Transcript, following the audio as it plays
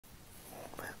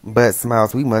But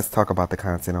Smiles, we must talk about the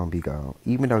content on Bigo.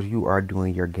 Even though you are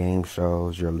doing your game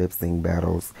shows, your lip sync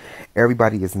battles,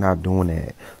 everybody is not doing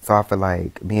that. So I feel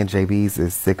like me and JB's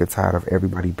is sick or tired of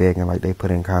everybody begging like they put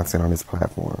in content on this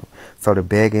platform. So the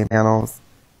begging panels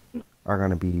are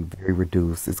gonna be very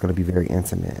reduced. It's gonna be very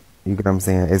intimate. You get what I'm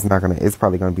saying? It's not gonna. It's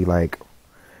probably gonna be like.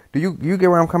 Do you get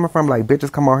where I'm coming from? Like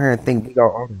bitches come on here and think Bigo.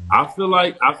 Oh, I feel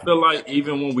like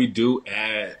even when we do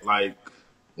add like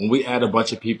when we add a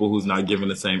bunch of people who's not giving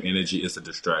the same energy, it's a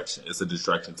distraction. It's a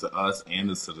distraction to us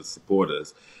and it's to the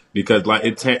supporters because like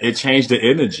it changed the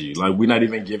energy. Like we're not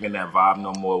even giving that vibe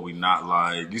no more. We not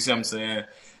like you see what I'm saying,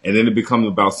 and then it becomes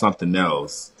about something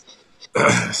else.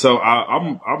 So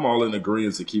I'm all in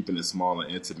agreement to keeping it small and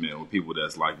intimate with people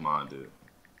that's like minded.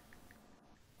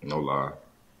 No lie.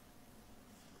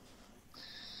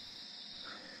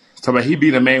 So but he be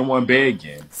the main one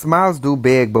begging. Smiles do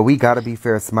beg, but we gotta be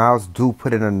fair. Smiles do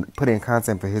put in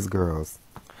content for his girls.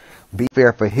 Be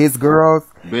fair for his girls.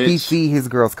 He Bitch. feed his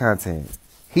girls content.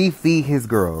 He feed his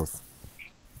girls.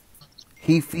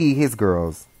 He feed his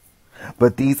girls.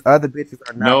 But these other bitches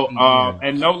are not No, feeding him.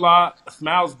 and no lie,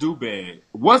 Smiles do beg.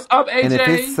 What's up, And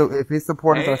AJ? if his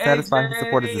supporters Hey, are satisfied, his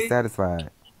supporters is AJ. satisfied.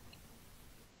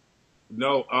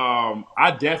 No,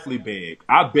 I definitely beg.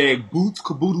 I beg boots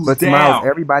caboodles But Smiles, down.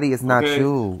 everybody is not Okay,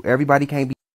 you. Everybody can't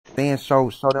be saying show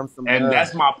them some and love.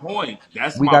 that's my point.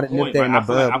 That's We my gotta nip point. that Like in the I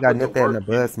feel like bud. I We gotta put the nip that in the work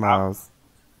in. bud, Smiles.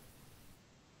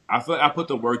 I feel like I put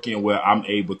the work in where I'm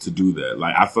able to do that.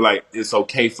 Like I feel like it's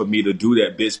okay for me to do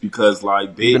that, bitch, because like,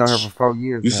 You've been on here for bitch, 4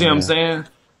 years you see what I'm now. saying?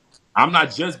 I'm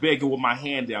not just begging with my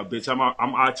hand out, bitch.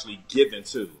 I'm actually giving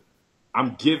too.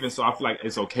 I'm giving, so I feel like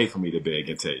it's okay for me to beg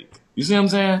and take. You see what I'm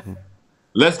saying?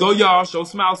 Let's go, y'all. Show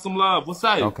Smile some love. What's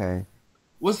up? Okay.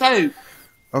 What's up?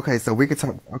 Okay, so we could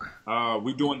talk. Okay.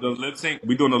 We doing the lip sync.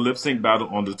 We doing the lip sync battle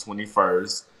on the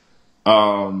 21st.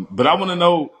 But I want to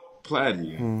know,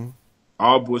 Platty. Hmm.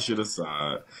 All bullshit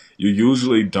aside, you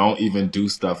usually don't even do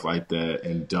stuff like that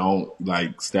and don't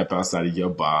like step outside of your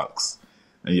box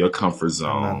and your comfort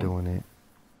I'm not zone. doing it.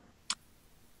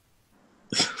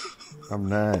 I'm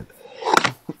not.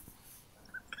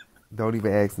 Don't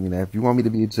even ask me that. If you want me to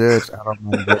be a judge, I don't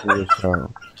mind judging your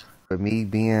show. But me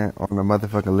being on the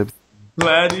motherfucking lips,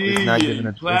 it's not giving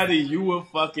a. Platty, you would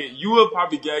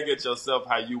probably gag at yourself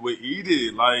how you would eat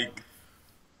it. Like,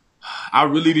 I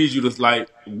really need you to like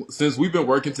since we've been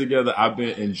working together, I've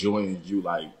been enjoying you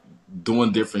like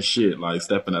doing different shit, like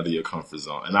stepping out of your comfort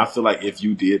zone. And I feel like if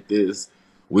you did this,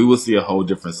 we will see a whole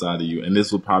different side of you, and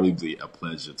this would probably be a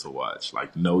pleasure to watch.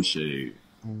 Like no shade,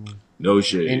 Mm. no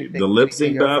shade. The lip Anything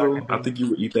sync else I battle, can I do? think you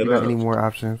would eat You that got any up. more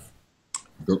options?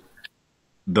 The,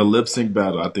 the lip sync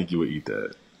battle, I think you would eat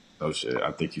that. No shit,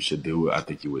 I think you should do it. I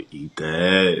think you would eat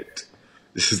that.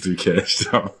 This is the cash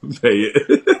out. Pay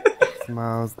it.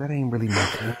 Smiles, that ain't really my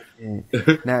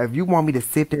content. Now, if you want me to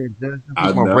sit there and judge them I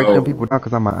people and break them people know. down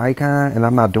because I'm an icon and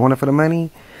I'm not doing it for the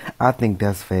money, I think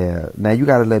that's fair. Now, you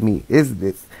gotta let me. Is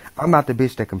this? I'm not the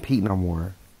bitch that compete no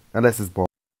more, unless it's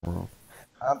ballroom.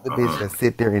 I'm the bitch Uh-uh. that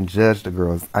sit there and judge the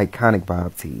girls' iconic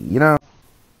Bob T. You know?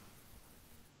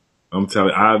 I'm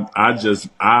telling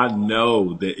I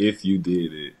know that if you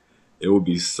did it, it would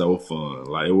be so fun.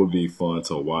 Like it would be fun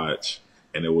to watch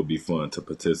and it would be fun to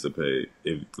participate.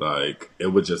 It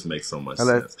would just make so much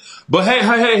Unless sense. But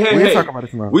we'll talk hey. about it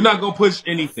tomorrow. We're not gonna push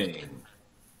anything.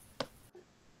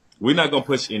 We're not gonna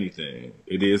push anything.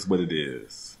 It is what it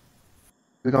is.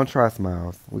 We're gonna try,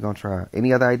 Smiles. We're gonna try.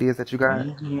 Any other ideas that you got?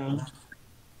 Mm-hmm.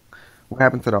 What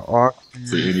happened to the See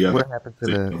auction? any other What happened to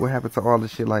the? thing. What happened to all the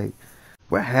shit? Like,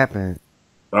 what happened?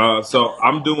 So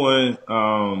I'm doing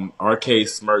arcade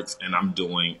smirks and I'm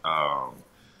doing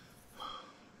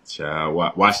child,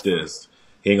 watch this.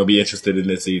 He ain't gonna be interested in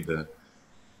this either.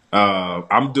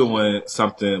 I'm doing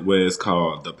something where it's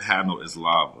called The Panel is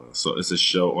Lava. So it's a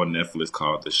show on Netflix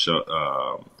called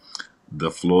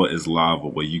The Floor is Lava,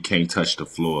 where you can't touch the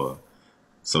floor.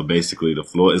 So basically, the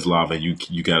floor is lava. You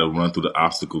got to run through the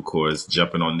obstacle course,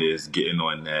 jumping on this, getting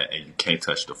on that, and you can't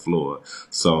touch the floor.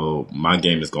 So my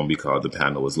game is gonna be called The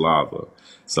Panel is Lava.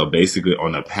 So basically,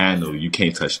 on the panel, you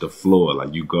can't touch the floor.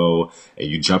 Like you go and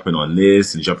you jumping on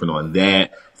this and jumping on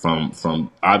that from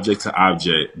object to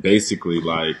object. Basically,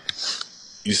 like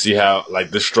you see how like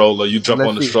the stroller, you jump Let's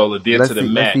on the see. stroller, then to Let's the see. Let's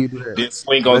see mat, you do that. then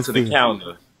swing Let's onto the see.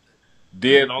 counter,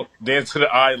 then to the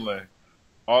island,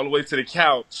 all the way to the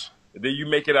couch. And then you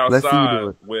make it Let's see you do outside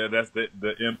it. where that's the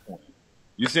end point.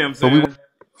 You see what I'm But we want saying?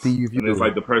 to see you if you And it's do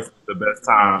like it. the person with the best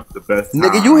time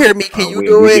Nigga, you hear me? Can you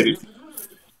do we get it? it.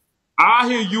 I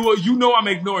hear you. You know I'm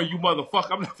ignoring you,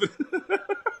 motherfucker. I'm not.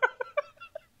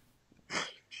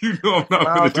 You know I'm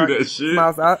not gonna Smiles, do that shit.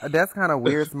 Smiles, that's kind of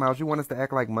weird, Smiles. You want us to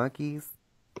act like monkeys?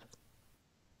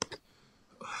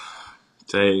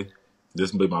 Tay,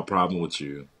 this be my problem with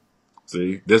you.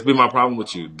 See, this be my problem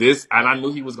with you. This, and I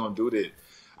knew he was gonna do that.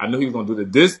 I knew he was gonna do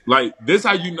that. This,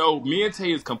 how you know, me and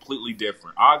Tay is completely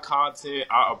different. Our content,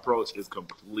 our approach is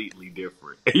completely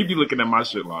different. He be looking at my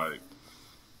shit like,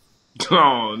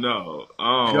 oh no,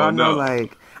 oh Y'all know, no.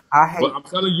 like, I But hate. I'm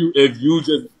telling you, if you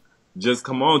just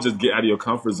come on, just get out of your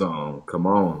comfort zone. Come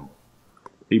on.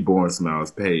 He born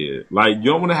smiles, pay it. Like you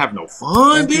don't want to have no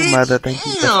fun, Thank you, mother. bitch. Thank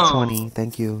you for the Damn. 20.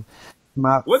 Thank you.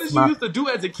 Smile, What did you smile, used to do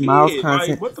as a Smiles kid? Like,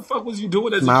 content. what the fuck was you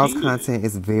doing as a Smiles kid? content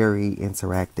is very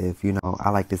interactive. You know,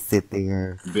 I like to sit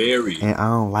there, Very. and I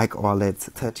don't like all that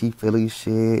touchy feely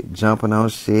shit, jumping on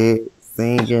shit,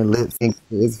 singing, lip sync.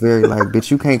 It's very like,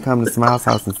 bitch, you can't come to Smiles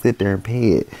house and sit there and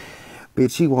pay it.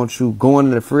 Bitch, he wants you going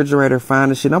in the refrigerator,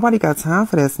 finding shit. Nobody got time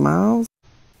for that, Smiles.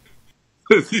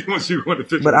 He wants you going to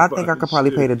picture But and I think I find could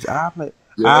probably pay shit. the job. I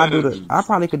Yes.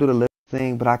 probably could do the lip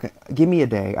thing, but I can give me a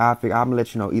day. I'm gonna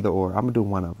let you know either or. I'm gonna do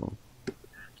one of them.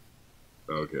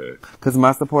 Okay. Cause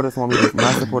my supporters want me to.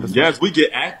 My supporters. Yes, we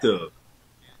get active,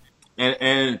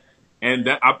 and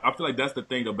that I feel like that's the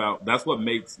thing about that's what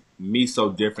makes me so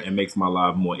different and makes my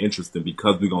life more interesting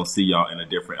because we're gonna see y'all in a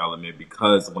different element.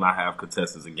 Because when I have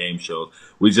contestants and game shows,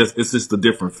 it's just a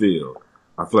different feel.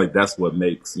 I feel like that's what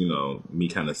makes me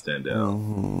kind of stand out.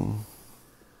 Hmm.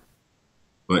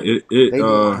 But They do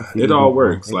want to see it me do all more.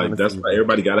 works. They want Like to see that's me why do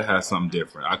everybody got to have something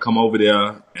different. I come over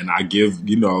there and I give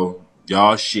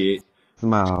y'all shit.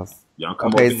 Smiles. Y'all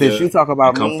come Okay, over since you here talk and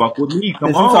about come me, fuck with me.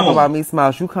 Come since you talk about on. me,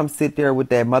 Smiles, you come sit there with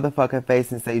that motherfucking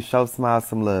face and say, "Show Smiles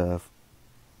some love."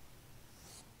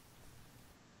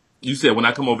 You said when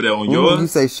I come over there on You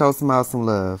say, yours, "Show Smiles some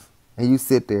love," and you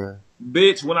sit there.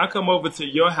 bitch. When I come over to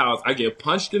your house, I get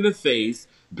punched in the face,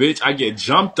 bitch. I get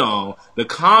jumped on. The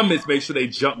comments make sure they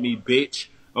jump me, bitch.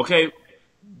 Okay,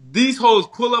 these hoes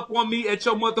pull up on me at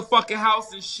your motherfucking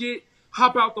house and shit.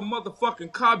 Hop out the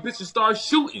motherfucking car, bitch, and start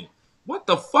shooting. What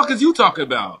the fuck is you talking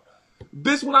about?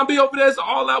 Bitch, when I be over there, it's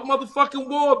all out motherfucking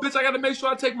war. Bitch, I gotta make sure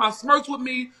I take my smirks with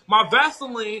me, my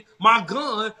Vaseline, my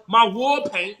gun, my war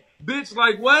paint. Bitch,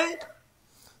 like what?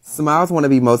 Smiles want to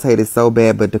be most hated so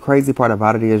bad, but the crazy part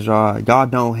about it is y'all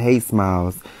don't hate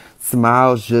Smiles.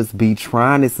 Smiles just be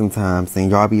trying it sometimes,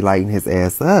 and y'all be lighting his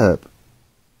ass up.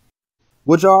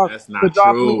 That's Could not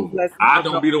y'all please true. let I Smiles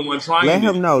don't know? be the one trying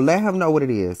it. Let him know what it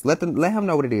is. Let him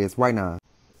know what it is right now.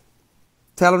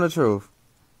 Tell him the truth.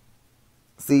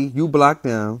 See, you blocked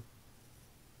them.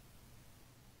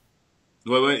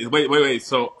 Wait.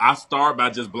 So I start by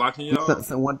just blocking y'all?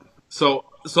 Someone, So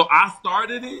I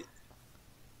started it?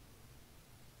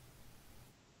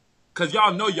 Cause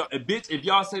y'all know y'all, bitch. If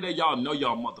y'all say that, y'all know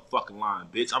y'all motherfucking lying,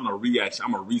 bitch. I'm a reaction.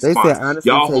 I'm a they said response. honestly,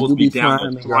 Y'all Tay, hoes you be be down trying there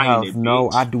him in your trying house. it, No,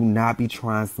 I bitch. do not be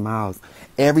trying Smiles.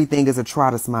 Everything is a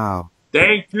try to smile.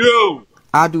 Thank you.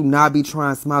 I do not be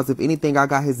trying Smiles. If anything, I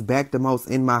got his back the most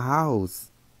in my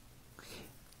house.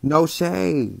 No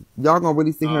shade. Y'all gonna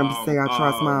really sit here and say Um, I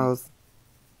try um, Smiles?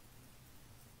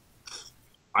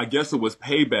 I guess it was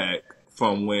payback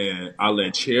from when I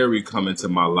let Cherry come into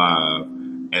my live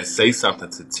and say something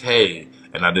to Tay,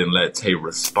 and I didn't let Tay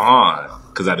respond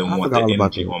because I didn't I want forgot the all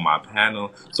about energy that. on my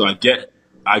panel. So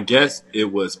I guess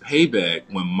it was payback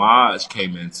when Maj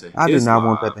came into I did his not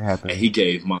want that live to and happen. he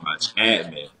gave Maj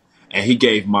admin, and he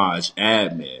gave Maj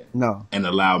admin No. and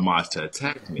allowed Maj to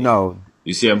attack me. No.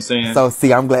 You see what I'm saying? So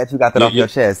see, I'm glad you got that Yeah, off yeah. your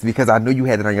chest because I knew you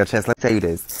had it on your chest. Let me tell you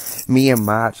this. Me and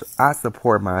Mach, I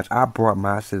support Mach. I brought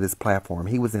Mach to this platform.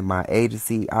 He was in my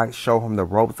agency. I show him the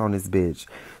ropes on this bitch.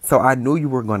 So I knew you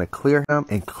were going to clear him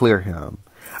and clear him.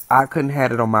 I couldn't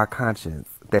have it on my conscience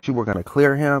that you were going to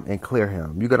clear him and clear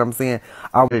him. You get what I'm saying?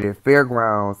 I wanted it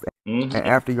fairgrounds, and hmm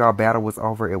after y'all battle was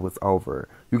over, it was over.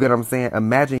 You get what I'm saying?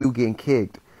 Imagine you getting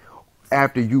kicked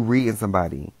after you reading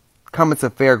somebody. Coming to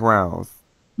fairgrounds.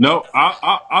 No,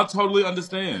 I totally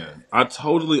understand. I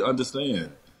totally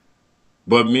understand.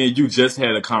 But me and you just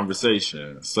had a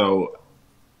conversation, so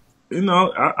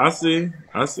I see,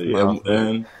 Smiles, babe.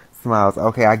 and Smiles.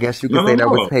 Okay, I guess you no, could no, say that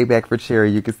was no. payback for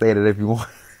Cherry. You could say that if you want.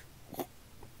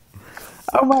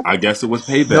 Oh my I god. guess it was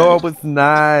No, it payback. was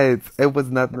not. It was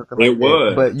nothing like It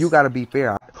that. But you was gotta be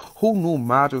fair. Who knew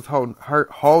Maj was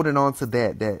holding on to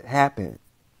that happened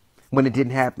when it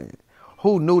didn't happen?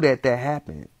 Who knew that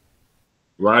happened?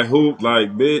 right. Who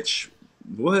like bitch?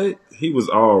 What? He was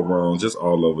all wrong, just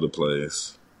all over the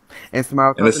place. And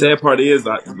Smiles, And the nothing. sad part is,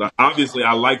 obviously,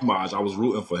 I like Maj. I was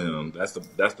rooting for him. That's the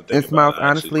thing And about it. Smiles, I actually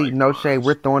honestly, like no shade.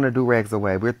 We're Maj. throwing the do rags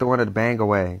away. We're throwing the bang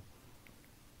away.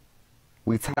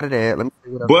 We tired of that. Let me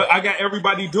see what else. But I got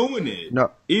everybody doing it.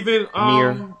 No, Even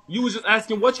Mir, you was just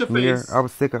asking what's your Mir. face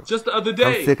just the other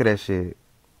I'm day. sick of that shit.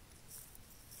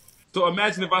 So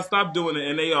imagine if I stop doing it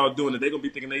and they all doing it, they gonna be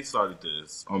thinking they started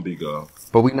this on Bigo.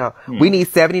 But we know we need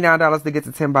 $79 to get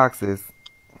to 10 boxes.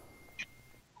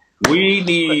 We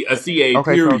need a CA.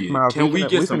 Okay, so Period. Smiles, Can we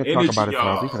get we some finna talk energy, about it,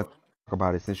 Smiles. We finna y'all? talk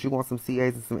about it. Since you want some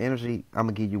CAs and some energy, I'm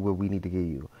gonna give you what we need to give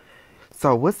you.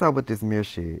 So what's up with this Meer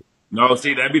shit? No,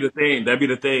 see, that'd be the thing. That'd be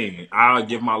the thing. I'll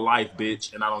give my life,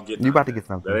 bitch, and I don't get You about to nothing. get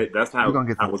something. That's You gonna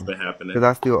get how it's something. been happening. Cause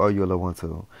I still owe you a little one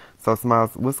too. So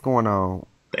Smiles, what's going on?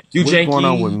 Thank you, What's going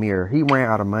on with Janky. Meer? He ran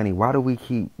out of money. Why do we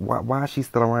keep? Why is she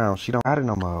still around? She don't got it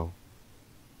no more.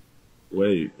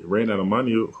 Wait, ran out of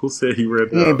money? Who said he ran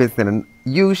He ain't out? been sending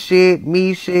you shit,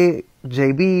 me shit,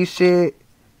 JB shit.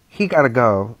 He gotta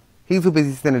go. He's too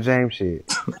busy sending James shit.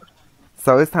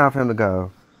 So it's time for him to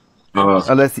go. Uh,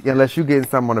 Unless you getting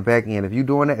something on the back end. If you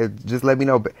doing it, just let me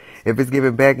know. If it's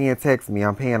giving back end, text me.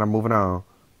 I'm paying. I'm moving on.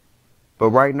 But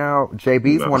right now,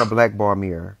 JB's no. want a blackball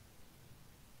Mirror.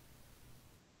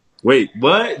 Wait,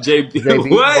 what? JB, JB's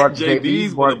what? brought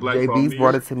JB's want a black ball JB's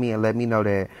brought mirror? it to me and let me know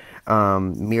that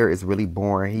Mirror is really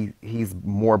boring. He's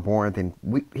more boring than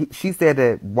she said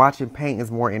that watching paint is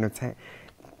more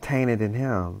entertaining than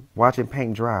him. Watching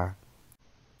paint dry.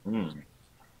 Mm.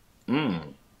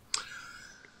 Mm.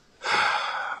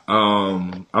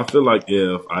 I feel like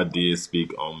if I did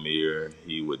speak on Mir,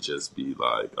 he would just be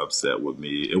like upset with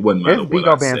me. It wouldn't It's matter what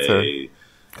I Bigo banter. say.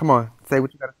 Come on, say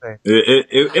what you gotta say.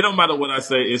 It don't matter what I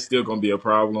say. It's still gonna be a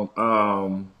problem.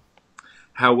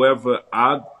 However,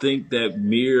 I think that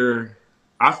Mir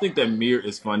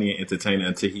is funny and entertaining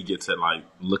until he gets to like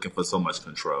looking for so much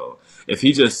control. If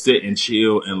he just sit and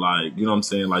chill and like, you know what I'm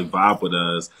saying, like vibe with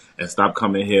us and stop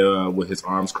coming here with his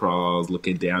arms crossed,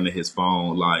 looking down at his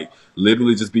phone, like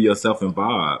literally just be yourself and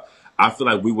vibe. I feel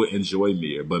like we would enjoy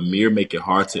Mir, but Mir make it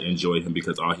hard to enjoy him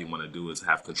because all he want to do is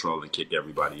have control and kick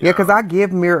everybody Yeah, because out. I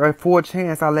give Mir a full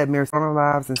chance. I let Mir sit on her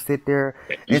lives and sit there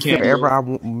You and sit can't do wherever it. I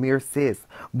want Mir sits.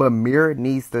 But Mir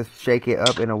needs to shake it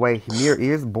up in a way. Mir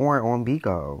is born on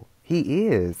Bigo. He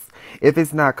is. If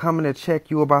it's not coming to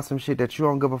check you about some shit that you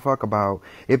don't give a fuck about,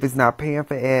 if it's not paying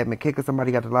for admin, kicking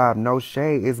somebody out the live, no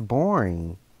shade, it's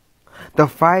boring. The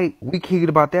fight, we kicked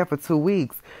about that for 2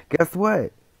 weeks. Guess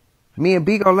what? Me and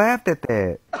Bigo laughed at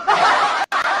that.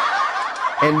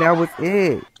 And that was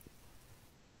it.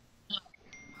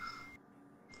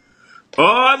 Oh,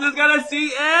 I just gotta see.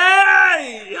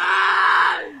 Hey!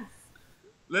 Yes!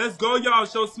 Let's go, y'all.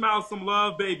 Show Smile some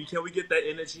love, baby. Can we get that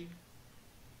energy?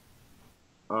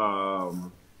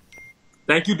 Um,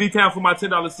 Thank you, D-Town, for my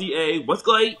 $10 CA. What's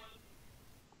great?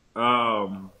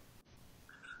 Um,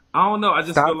 I don't know.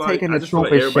 Stop taking I the just feel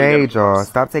truth like as everybody got to shade, come up. y'all.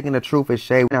 Stop taking the truth as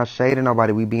shade. We're not shading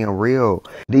nobody. We being real.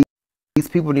 These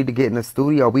people need to get in the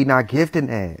studio. We not gifting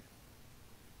that.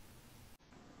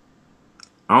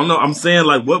 I don't know. I'm saying,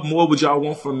 like, what more would y'all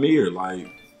want from Meer? Like,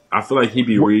 I feel like he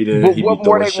be reading, But he be what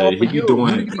more throwing they want shade, for he be you? You need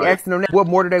doing to be like. asking them that. What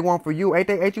more do they want for you? Ain't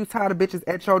you tired of bitches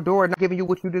at your door not giving you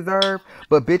what you deserve?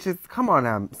 But bitches, come on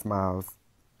now, Smiles.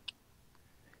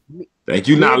 Thank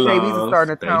you, Me not and JB's are love.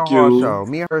 starting a town Thank hall you. show.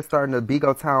 Me and her starting a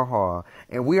Bigo town hall.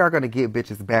 And we are going to get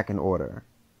bitches back in order.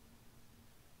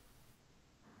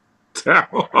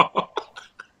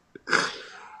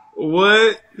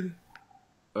 What?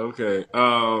 Okay.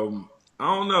 I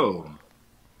don't know.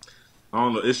 I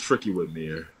don't know. It's tricky with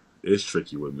Mir. It's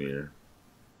tricky with Mir.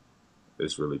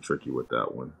 It's really tricky with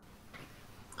that one.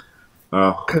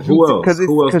 Who else?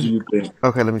 Who else do you think?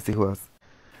 Okay, let me see who else.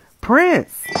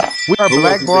 Prince. We are Who else do you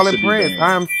think blackballing should be Prince. I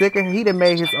banned? am sick of he done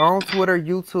made his own Twitter,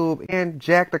 YouTube, and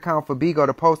jacked account for Bigo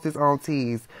to post his own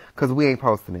teas because we ain't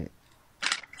posting it.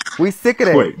 We sick of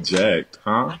that. Wait, jacked?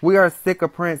 Huh? We are sick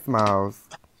of Prince, Miles.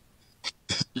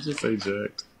 You just say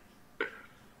jacked.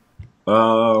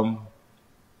 Um,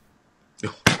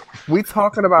 We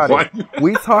talking about it. why?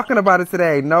 We talking about it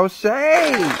today. No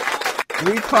shade.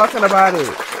 We talking about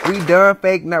it. We done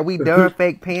fake now. We done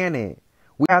fake panning.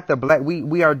 We have to black.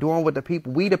 We are doing what the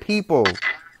people. We the people.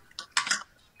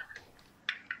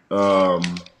 um,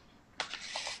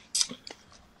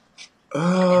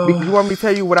 You want me to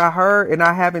tell you what I heard, and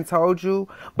I haven't told you,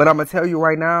 but I'm gonna tell you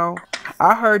right now.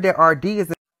 I heard that RD is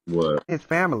in what? his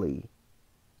family.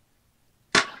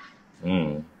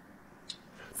 Mm.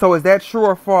 So is that true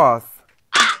or false?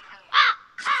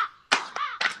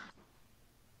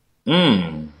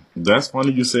 That's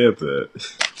funny you said that.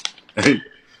 Hey,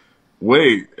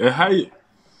 wait, how you?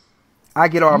 I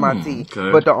get all my tea,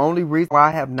 Okay. but the only reason why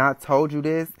I have not told you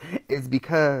this is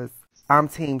because I'm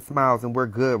Team Smiles and we're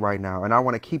good right now, and I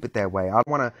want to keep it that way. I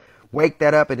want to wake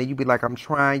that up, and then you be like, "I'm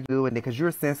trying you," and because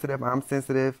you're sensitive, I'm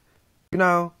sensitive. You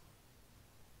know,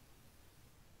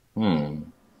 Hmm.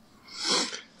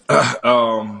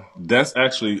 That's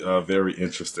actually very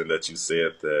interesting that you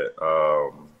said that.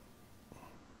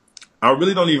 I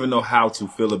really don't even know how to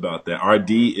feel about that.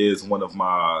 RD is one of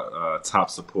my top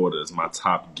supporters, my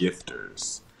top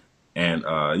gifters. And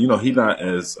you know, he's not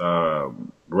as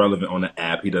relevant on the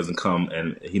app. He doesn't come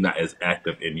and he's not as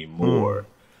active Mm. anymore.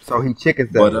 So he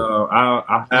chickens But out.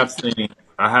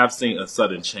 I have seen a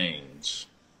sudden change,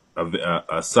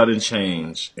 a sudden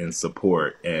change in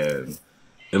support, and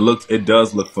it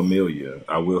does look familiar.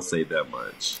 I will say that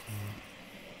much.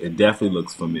 It definitely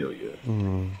looks familiar.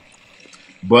 Mm.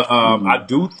 But I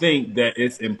do think that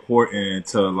it's important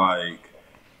to like,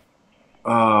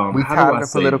 We how do tired I of the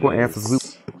say political answers. We want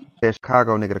this? that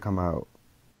Chicago nigga to come out.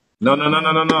 No, no, no,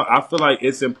 no, no, no. I feel like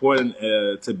it's important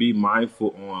to be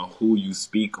mindful on who you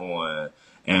speak on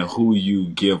and who you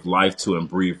give life to and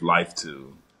breathe life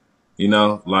to. You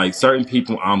know, like certain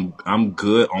people, I'm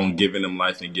good on giving them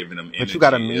life and giving them But you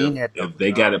gotta energy. mean that though. If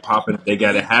they got it popping, they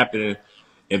got it happening.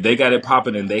 If they got it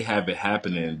popping and they have it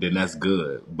happening, then that's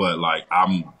good. But like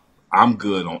I'm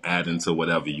good on adding to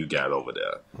whatever you got over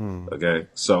there. Mm. Okay,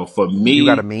 so for You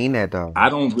gotta me, mean that though. I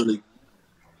don't really.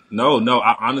 No, no.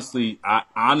 I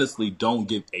honestly don't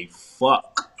give a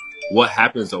fuck what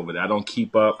happens over there. I don't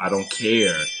keep up. I don't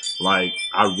care. Like,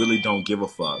 I really don't give a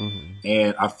fuck. Hmm.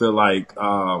 And I feel like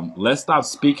let's stop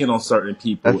speaking on certain Let's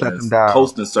people let and them die out.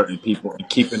 posting certain people and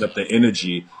keeping up the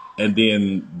energy. And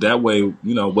then that way, you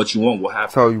know, what you want will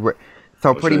happen. So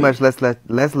so pretty Okay. much let's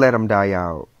let them die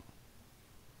out.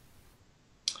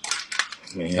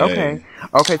 Okay. Hey.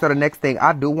 Okay, so the next thing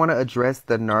I do want to address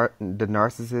the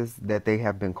narcissist that they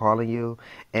have been calling you.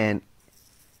 And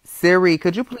Siri,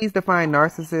 could you please define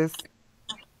narcissist?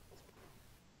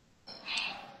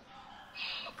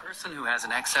 A person who has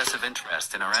an excessive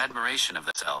interest in or admiration of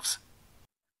themselves.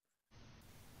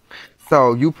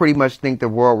 So you pretty much think the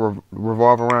world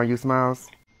revolve around you, Smiles?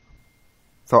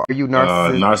 So are you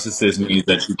narcissist? Narcissist means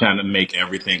that you kind of make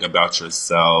everything about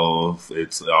yourself.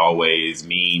 It's always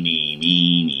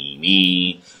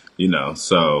me. You know,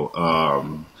 so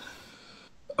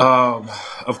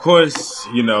of course,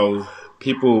 you know,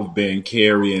 people have been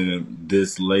carrying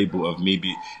this label of me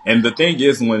be, and the thing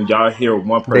is, when y'all hear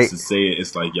one They person say it,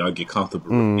 it's like y'all get comfortable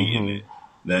repeating mm-hmm. it.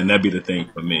 Then that'd be the thing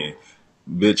for me.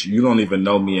 Bitch, you don't even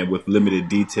know me, and with limited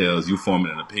details, you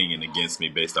forming an opinion against me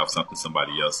based off something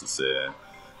somebody else has said.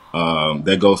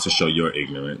 That goes to show your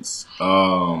ignorance.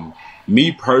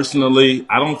 Me personally,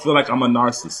 I don't feel like I'm a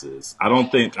narcissist. I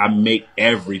don't think I make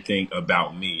everything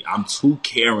about me. I'm too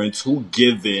caring, too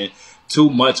giving, too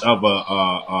much of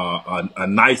a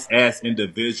nice ass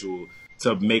individual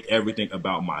to make everything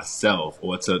about myself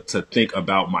or to think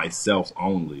about myself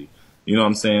only. You know what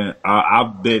I'm saying?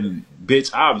 I've been,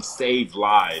 bitch, I've saved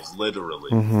lives,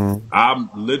 literally. Mm-hmm. I'm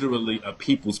literally a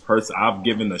people's person. I've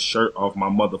given the shirt off my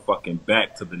motherfucking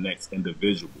back to the next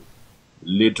individual.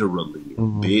 Literally,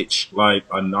 Mm-hmm. bitch. Like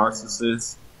a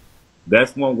narcissist.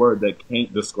 That's one word that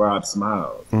can't describe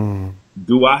Smiles. Mm-hmm.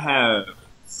 Do I have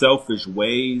selfish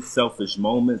ways, selfish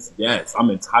moments? Yes,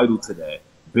 I'm entitled to that.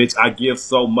 Bitch, I give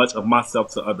so much of myself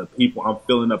to other people. I'm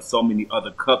filling up so many other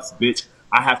cups, bitch.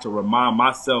 I have to remind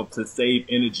myself to save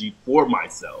energy for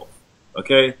myself.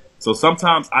 Okay? So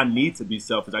sometimes I need to be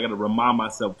selfish. I got to remind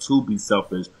myself to be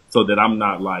selfish so that I'm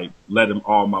not like letting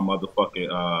all my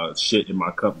motherfucking shit in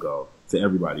my cup go to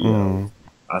everybody else. Mm-hmm.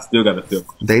 I still got to fill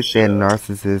They some shit said up.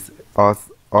 narcissist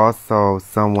also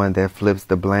someone that flips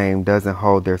the blame, doesn't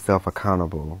hold their self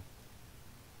accountable.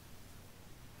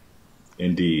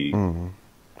 Indeed. Mm.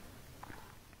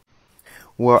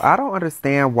 Well, I don't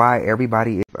understand why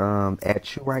everybody is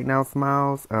at you right now,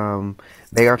 Smiles.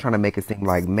 They are trying to make it seem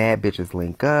like mad bitches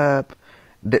link up.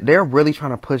 They're really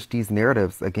trying to push these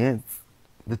narratives against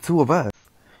the two of us.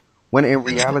 When in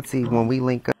reality, when we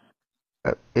link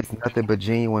up, it's nothing but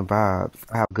genuine vibes.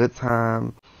 I have a good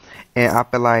time, and I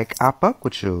feel like I fuck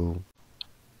with you.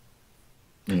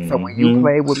 So when you Hmm.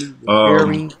 played with me with Um,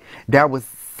 Terry, that was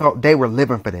so they were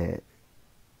living for that.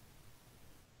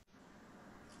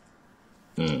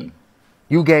 mm.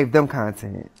 You gave them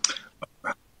content.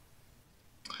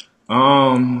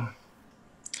 um,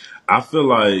 I feel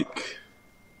like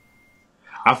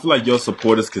I feel like your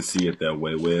supporters could see it that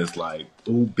way, where it's like,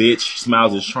 "Ooh, bitch,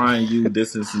 Smiles is trying you,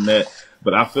 this and that."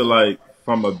 But I feel like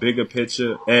from a bigger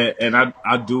picture, and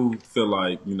I do feel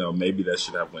like you know maybe that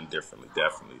should have went differently,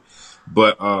 definitely.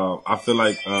 But I feel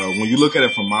like when you look at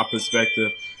it from my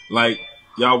perspective, like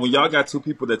y'all, when y'all got two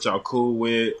people that y'all cool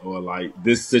with, or like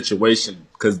this situation,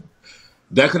 because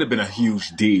that could have been a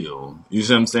huge deal. You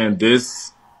see what I'm saying?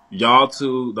 Y'all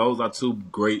two, those are two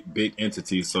great big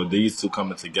entities. So these two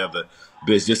coming together,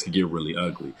 bitch, this could get really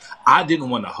ugly. I didn't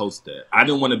want to host that. I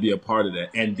didn't want to be a part of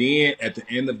that. And then at the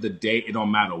end of the day, it don't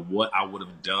matter what I would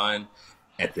have done.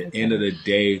 At the end of the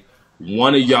day,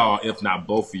 one of y'all, if not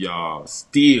both of y'all,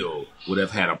 still would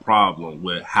have had a problem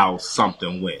with how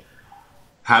something went,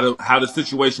 how the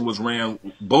situation was ran.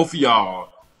 Both of y'all,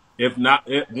 if not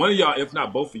one of y'all, if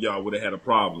not both of y'all, would have had a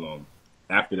problem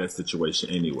after that situation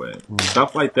anyway. Mm.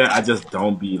 Stuff like that, I just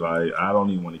don't be like. I don't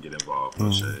even want to get involved. No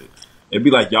Mm. shade. It'd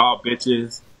be like y'all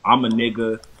bitches. I'm a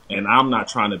nigga, and I'm not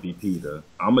trying to be Peter.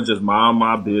 I'ma just mind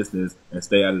my business and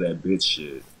stay out of that bitch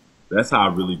shit. That's how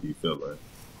I really be feeling.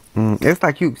 Mm. It's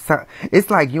like you. It's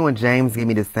like you and James give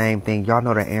me the same thing. Y'all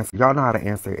know the answer. Y'all know how to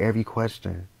answer every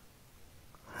question.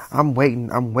 I'm waiting.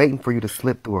 I'm waiting for you to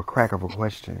slip through a crack of a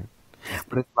question.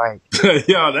 But it's like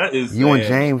Yo, that is you and sad.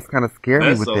 James kind of scare me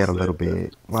That's with so that a little sad.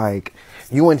 bit. Like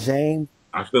you and James,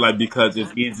 I feel like because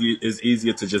it's easy, it's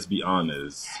easier to just be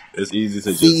honest. It's easy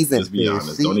to seasoned just be fish,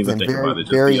 honest. Don't even seasoned, think very, about it.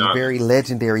 Just be very, very honest.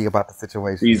 legendary about the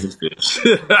situation. Seasoned fish.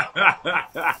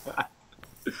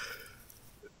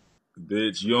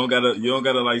 Bitch, you don't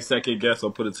gotta like second guess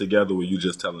or put it together when you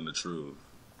just telling the truth.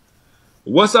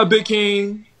 What's up, Big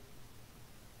King?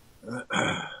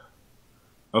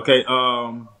 Okay,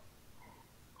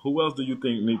 who else do you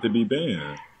think need to be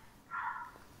banned?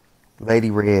 Lady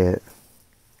Red.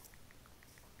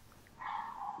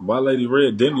 Why Lady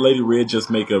Red? Didn't Lady Red just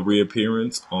make a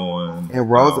reappearance on And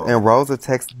Rosa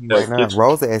texted me right Hell's now. Kitchen?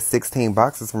 Rosa at 16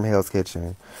 boxes from Hell's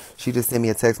Kitchen. She just sent me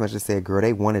a text message that said, "Girl,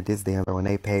 they wanted this damn show and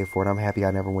they paid for it. I'm happy I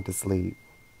never went to sleep."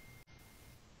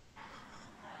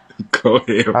 Go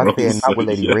ahead, I said, Rosa. "Not with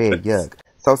Lady Red, Yes. yuck."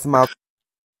 So Smile.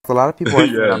 A lot of people are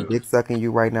saying I'm Yeah. dick sucking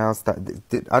you right now. Stop.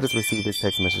 I just received this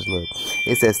text message. Look,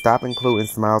 it says, "Stop including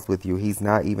Smiles with you. He's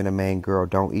not even a main girl.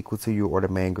 Don't equal to you or the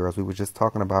main girls. We were just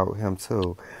talking about him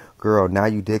too, girl. Now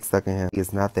you dick sucking him. He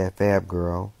is not that fab,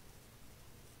 girl."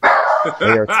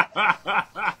 They are.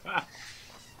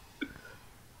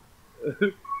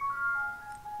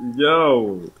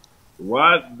 Yo,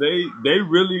 why they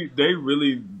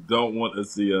really don't want to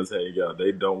see us hang out.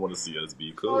 They don't want to see us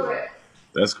be cool.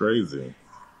 That's crazy.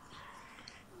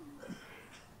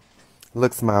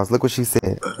 Look, Smiles. Look what she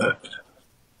said.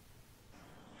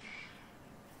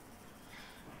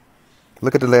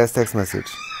 Look at the last text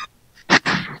message.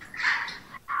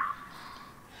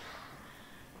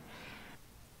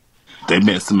 They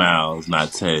meant Smiles,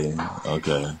 not Tay.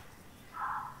 Okay.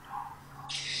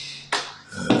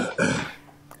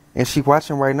 And she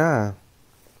watching right now.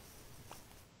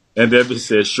 And Debbie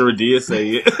said, sure did say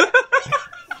it.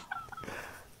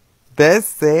 That's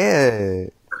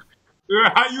sad. Girl,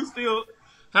 how you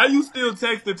still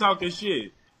texting talking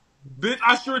shit? Bitch,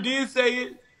 I sure did say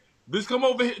it. Bitch, come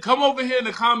over here in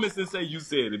the comments and say you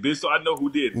said it, bitch, so I know who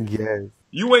did it. Yes.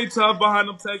 You ain't tough behind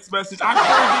them text messages. I sure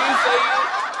did say it.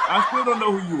 I still don't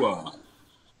know who you are.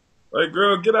 Like,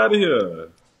 girl, get out of here.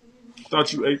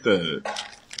 Thought you ate that.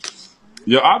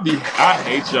 Yo, I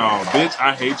hate y'all, bitch.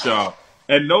 I hate y'all.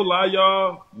 And no lie,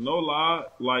 y'all, no lie.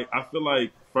 Like, I feel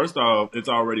like, first off, it's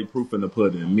already proof in the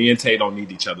pudding. Me and Tay don't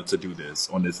need each other to do this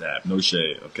on this app. No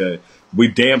shade, okay? We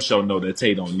damn sure know that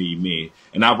Tay don't need me.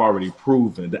 And I've already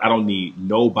proven that I don't need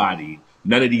nobody.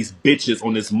 None of these bitches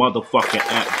on this motherfucking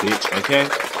app, bitch, okay?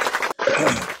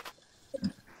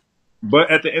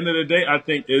 But at the end of the day, I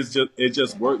think it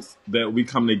just works that we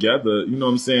come together. You know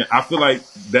what I'm saying? I feel like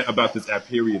that about this app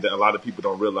period that a lot of people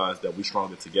don't realize that we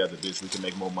stronger together, bitch. We can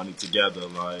make more money together.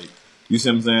 Like, you see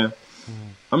what I'm saying? Mm.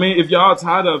 I mean, if y'all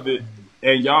tired of it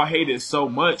and y'all hate it so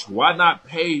much, why not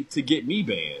pay to get me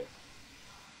banned?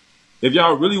 If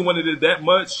y'all really wanted it that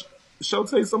much, show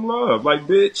Tay some love. Like,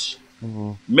 bitch,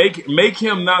 Mm. make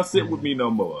him not sit with Mm. me no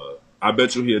more. I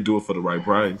bet you he'll do it for the right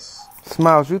price.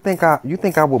 Smiles, you think I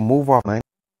would move off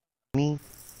money?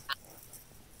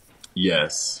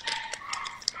 Yes.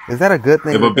 Is that a good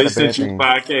thing If or a is that a bitch bad sent you thing?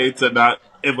 5K to not,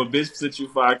 if a bitch sent you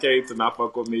 5K to not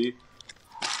fuck with me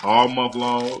all month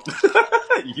long,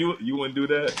 you wouldn't do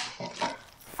that.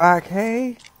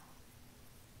 5K?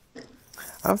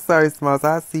 I'm sorry, Smiles.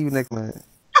 I'll see you next month.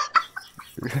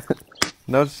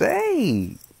 No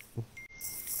shade.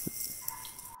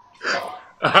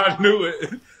 I knew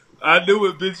it. I knew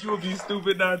it, bitch. You would be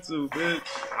stupid not to, bitch.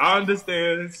 I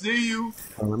understand. See you.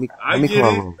 Hold on, I let me get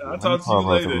call it. Rosa. I'll Let me talk to call you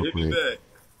Rosa later. real Hit me quick. back.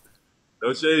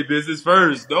 No shade. Business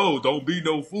first. No, don't be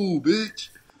no fool, bitch.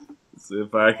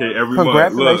 Send 5K every month. Look,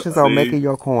 Congratulations on see. making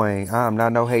your coin. I'm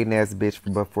not no hating ass bitch,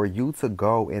 but for you to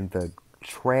go in the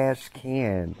trash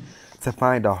can to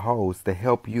find a host to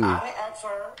help you, I didn't ask for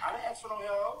her. I didn't ask for no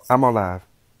help. I'm alive.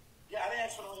 Yeah, I didn't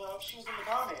ask for no help. She was in the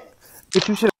comments. But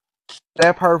you should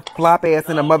have her flop ass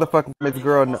in a No, motherfucking Miss they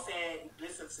girl. kept on saying,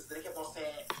 listen, sister, they kept on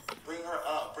saying, bring her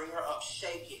up,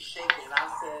 shake it. And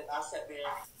I sat there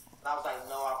and I was like,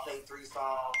 no, I played 3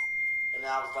 songs. And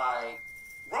I was like,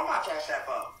 Run my cash app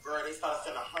up. Girl, they started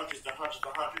sending hundreds and hundreds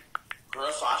and hundreds.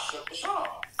 Girl, so I shook the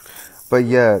shawl. But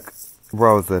yuck,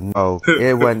 Rosa, no,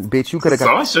 it wasn't. Bitch, So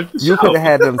I shook the you could show. have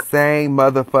had them same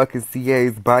motherfucking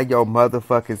CAs by your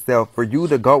motherfucking self for you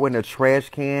to go in a trash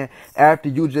can after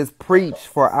you just preached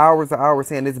for hours and hours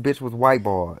saying this bitch was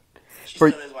whiteballed. She For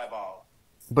still is white ball.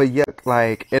 but yuck,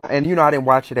 like, and you know I didn't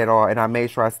watch it at all, and I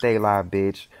made sure I stayed live,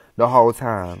 bitch, the whole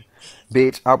time.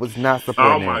 Bitch, I was not Oh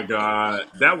supporting my that. god,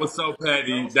 that was so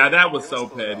petty. That was It was so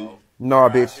cool petty. though. No,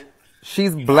 bitch, Granted,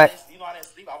 she's you know I black. didn't, I didn't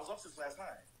sleep. I was up since last night.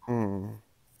 Mm.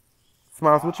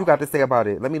 Smiles, what you got to say about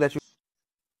it? Let me let you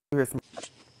hear some.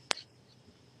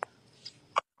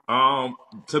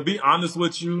 To be honest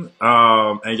with you,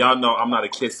 and y'all know I'm not a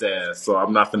kiss ass, so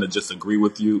I'm not gonna just agree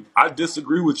with you. I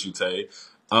disagree with you, Tay.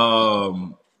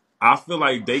 I feel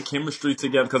like they chemistry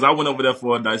together because I went over there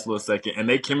for a nice little second, and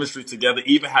they chemistry together.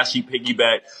 Even how she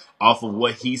piggybacked off of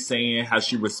what he's saying, how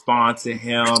she responds to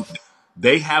him,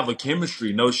 they have a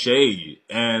chemistry, no shade,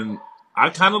 and I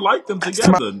kind of like them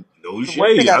together. No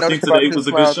One thing shade. I I noticed think about today you, was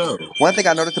a good Smiles. show. One thing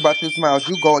I noticed about you, Smiles,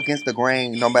 you go against the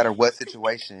grain no matter what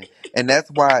situation, and that's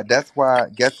why. That's why.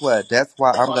 Guess what? That's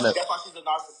why I'm gonna. That's why she's a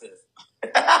narcissist.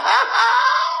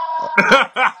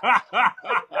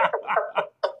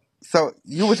 So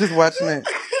you were just watching it.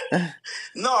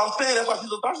 No, I'm saying that's why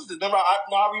she's a narcissist. Remember, I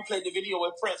replayed the video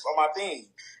with Prince on my thing,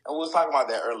 and we was talking about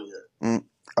that earlier. Mm,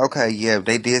 okay, yeah,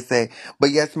 they did say,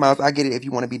 but yes, Smiles, I get it. If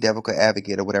you want to be devil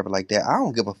advocate or whatever like that, I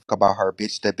don't give a fuck about her,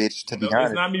 bitch. The bitch, to be No,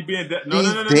 it's honest, not me being no no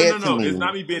she's no no no no dead to no. It's me.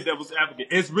 not me being devil's advocate.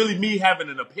 It's really me having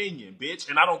an opinion, bitch.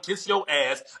 And I don't kiss your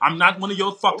ass. I'm not one of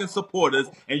your fucking supporters,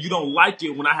 and you don't like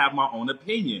it when I have my own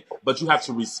opinion. But you have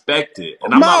to respect it.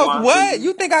 And I'm not Smiles, lying to what? you.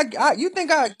 You think you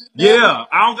think I that with Yeah,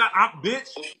 I don't got. Bitch.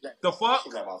 The She fuck.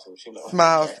 black ball too. She black ball.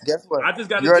 Smiles? Guess what? I just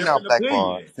got a You're now different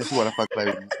blackballed opinion. since you want to fuck play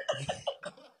with me.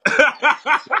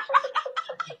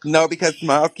 No, because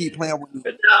Smiles keep playing with me.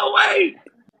 No wait,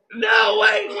 no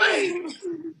wait.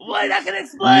 Wait, I can No,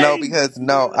 explain. because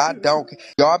no, I don't.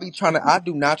 Y'all be trying to. I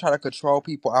do not try to control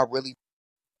people. I really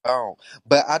don't.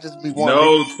 But I just be wanting.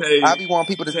 No, I Tay, be wanting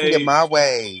people to see it Tay. my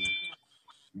way.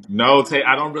 No, Tay,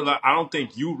 I don't realize. I don't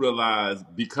think you realize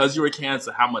because you're a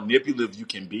Cancer how manipulative you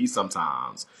can be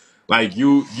sometimes. Like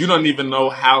you don't even know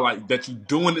how like that you're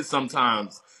doing it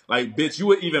sometimes. Like, bitch, you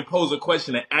would even pose a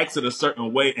question and ask it a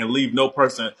certain way and leave no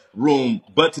person room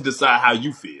but to decide how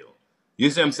you feel. You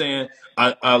see what I'm saying?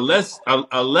 A less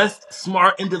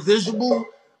smart individual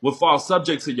will fall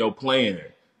subject to your plan.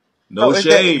 So No is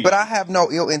that? But shade. I have no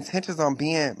ill intentions on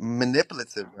being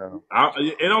manipulative, though.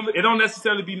 It don't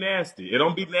necessarily be nasty. It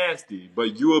don't be nasty,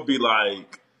 but you will be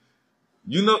like.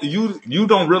 You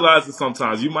don't realize it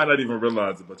sometimes. You might not even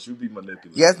realize it, but you be Yes,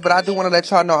 manipulative. but I do want to let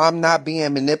y'all know I'm not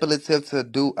being manipulative to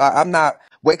do. I'm not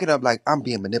waking up like I'm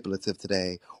being manipulative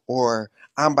today, or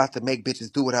I'm about to make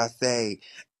bitches do what I say.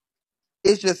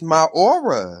 It's just my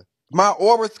aura. My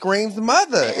aura screams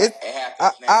mother. It's It I,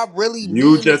 happens I naturally. really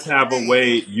You mean it just to have a say it.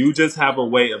 way. You just have a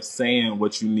way of saying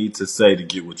what you need to say to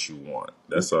get what you want.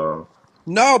 That's all.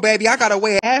 No, baby, I got a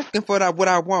way of asking for that what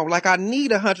I want. Like I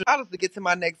need $100 to get to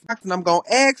my next box, and I'm gonna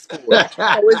ask for it.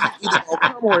 So it's just either gonna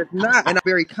come or it's not. And I'm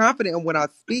very confident in when I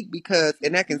speak because,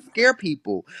 and that can scare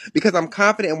people because I'm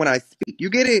confident in when I speak. You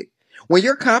get it? When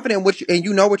you're confident in what and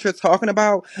you know what you're talking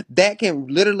about, that can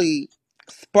literally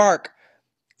spark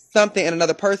something in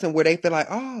another person where they feel like,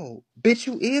 oh, bitch,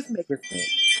 you is making sense.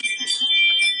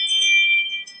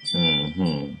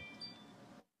 Hmm.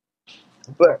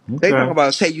 But they talking Okay.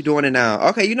 about say you doing it now.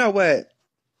 Okay, you know what?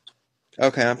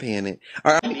 Okay, I'm paying it.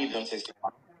 All right, I need them 60.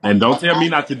 And don't But tell me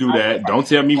not to do that. Don't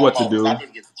tell me what to because I do. need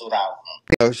to get to 2,000.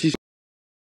 oh, she's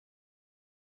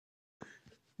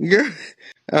yeah.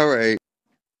 All right.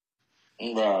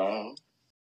 Bruh.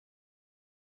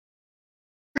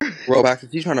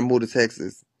 Roblox, she's trying to move to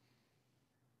Texas.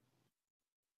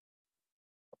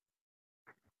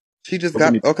 She just What we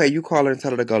got need- okay. You call her and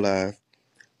tell her to go live.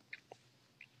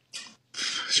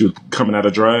 She was coming out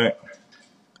of drag.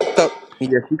 So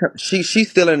yeah, she's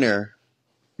still in there.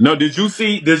 No, did you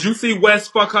see? Did you see Wes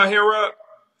fuck her hair up?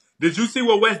 Did you see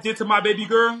what Wes did to my baby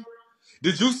girl?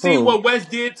 Did you see Who? what Wes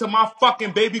did to my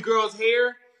fucking baby girl's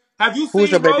hair? Have you Who's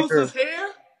your seen baby girl? Rosa's hair?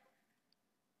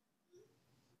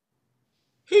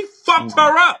 He fucked Mm.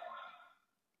 her up.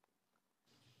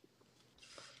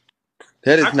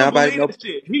 That I is couldn't nobody. believe No, that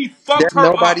shit. He fucked that's her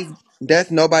up. nobody's.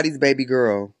 That's nobody's baby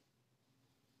girl.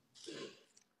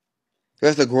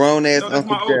 That's a grown ass No, that's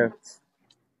Uncle my Jeff. oldest.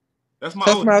 That's my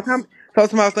So Smiles, oldest. so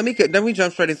Smiles, let me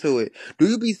jump straight into it. Do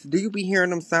you be hearing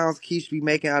them sounds Keish be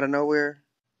making out of nowhere?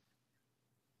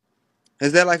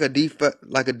 Is that like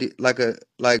a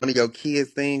like one of your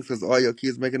kids things? Because all your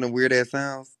kids making them weird ass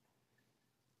sounds.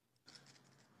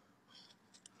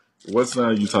 What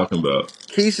sound you talking about?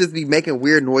 Keish just be making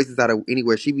weird noises out of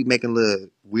anywhere. She be making little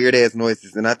weird ass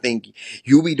noises, and I think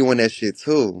you be doing that shit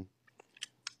too.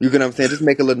 You get what I'm saying? Just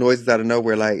making little noises out of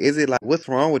nowhere. Like, is it like, what's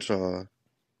wrong with y'all?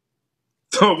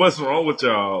 So what's wrong with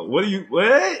y'all? What do you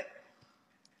what?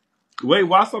 Wait,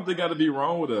 why something got to be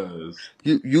wrong with us?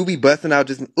 You be busting out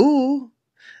just ooh,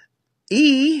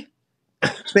 e,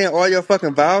 saying all your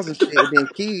fucking vowels and shit, and then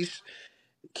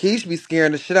Keish be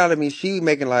scaring the shit out of me. She be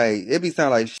making like it be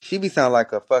sound like she be sound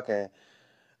like a fucking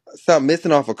something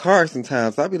missing off a car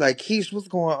sometimes. So I be like, Keish, what's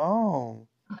going on?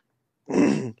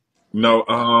 No,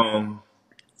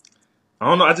 I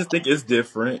don't know. I just think it's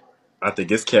different. I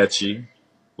think it's catchy.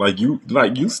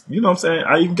 You know what I'm saying?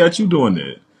 I even got you doing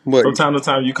it. What? From time to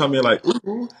time, you come in like,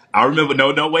 ooh. I remember,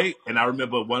 no, wait. And I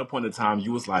remember at one point in time,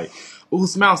 you was like, ooh,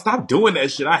 Smile, stop doing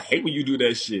that shit. I hate when you do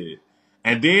that shit.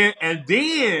 And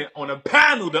then on the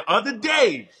panel the other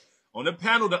day,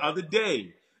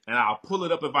 and I'll pull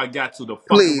it up if I got to the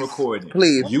fucking Please, recording.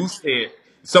 please. You said,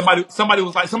 somebody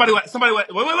was like,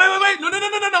 wait,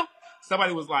 no.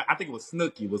 Somebody was like, I think it was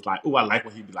Snooki, was like, ooh, I like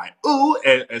when he be like, ooh,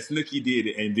 and Snooki did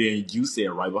it. And then you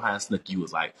said right behind Snooki,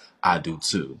 was like, I do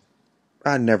too.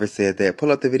 I never said that.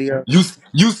 Pull up the video.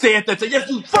 You said that. Yes,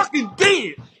 you fucking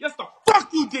did. Yes, the fuck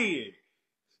you did.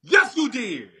 Yes, you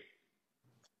did.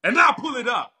 And now pull it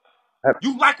up.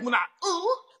 You like when I,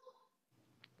 ooh.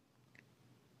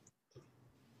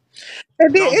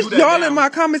 And then Don't do it's that y'all in now. my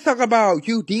comments talking about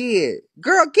you did.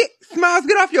 Girl, Smiles,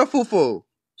 get off your foo-foo.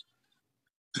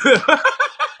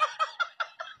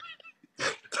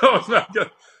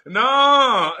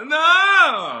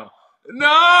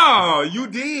 No, you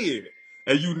did.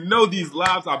 And you know these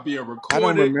lives are being I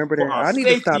don't recorded remember for that. our I need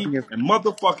to stop safety being and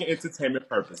motherfucking entertainment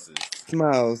purposes.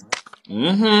 Smiles.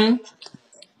 Mm-hmm.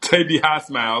 Baby high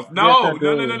smiles. Yes, I No.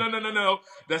 do.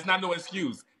 That's not no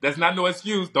excuse. That's not no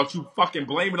excuse. Don't you fucking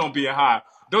blame it on being high.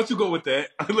 Don't you go with that.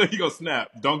 Let you go snap.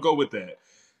 Don't go with that.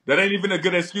 That ain't even a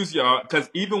good excuse, y'all. Because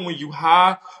even when you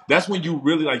high, that's when you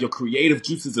really like your creative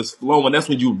juices is flowing. That's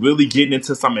when you really getting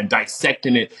into something and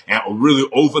dissecting it and really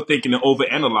overthinking and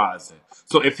overanalyzing.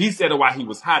 So if he said it while he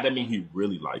was high, that means he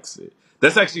really likes it.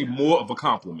 That's actually more of a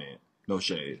compliment. No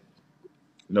shade.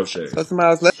 No shade. So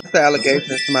Smiles, let's the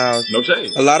allegation, Smiles. No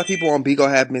shade. A lot of people on Bigo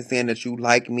have been saying that you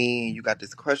like me and you got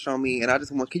this crush on me, and I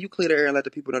just want, can you clear the air and let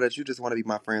the people know that you just want to be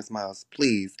my friend, Smiles,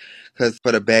 please? Because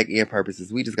for the back end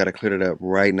purposes, we just got to clear it up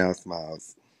right now,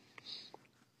 Smiles.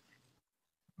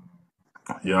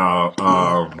 Y'all,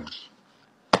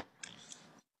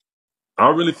 I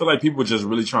really feel like people just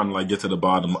really trying to like get to the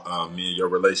bottom of me and your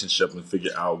relationship and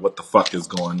figure out what the fuck is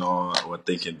going on, or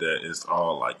thinking that it's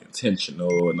all like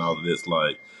intentional and all of this.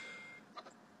 Like,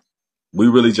 we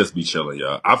really just be chilling,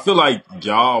 y'all. I feel like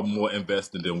y'all more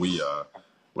invested than we are.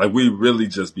 Like, we really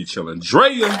just be chilling.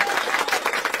 Drea,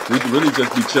 we really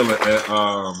just be chilling. And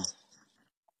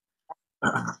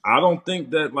I don't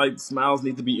think that like Smiles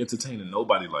need to be entertaining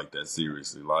nobody like that.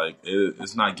 Seriously, like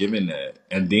it's not giving that.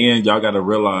 And then y'all got to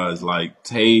realize like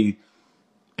Tae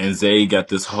and Zay got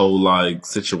this whole like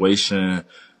situation.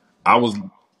 I was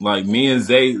like, me and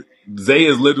Zay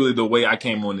is literally the way I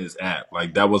came on this app.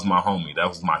 Like, that was my homie. That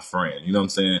was my friend. You know what I'm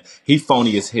saying? He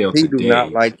phony as hell He do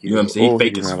not today. like You know what I'm you. saying? He Oh, he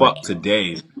fake do as not like fuck you.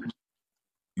 today.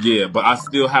 Yeah, but I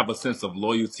still have a sense of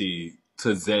loyalty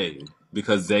to Zay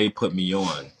because Zay put me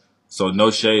on. So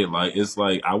no shade. Like, it's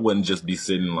like I wouldn't just be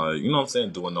sitting like, you know what I'm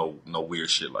saying, doing no weird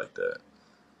shit like that.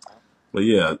 But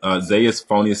yeah, Zay is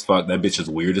phony as fuck. That bitch is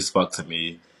weird as fuck to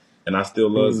me. And I still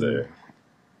love Mm. Zay.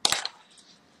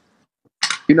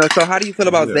 You know, so how do you feel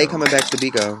about Zay Yeah. coming back to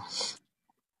Bigo?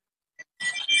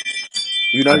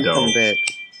 You know I he's coming don't. back.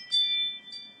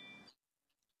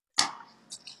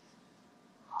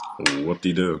 What do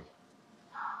you do?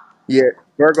 Yeah,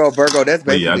 Virgo. That's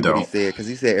But yeah, I basically what he don't. said because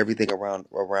he said everything around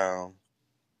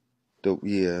the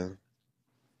yeah.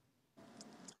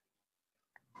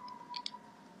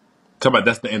 Talk about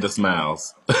that's the end of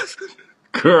Smiles.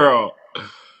 Girl.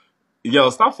 Yo,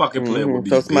 stop fucking playing with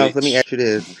me, So Smiles, let me bitch. ask you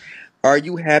this: are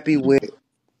you happy with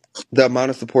the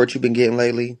amount of support you've been getting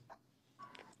lately?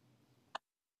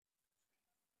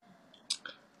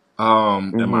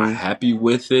 Am I Mm-hmm. happy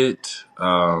with it?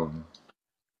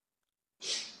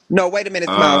 No, wait a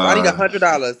minute, Smiles. I need Uh,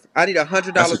 $100. I need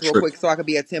 $100 that's a real trick. quick so I can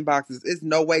be at 10 boxes. It's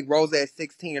no way Rose at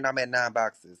 16 and I'm at 9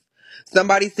 boxes.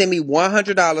 Somebody send me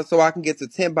 $100 so I can get to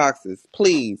 10 boxes,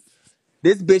 please.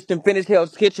 This bitch done finished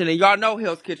Hell's Kitchen and y'all know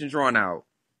Hell's Kitchen drawn out.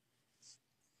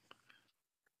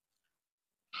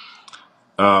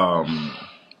 Um,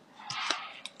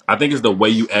 I think it's the way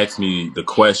you ask me the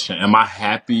question. Am I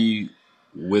happy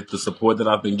with the support that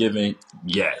I've been giving?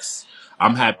 Yes.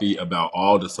 I'm happy about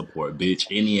all the support, bitch.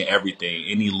 Any and everything,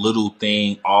 any little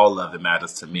thing, all of it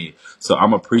matters to me. So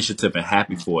I'm appreciative and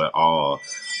happy for it all.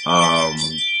 Um,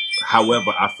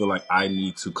 However, I feel like I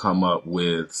need to come up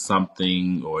with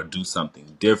something or do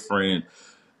something different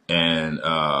and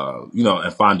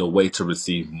and find a way to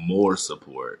receive more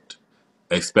support,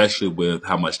 especially with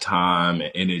how much time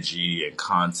and energy and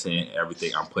content,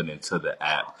 everything I'm putting into the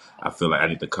app. I feel like I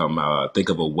need to think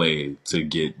of a way to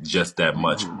get just that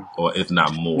much, or if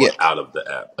not more, Yeah. out of the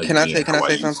app Can I again, say? Can I how I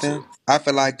say used to. something? I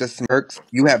feel like the smirks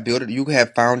you have built it. You have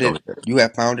Go founded. ahead. You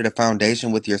have founded a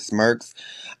foundation with your smirks.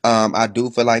 I do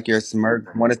feel like your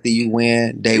smirks want to see you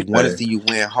win. They Hey, want to Tay. see you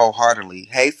win wholeheartedly.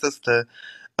 Hey, sister.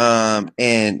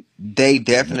 And they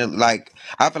definitely like.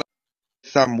 I feel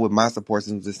like something with my support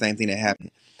system is the same thing that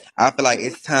happened. I feel like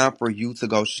it's time for you to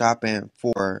go shopping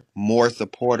for more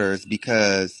supporters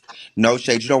because no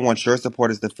shade, you don't want your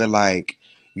supporters to feel like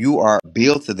you are a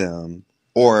bill to them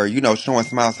or showing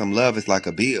Smile some love is like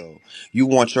a bill. You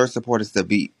want your supporters to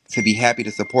be happy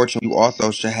to support you. You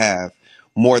also should have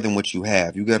more than what you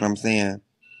have. You get what I'm saying?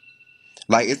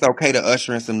 Like it's okay to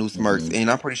usher in some new smirks, Mhm.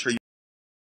 and I'm pretty sure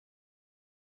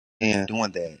and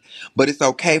doing that. But it's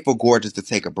okay for Gorgeous to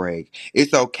take a break.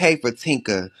 It's okay for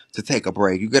Tinka to take a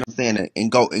break. You get what I'm saying?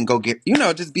 And go get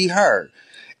just be her.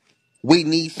 We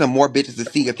need some more bitches to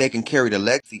see if they can carry the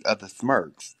legacy of the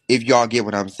Smirks. If y'all get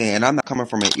what I'm saying. I'm not coming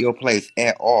from an ill place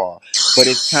at all. But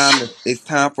it's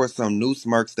time for some new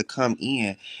Smirks to come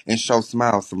in and show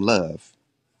Smile some love.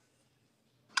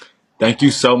 Thank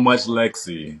you so much,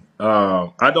 Lexi.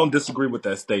 I don't disagree with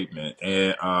that statement,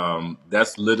 and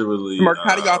that's literally Smirks,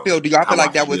 how do y'all feel? Do y'all feel how I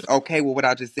like that feel. was okay with what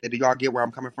I just said? Do y'all get where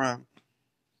I'm coming from?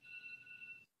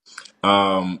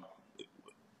 Um,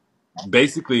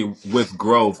 Basically, with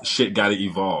growth, shit got to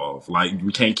evolve. Like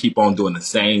we can't keep on doing the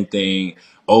same thing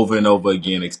over and over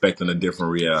again, expecting a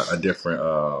different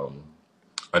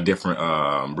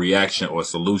reaction or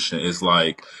solution. It's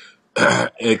like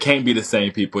it can't be the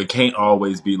same people. It can't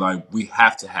always be like we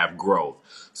have to have growth.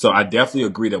 So I definitely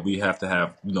agree that we have to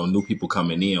have new people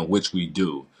coming in, which we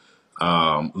do.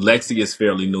 Lexi is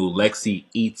fairly new. Lexi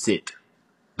eats it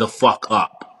the fuck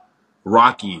up.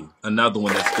 Rocky, another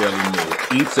one that's fairly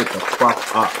new, eats it the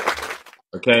fuck up.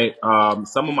 Okay.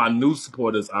 Some of my new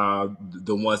supporters are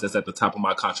the ones that's at the top of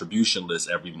my contribution list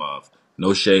every month.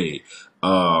 No shade.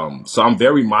 So I'm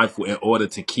very mindful in order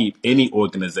to keep any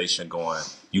organization going,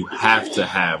 you have to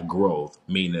have growth,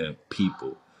 meaning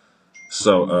people.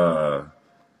 So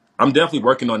I'm definitely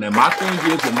working on that. My thing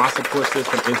is with my support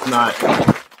system,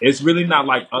 it's really not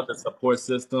like other support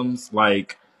systems.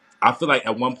 Like I feel like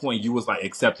at one point you was like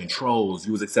accepting trolls,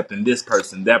 you was accepting this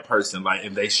person, that person. Like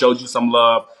if they showed you some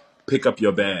love, pick up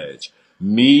your badge.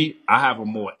 Me, I have a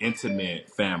more intimate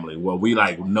family where we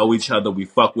like know each other, we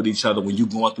fuck with each other. When you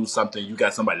going through something, you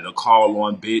got somebody to call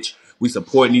on, bitch. We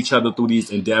supporting each other through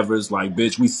these endeavors, like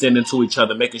bitch. We sending to each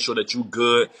other, making sure that you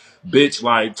good, bitch.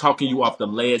 Like talking you off the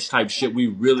ledge type shit. We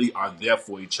really are there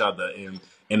for each other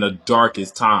in the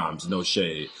darkest times, no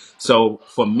shade. So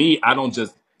for me, I don't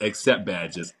just accept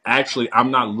badges. Actually, I'm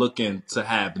not looking to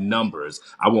have numbers.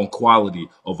 I want quality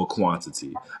over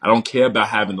quantity. I don't care about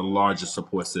having the largest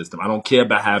support system. I don't care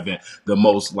about having the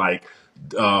most like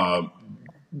uh,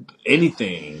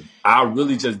 anything. I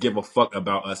really just give a fuck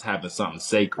about us having something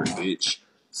sacred, bitch.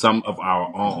 Some of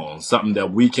our own, something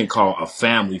that we can call a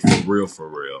family for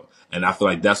real. And I feel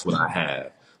like that's what I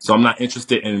have. So I'm not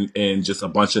interested in just a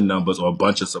bunch of numbers or a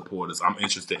bunch of supporters. I'm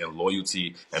interested in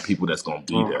loyalty and people that's gonna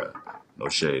be there. No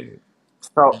shade.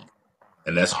 So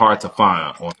And that's hard to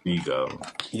find on Bigo.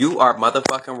 you are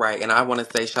motherfucking right. And I want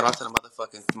to say shout out to the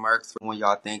motherfucking Smirks for when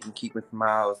y'all think and keeping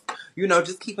smiles.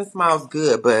 Just keeping smiles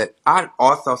good. But I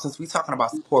also, since we talking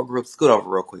about support groups, scoot over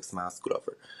real quick, Smiles, scoot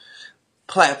over.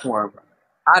 Platform.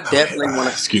 I Okay, definitely want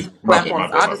to, excuse me. My bad, my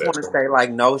platforms, bad, I my just bad. want to say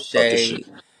like no Talk this shit. shade.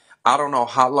 I don't know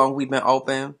how long we've been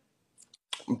open,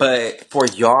 but for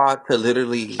y'all to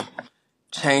literally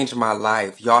change my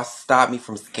life, y'all stop me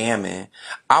from scamming.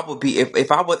 I would be if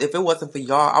it wasn't for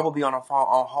y'all, I would be on a phone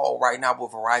on hold right now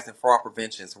with Verizon fraud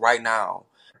preventions right now,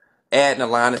 adding a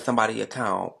line to somebody's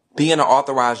account, being an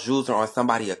authorized user on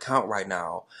somebody's account right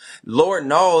now. Lord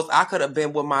knows I could have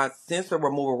been with my sensor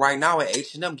remover right now at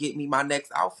H&M getting me my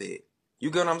next outfit.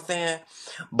 You get what I'm saying?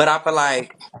 But I feel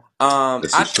like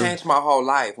This I is true. changed my whole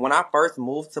life. When I first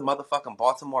moved to motherfucking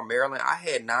Baltimore, Maryland, I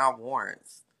had 9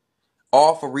 warrants,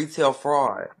 all for retail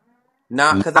fraud.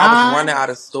 Not because I was running What? out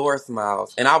of store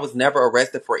Smiles, and I was never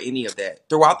arrested for any of that.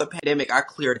 Throughout the pandemic, I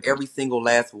cleared every single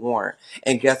last warrant.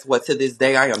 And guess what? To this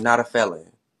day, I am not a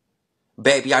felon.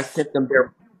 Baby, I sent them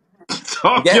their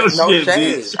Talk your Yes, no shit,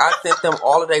 shade. bitch. I sent them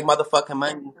all of their motherfucking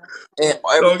money, and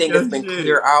Talk everything has your been shit.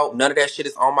 clear out. None of that shit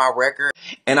is on my record,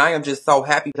 and I am just so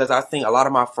happy because I seen a lot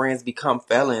of my friends become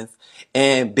felons.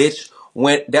 And bitch,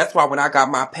 that's why when I got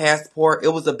my passport, it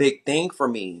was a big thing for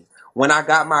me. When I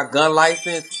got my gun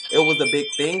license, it was a big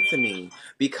thing to me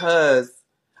because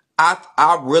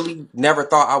I really never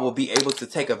thought I would be able to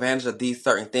take advantage of these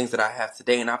certain things that I have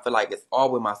today, and I feel like it's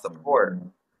all with my support.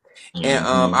 And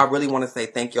Mm-hmm. I really want to say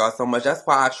thank y'all so much. That's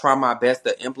why I try my best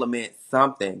to implement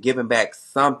something, giving back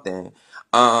something,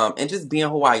 and just being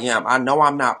who I am. I know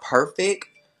I'm not perfect,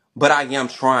 but I am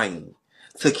trying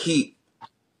to keep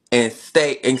and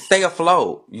stay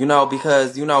afloat.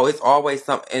 Because it's always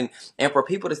something. And for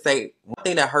people to say one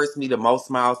thing that hurts me the most,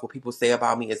 Smiles, what people say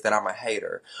about me is that I'm a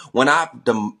hater. When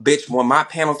my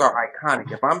panels are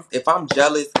iconic, if I'm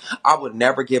jealous, I would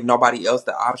never give nobody else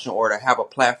the option or to have a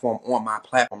platform on my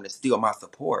platform to steal my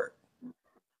support.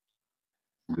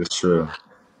 That's true.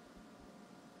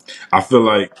 I feel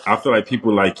like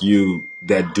people like you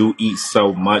that do eat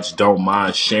so much don't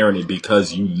mind sharing it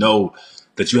because you know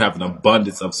that you have an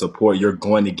abundance of support. You're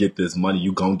going to get this money.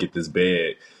 You're going to get this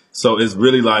bag. So it's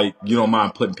really like you don't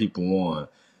mind putting people on.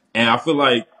 And I feel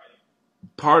like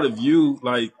part of you,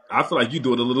 like, I feel like you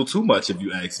do it a little too much if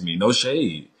you ask me. No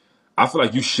shade. I feel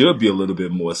like you should be a little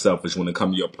bit more selfish when it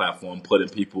comes to your platform, putting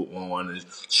people on and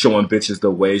showing bitches the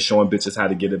way, showing bitches how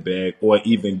to get a bag, or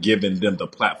even giving them the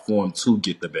platform to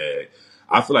get the bag.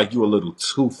 I feel like you're a little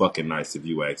too fucking nice if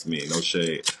you ask me. No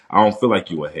shade. I don't feel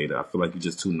like you a hater. I feel like you're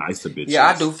just too nice to Yeah,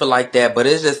 I bitches. do feel like that, but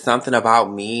it's just something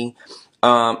about me.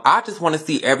 I just want to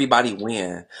see everybody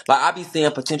win. Like I be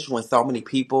seeing potential in so many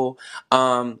people.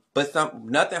 But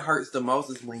nothing hurts the most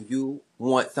is when you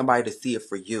want somebody to see it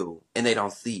for you and they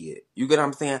don't see it. You get what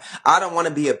I'm saying? I don't want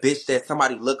to be a bitch that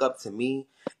somebody look up to me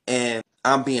and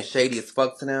I'm being shady as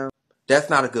fuck to them. That's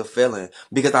not a good feeling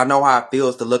because I know how it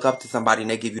feels to look up to somebody and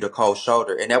they give you the cold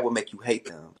shoulder and that will make you hate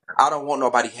them. I don't want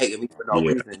nobody hating me for no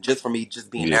Yeah. reason, just for me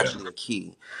just being Yeah. naturally a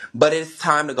key. But it's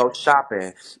time to go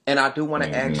shopping. And I do want to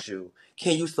Hmm. ask you,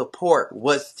 can you support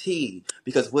What's Tea?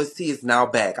 Because What's Tea is now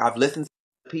back. I've listened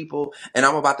to people and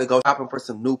I'm about to go shopping for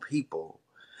some new people.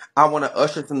 I want to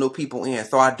usher some new people in.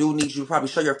 So I do need you to probably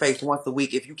show your face once a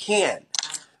week if you can.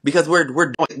 Because we're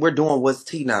doing What's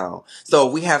Tea now. So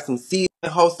we have some seasoned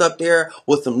hosts up there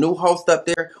with some new hosts up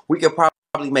there. We could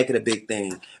probably make it a big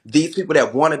thing. These people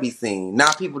that want to be seen,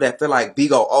 not people that feel like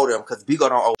Bigo owe them because Bigo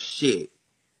don't owe shit.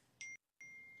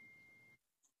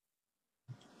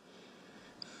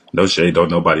 No shade. Don't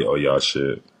nobody owe y'all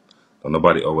shit. Don't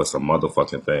nobody owe us a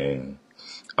motherfucking thing.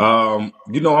 I'm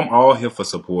all here for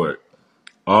support.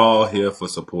 All here for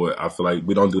support. I feel like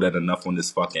we don't do that enough on this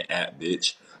fucking app,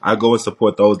 bitch. I go and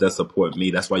support those that support me.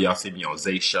 That's why y'all see me on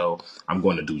Zay show. I'm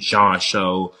going to do John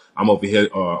show. I'm over here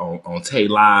on Tae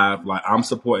Live. Like I'm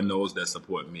supporting those that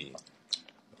support me.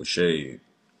 For shade.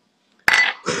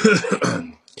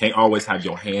 Can't always have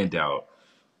your hand out,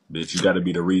 bitch. You got to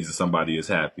be the reason somebody is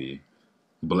happy.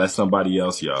 Bless somebody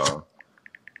else, y'all.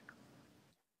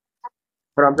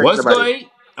 But I'm thinking What's about it.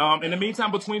 good? In the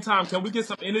meantime, between time, can we get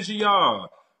some energy, y'all?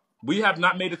 We have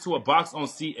not made it to a box on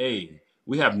CA.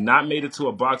 We have not made it to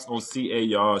a box on CA,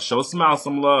 y'all. Show Smile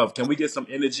some love. Can we get some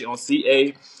energy on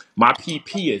CA? My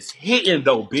PP is hitting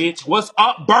though, bitch. What's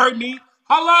up, Bernie?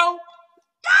 Hello?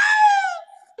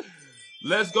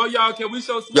 Let's go, y'all. Can we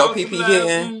show Yo, Smile some PP love?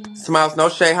 hitting. Smiles, no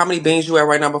shade. How many beans you at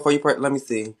right now before you pray? Let me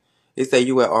see. It say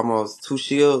you at almost 2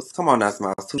 shields. Come on now,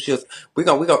 Smiles. 2 shields. We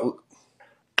go.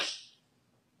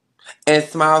 And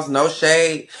Smiles, no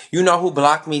shade. You know who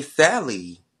blocked me?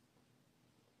 Sally.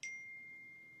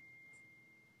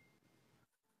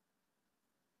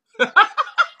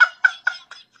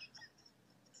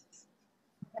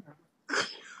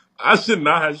 I should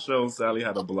not have shown Sally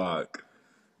how to block.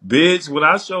 Bitch, when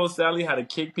I showed Sally how to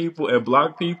kick people and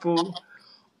block people,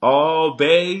 oh,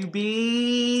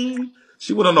 baby.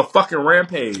 She went on a fucking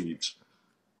rampage.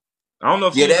 I don't know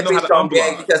if she Yeah, even that know how bitch to gonna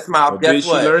gag unblock. because Smiles, But guess bitch, she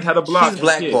what? learned how to She's block and kick.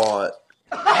 blackballed.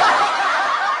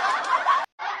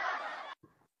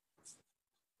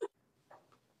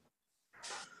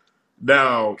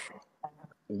 Now,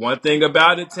 one thing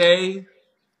about it, Tay,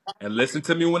 and listen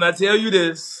to me when I tell you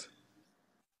this,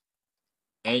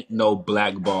 ain't no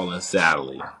blackballing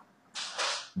Sally.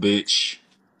 Bitch.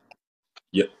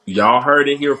 Y'all heard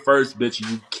it here first, bitch.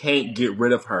 You can't get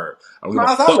rid of her. I don't give a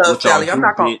Smiles, I fuck love what y'all Sally. I'm do,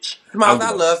 not gonna. bitch. I Smiles, don't I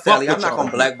give a love fuck Sally. I'm what not y'all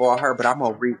gonna do. blackball her, but I'm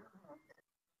gonna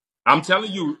I'm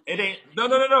telling you, it ain't. No,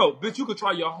 no, no, no, bitch. You can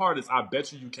try your hardest. I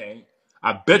bet you can't.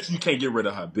 I bet you can't get rid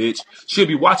of her, bitch. She'll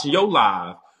be watching your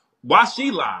live. Why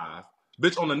she live,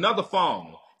 bitch, on another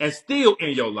phone and still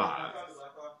in your live.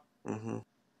 hmm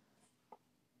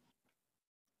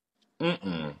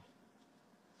Mm-mm.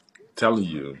 Telling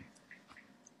you.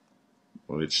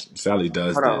 Which Sally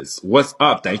does Hold on. this. What's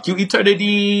up? Thank you,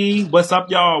 Eternity. What's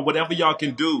up, y'all? Whatever y'all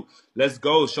can do. Let's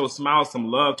go. Show Smile some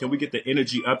love. Can we get the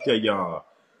energy up there, y'all?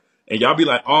 And y'all be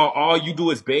like, oh, all you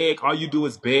do is beg. All you do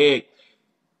is beg.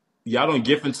 Y'all don't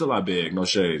gift until I beg. No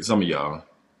shade. Some of y'all.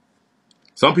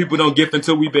 Some people don't gift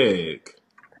until we beg.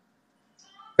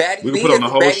 We can put on the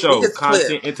whole Batty V show. is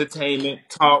Content, clipped. entertainment,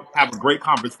 talk, have a great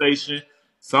conversation.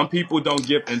 Some people don't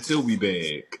gift until we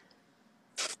beg.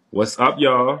 What's up,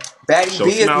 y'all? Batty Show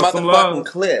V is Smile some motherfucking love.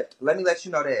 clipped. Let me let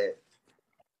you know that.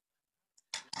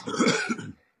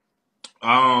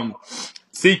 Um,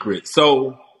 secret.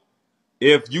 So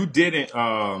if you didn't,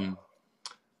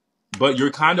 but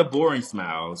you're kind of boring,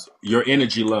 Smiles. Your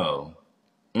energy low.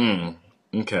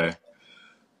 Okay.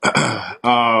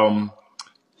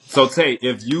 So Tay,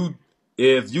 if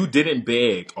you didn't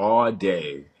beg all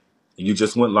day, you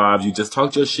just went live, you just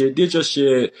talked your shit, did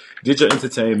your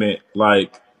entertainment,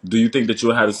 like, do you think that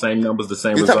you'll have the same numbers, the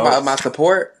same You talking about my results?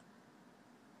 support?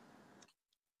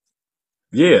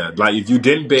 Yeah, like if you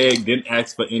didn't beg, didn't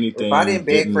ask for If I anything, didn't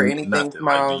beg for didn't anything, nothing,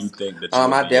 like, do you Smiles, think that you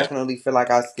would I be at? definitely feel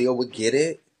like I still would get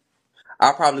it.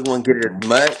 I probably wouldn't get it as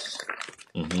much,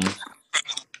 Hmm.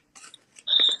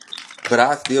 but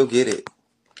I still get it.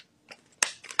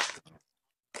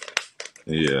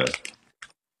 Yeah.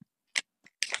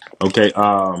 Okay.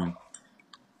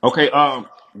 Okay.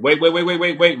 Wait.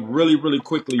 Really, really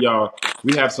quickly, y'all.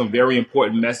 We have some very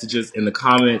important messages in the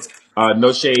comments.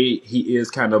 No shade. He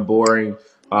is kind of boring.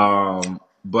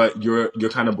 But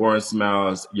you're kind of boring.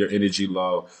 Smiles. Your energy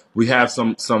low. We have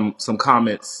some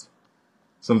comments.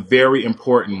 Some very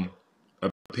important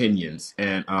opinions,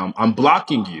 and I'm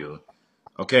blocking you.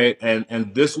 Okay, and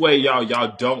this way, y'all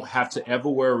don't have to ever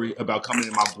worry about coming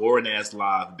in my boring ass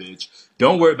live, bitch.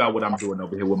 Don't worry about what I'm doing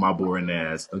over here with my boring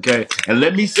ass. Okay, and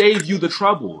let me save you the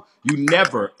trouble. You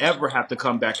never ever have to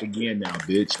come back again now,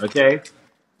 bitch. Okay.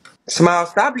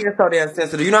 Smiles, stop being so damn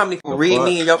sensitive. You know how many people The read fuck?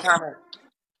 me in your comments?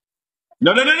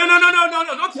 No.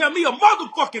 Don't tell me a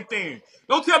motherfucking thing.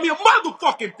 Don't tell me a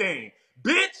motherfucking thing,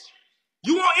 bitch.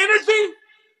 You want energy,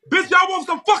 bitch? Y'all want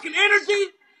some fucking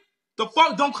energy? The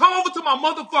fuck? Don't come over to my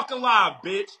motherfucking live,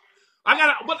 bitch. I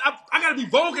gotta be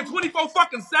voguing 24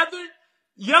 fucking 7,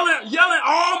 yelling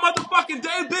all motherfucking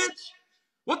day, bitch.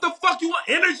 What the fuck you want?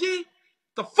 Energy?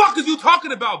 The fuck is you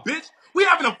talking about, bitch? We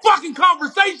having a fucking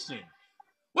conversation.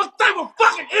 What type of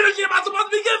fucking energy am I supposed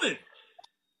to be giving?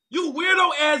 You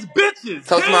weirdo ass bitches.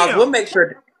 So Smiles, we'll Damn. make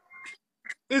sure.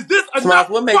 Is this Smiles, enough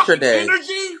we'll make sure fucking that.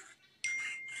 energy?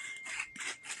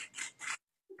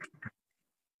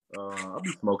 I'll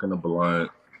be smoking a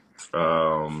blunt.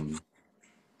 Um,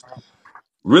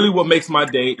 Really, what makes my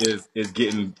day is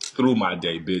getting through my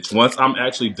day, bitch. Once I'm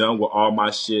actually done with all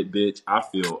my shit, bitch, I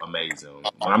feel amazing.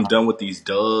 When I'm done with these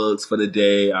duds for the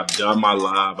day, I've done my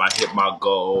live, I hit my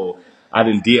goal, I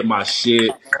done did my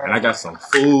shit, and I got some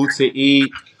food to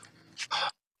eat.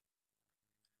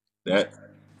 That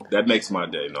that makes my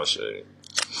day, no shade.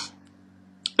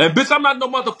 And bitch, I'm not no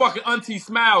motherfucking Auntie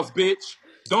Smiles, bitch.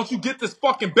 Don't you get this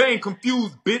fucking bang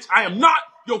confused, bitch. I am not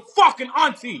your fucking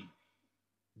auntie,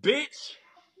 bitch.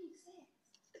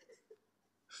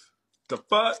 The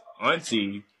fuck,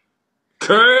 auntie?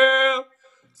 Girl,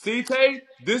 see, Tay,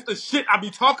 this the shit I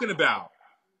be talking about.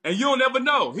 And you don't ever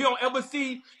know. He don't ever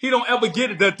see, he don't ever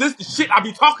get it. That this the shit I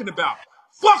be talking about.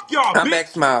 Fuck y'all, I'm back, bitch.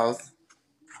 Smiles.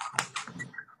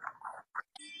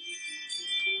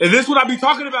 And this what I be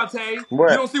talking about, Tay.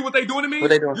 You What? don't see what they doing to What me?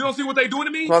 they doing? You don't see what they doing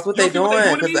to me? Smiles, what You they don't see what they doing?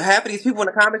 doing to Because me? half of these people in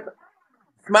the comments,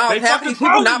 Smiles, They half of fucking these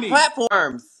people trolling not me.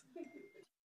 platforms.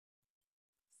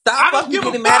 Stop I don't fucking give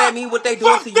a getting mad at fuck. me. What they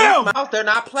doing to Fuck you, them. Smiles? They're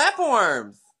not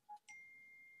platforms.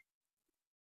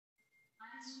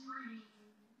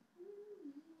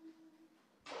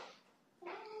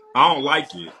 I don't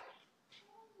like it.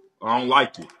 I don't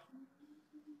like it.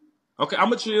 Okay,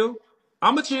 I'ma chill.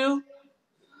 I'ma chill.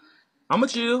 I'ma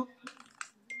chill.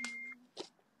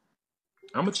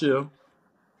 I'ma chill.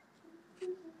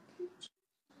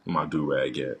 My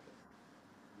do-rag at,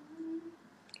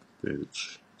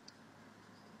 bitch.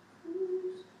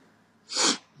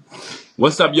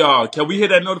 What's up, y'all? Can we hear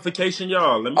that notification,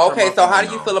 y'all? Let me turn my Okay, so how phone do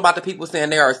you on. feel about the people saying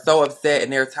they are so upset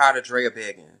and they're tired of Drea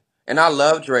begging? And I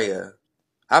love Drea.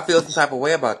 I feel some type of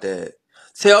way about that.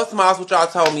 Tell Smiles what y'all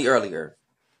told me earlier.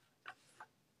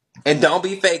 And don't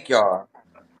be fake, y'all.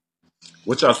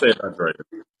 What y'all say about Drake?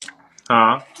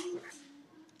 Huh?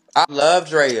 I love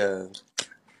Drea.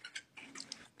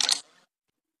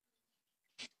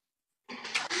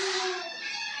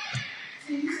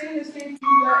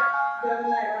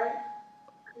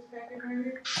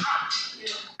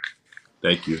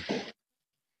 Thank you.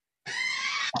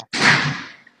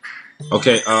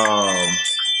 Okay.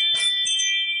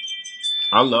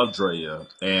 I love Drea,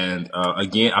 and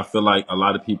again, I feel like a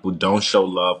lot of people don't show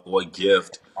love or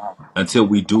gift until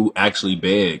we do actually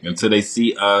beg, until they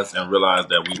see us and realize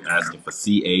that we asking for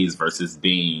CAs versus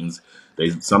beans. They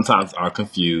sometimes are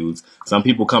confused. Some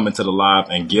people come into the live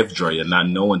and gift Drea, not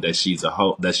knowing that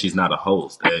that she's not a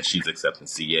host and she's accepting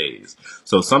CAs.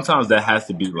 So sometimes that has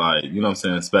to be like, you know what I'm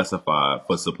saying, specified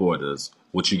for supporters.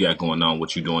 What you got going on?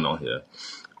 What you doing on here?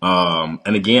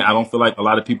 And again, I don't feel like a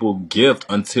lot of people gift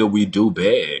until we do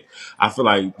beg. I feel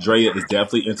like Drea is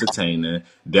definitely entertaining.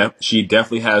 She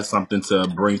definitely has something to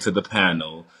bring to the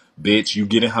panel. Bitch, you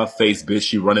get in her face, bitch,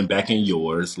 she running back in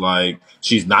yours. Like,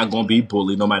 she's not gonna be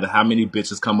bullied no matter how many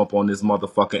bitches come up on this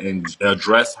motherfucker and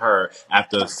address her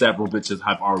after several bitches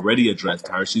have already addressed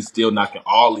her. She's still knocking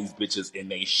all these bitches in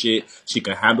they shit. She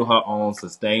can handle her own,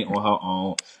 sustain on her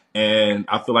own. And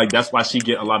I feel like that's why she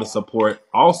get a lot of support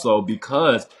also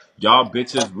because y'all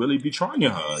bitches really be trying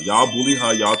her. Y'all bully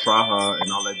her, y'all try her,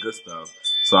 and all that good stuff.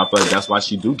 So I feel like that's why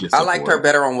she do get I liked her support.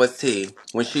 better on What's Tea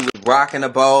when she was rocking the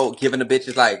boat, giving the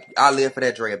bitches like I live for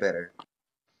that Drea better.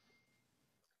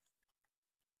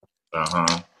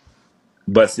 Uh-huh.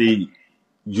 But see,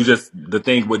 the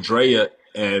thing with Drea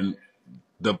and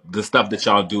the stuff that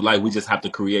y'all do, like we just have to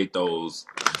create those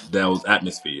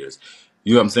atmospheres.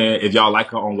 You know what I'm saying? If y'all like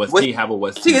her on What's What's Tea, have a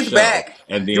What's Tea Tea is show, back.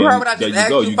 and You heard then what I there just you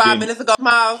go. asked you You 5 get minutes ago,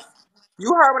 Miles?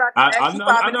 You heard what I just asked you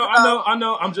 5 minutes ago? I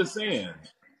know. I'm just saying.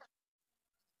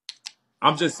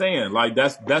 I'm just saying, like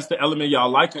that's the element y'all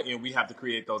like her, and we have to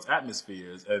create those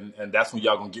atmospheres, and that's when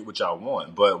y'all gonna get what y'all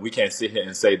want. But we can't sit here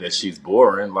and say that she's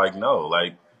boring. Like no,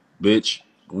 like bitch,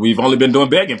 we've only been doing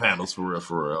begging panels for real,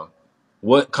 for real.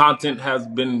 What content has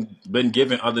been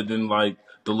given other than like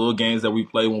the little games that we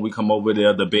play when we come over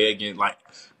there, the begging? Like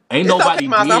ain't It's okay, nobody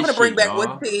Miles. I'm did gonna bring shit, back What's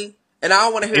y'all. Tea, and I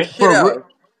don't want to hear And shit else.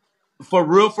 for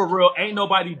real, ain't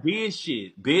nobody did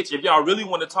shit, bitch. If y'all really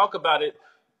want to talk about it,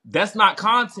 that's not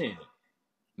content.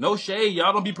 No shade.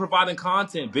 Y'all don't be providing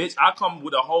content, bitch. I come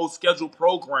with a whole scheduled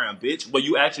program, bitch, where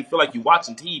you actually feel like you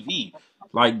watching TV.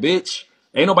 Like, bitch,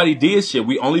 ain't nobody did shit.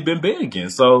 We only been begging.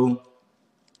 So,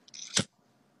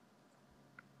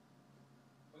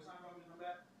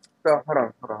 So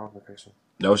hold on.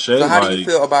 no So shade. how do you Like,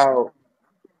 feel about?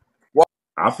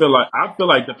 I feel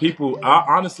like the people.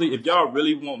 Honestly, if y'all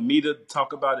really want me to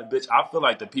talk about it, bitch, I feel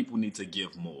like the people need to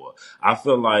give more. I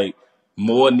feel like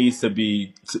more needs to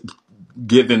be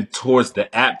given towards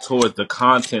the app, towards the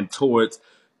content, towards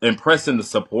impressing the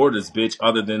supporters, bitch,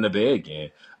 other than the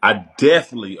begging. I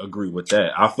definitely agree with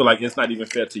that. I feel like it's not even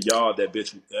fair to y'all that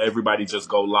bitch everybody just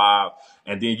go live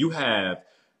and then you have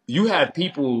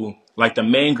people like the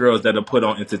main girls that are put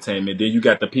on entertainment. Then you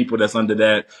got the people that's under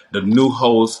that, the new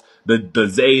hosts, the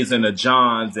Zays and the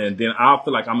Johns, and then I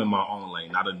feel like I'm in my own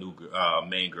lane, not a new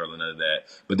main girl and none of that.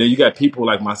 But then you got people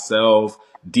like myself,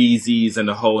 DZs and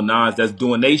the whole nines that's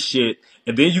doing they shit.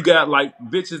 And then you got like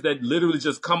bitches that literally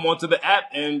just come onto the app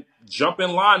and jump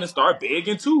in line and start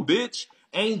begging too, bitch.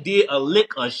 Ain't did a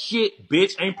lick of shit,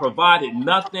 bitch. Ain't provided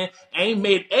nothing. Ain't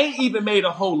even made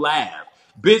a whole laugh.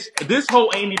 Bitch, this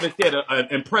hoe ain't even said an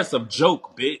impressive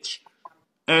joke, bitch.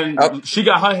 Oh, And she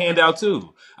got her hand out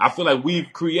too. I feel like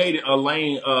we've created a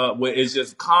lane where it's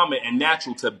just common and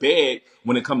natural to beg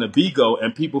when it comes to Bigo,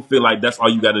 and people feel like that's all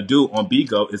you got to do on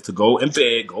Bigo is to go and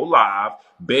beg, go live,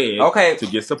 beg okay. to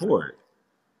get support.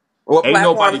 What Ain't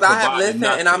nobody platforms I have providing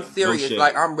listened, and I'm nothing. No serious.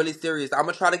 Like shade. I'm really serious. I'm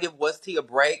gonna try to give What's Tea a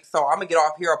break. So I'm gonna get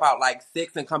off here about like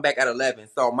 6 and come back at 11.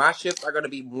 So my shifts are gonna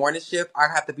be morning shift. I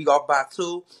have to be off by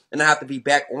 2, and I have to be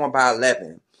back on by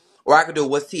 11. Or I could do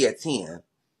What's Tea at 10.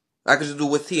 I could just do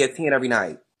What's Tea at 10 every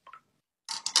night.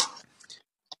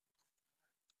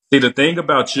 See, the thing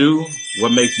about you, what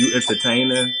makes you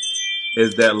entertaining,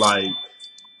 is that like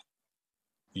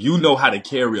you know how to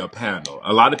carry a panel.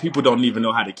 A lot of people don't even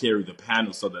know how to carry the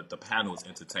panel so that the panel is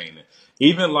entertaining.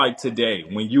 Even like today,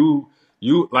 when you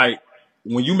like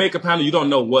when you make a panel, you don't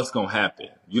know what's gonna happen.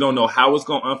 You don't know how it's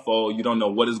gonna unfold. You don't know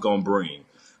what it's gonna bring.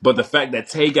 But the fact that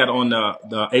Tay got on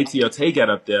the ATL Tay got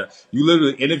up there, you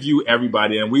literally interview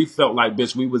everybody, and we felt like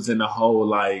bitch, we was in a whole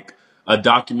like a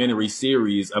documentary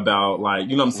series about like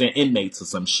you know what I'm saying inmates or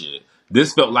some shit.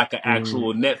 This felt like an Mm-hmm.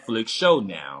 actual Netflix show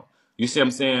now. You see what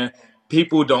I'm saying?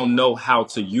 People don't know how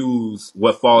to use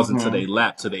what falls into Mm-hmm. their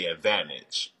lap to their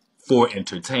advantage for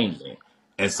entertainment.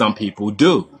 And some people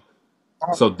do.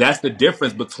 So that's the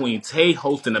difference between Tay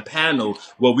hosting a panel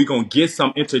where we're going to get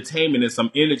some entertainment and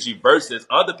some energy versus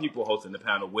other people hosting the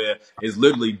panel where it's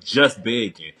literally just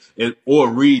begging or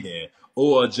reading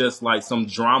or just like some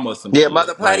drama or some Yeah,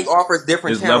 Mother shit. Platty Like, offers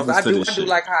different it's channels. levels I to do this shit.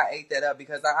 like how I ate that up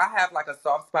because I have like a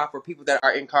soft spot for people that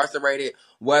are incarcerated,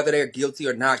 whether they're guilty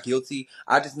or not guilty.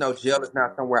 I just know jail is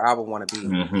not somewhere I would want to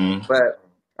be. Mm-hmm. But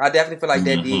I definitely feel like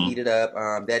that did Mm-hmm. eat it up.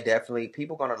 That definitely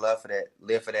people gonna love for that,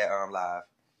 live for that live.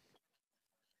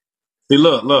 See,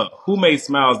 look. Who made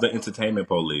Smiles the entertainment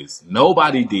police?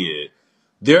 Nobody did.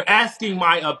 They're asking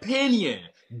my opinion,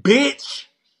 bitch.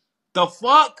 The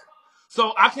fuck?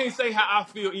 So I can't say how I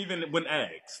feel even when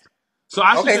asked. So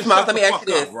I should Okay, just Smiles, shut let the me ask you fuck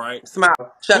this. up, right? Smiles,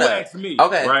 shut Who up. asked me,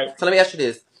 Okay, right? so let me ask you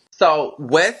this. So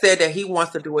Wes said that he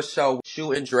wants to do a show with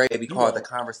you and Dre be You called The won't.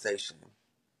 Conversation.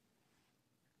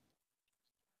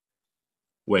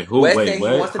 Wait, who? Wes Wait, said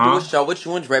he what? wants to do a Huh? show with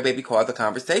you and Dre Baby called The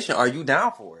Conversation. Are you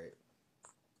down for it?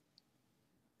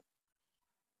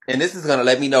 And this is gonna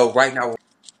let me know right now where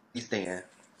you stand.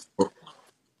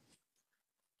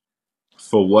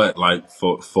 For what? Like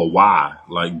for why?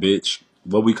 Like, bitch,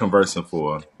 what we conversing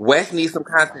for? Wes needs some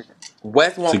content.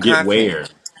 Wes To want get content. where?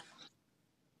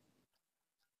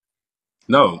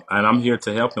 No, and I'm here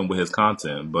to help him with his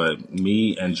content. But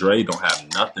me and Dre don't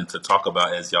have nothing to talk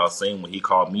about, as y'all seen when he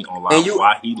called me on And live. you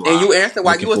Why he and live? you answered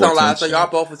while you Looking was for on live, so y'all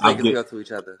attention. both was I making get love to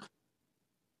each other.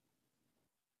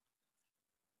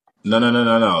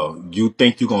 no. You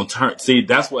think you gonna turn? See,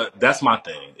 that's my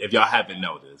thing. If y'all haven't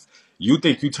noticed, you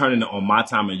think you turning it on my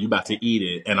time and you about to eat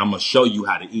it, and I'm gonna show you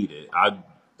how to eat it.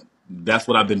 That's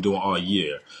what I've been doing all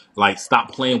year. Like,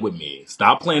 stop playing with me.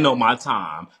 Stop playing on my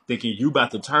time, thinking you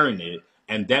about to turn it,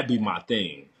 and that be my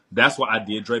thing. That's why I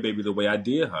did Dre Baby the way I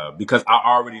did her, because I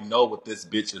already know what this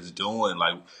bitch is doing.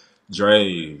 Like,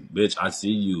 Dre, bitch, I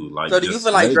see you. So Like, do you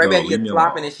feel just like let it Dre go. Baby Leave is me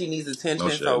flopping alone. and she needs No attention?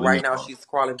 shit. So Leave me right now alone. she's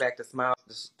crawling back to Smile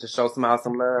to show Smile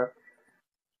some love.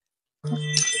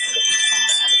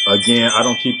 Again, I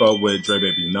don't keep up with Dre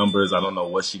Baby numbers. I don't know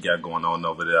what she got going on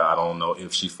over there. I don't know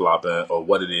if she's flopping or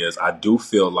what it is. I do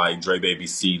feel like Dre Baby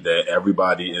see that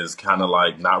everybody is kind of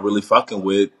like not really fucking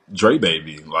with Dre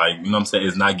Baby. Like, you know what I'm saying?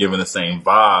 It's not giving the same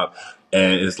vibe.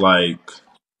 And it's like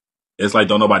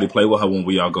don't nobody play with her when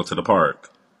we all go to the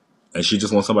park. And she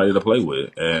just wants somebody to play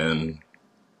with. And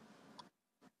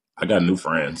I got new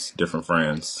friends, different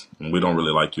friends. And we don't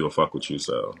really like you or fuck with you,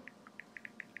 so.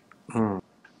 Hmm.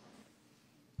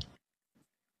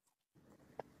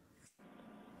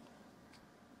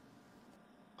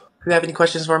 Do you have any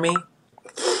questions for me?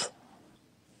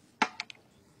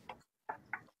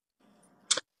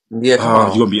 Yeah, come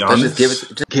You on. gonna be Let's honest? just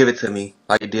give it to me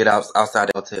like you did outside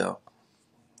the hotel.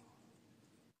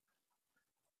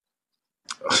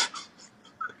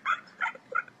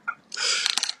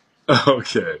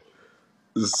 Okay.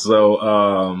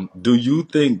 So, do you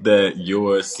think that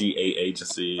your CA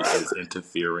agency is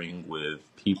interfering with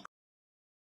people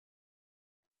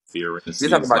You're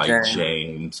talking agencies about like Jane.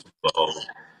 James, Bo?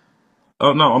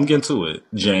 Oh no, I'm getting to it.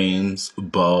 James,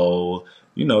 Bo,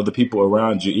 the people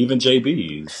around you, even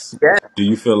JB's. Yes, Do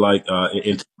you feel like it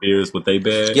interferes with they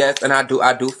bag? yes, and I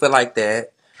do feel like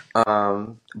that.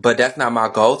 But that's not my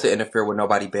goal to interfere with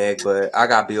nobody bag, but I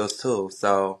got bills too,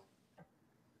 so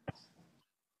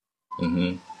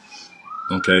hmm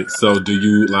Okay, so do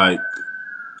you like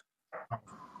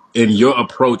in your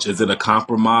approach? Is it a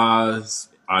compromise?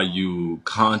 Are you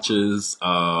conscious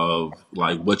of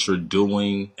like what you're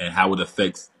doing and how it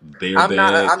affects their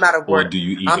bag, I'm not a or word. do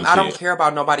you even I don't care? care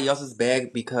about nobody else's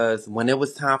bag because when it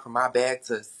was time for my bag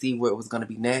to see where it was gonna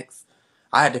be next,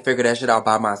 I had to figure that shit out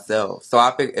by myself. So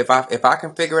I fig- if I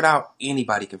can figure it out,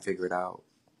 anybody can figure it out.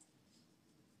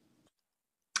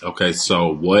 Okay,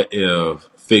 so what if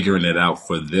figuring it out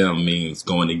for them means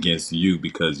going against you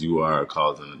because you are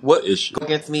causing What the issue? go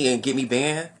against me and get me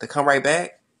banned to come right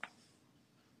back?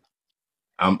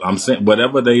 I'm saying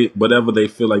whatever they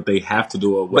feel like they have to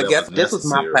do or But guess whatever's this was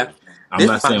my necessary. platform. I'm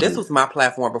not This saying was my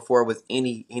platform before it was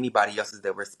anybody else's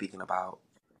that we're speaking about.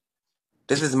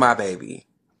 This is my baby.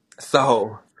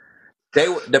 So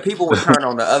the people would turn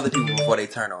on the other people before they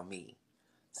turn on me.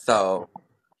 So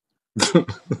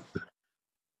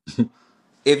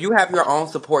if you have your own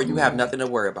support, you have mm, nothing to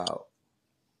worry about.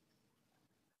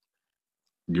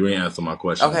 you ain't answer my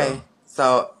question though. Okay.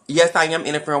 So yes, I am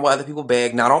interfering with other people's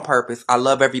bag, not on purpose. I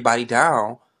love everybody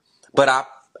down, but I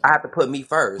have to put me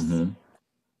first. hmm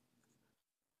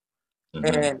hmm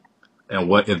And And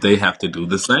what if they have to do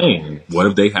the same? What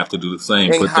if they have to do the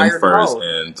same? and Put them hire new first hoes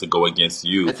and to go against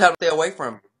you, and tell them stay away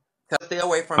from me. Tell them stay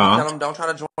away from me. huh? Tell them don't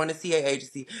try to join the CA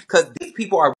agency because these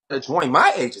people are going to join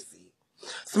my agency.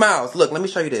 Smiles, look, let me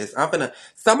show you this.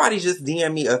 Somebody just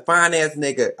DM me a fine ass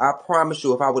nigga. I promise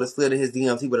you, if I would have slid in his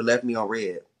DMs, he would have left me on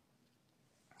red.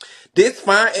 This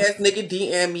fine ass nigga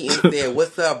DM me and said,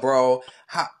 "What's up, bro?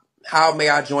 How may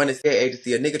I join a state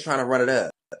agency? A nigga trying to run it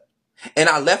up. And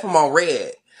I left him on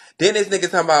red. Then this nigga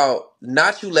talking about,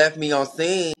 not you left me on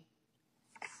scene.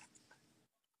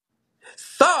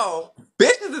 So,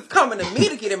 bitches is coming to me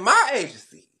to get in my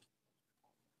agency.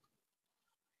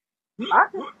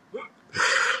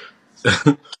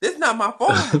 This not my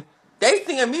fault. They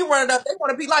seeing me run it up. They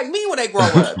want to be like me when they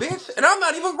grow up, bitch. And I'm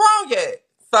not even grown yet.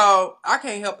 So, I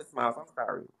can't help it, Smiles. I'm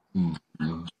sorry.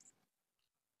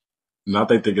 Now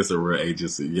they think it's a real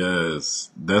agency.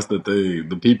 Yes, that's the thing.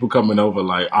 The people coming over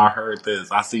like, I heard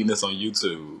this. I seen this on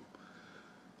YouTube.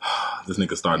 This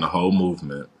nigga starting a whole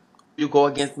movement. You go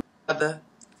against my mother,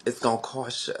 it's gonna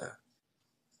cost you.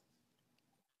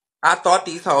 I thought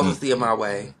these hoes would see it my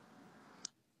way.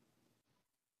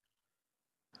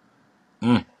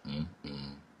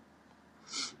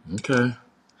 Okay.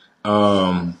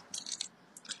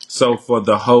 So for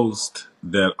the hosts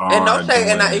that And no are shade,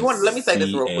 and doing let me say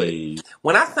this real quick. CA,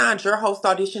 When I signed your host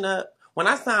audition up, when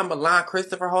I signed Milan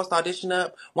Christopher host audition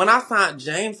up, when I signed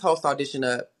James host audition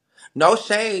up, no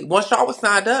shade. Once y'all was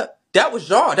signed up, that was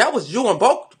y'all. That was you and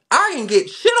both. I didn't get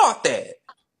shit off that.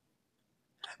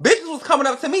 Bitches was coming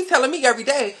up to me telling me every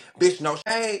day, bitch, no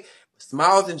shade.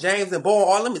 Smiles and James and Boy,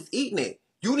 all them is eating it.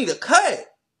 You need a cut.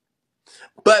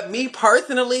 But me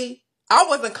personally, I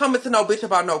wasn't coming to no bitch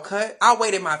about no cut. I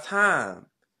waited my time.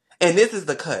 And this is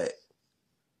the cut.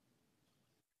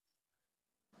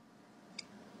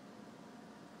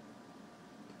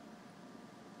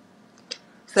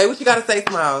 Say what you gotta say,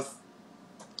 Smiles.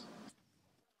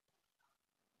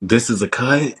 this is a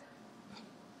cut.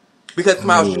 Because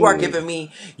Smiles, Oh,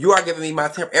 you are giving me my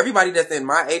temp. Everybody that's in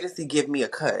my agency give me a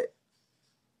cut.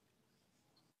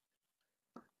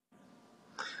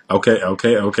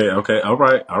 okay.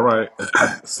 All right.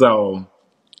 So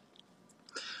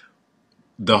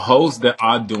the hosts that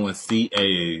are doing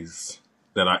CAs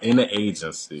that are in the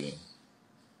agency,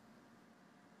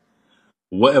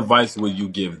 what advice would you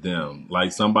give them?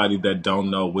 Like somebody that don't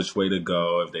know which way to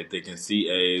go, if they thinking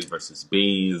CAs versus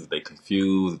Bs, they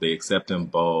confused, they accepting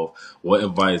both. What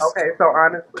advice Okay, so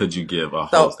honestly, could you give a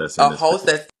host so that's in this?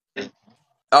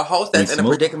 a host Me that's in a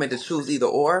smooth. predicament to choose either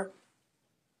or.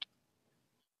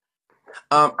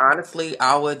 Honestly,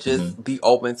 I would Hmm. just be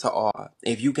open to all.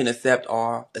 If you can accept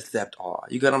all, accept all.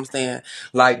 You get what I'm saying?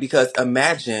 Like, because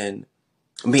imagine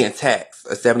being taxed.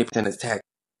 A 70% is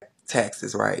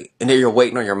taxes, right? And then you're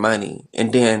waiting on your money.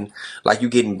 And then, like, you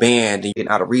getting banned and you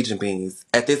getting out of region beans.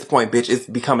 At this point, bitch, it's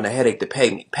becoming a headache to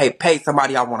pay me. Pay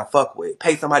somebody I want to fuck with.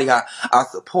 Pay somebody I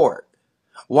support.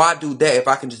 Why do that if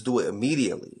I can just do it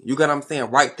immediately? You get what I'm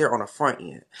saying? Right there on the front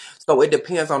end. So it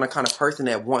depends on the kind of person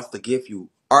that wants to give you.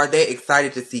 Are they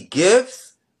excited to see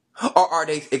gifts? Or are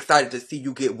they excited to see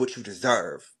you get what you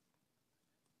deserve?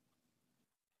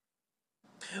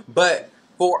 But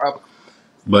for a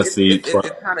But see, go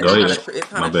ahead. it's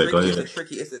kind My of bad. Go tricky. It's a ahead.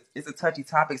 tricky. It's a touchy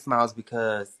topic, Smiles,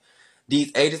 because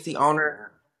these agency owners,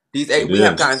 It we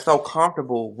have is. gotten so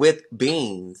comfortable with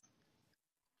beans.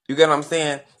 You get what I'm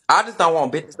saying? I just don't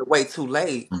want bitches to wait too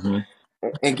late Hmm.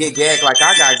 and get gagged like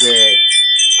I got gagged.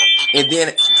 And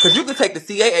then, because you can take the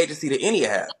CA agency to any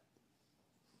app.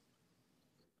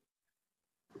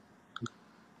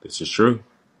 This is true.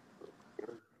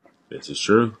 This is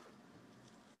true.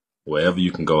 Wherever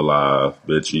you can go live,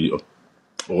 bitch,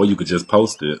 or you could just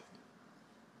post it.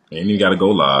 And you got to go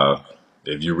live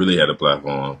if you really had a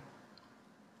platform.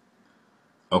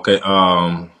 Okay.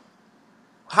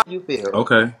 How do you feel?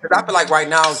 Okay. Because I feel like right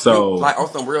now, you So like on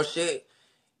some real shit.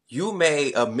 You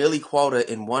made a milli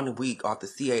quota in 1 week off the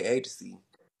CA agency,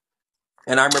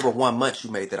 and I remember 1 month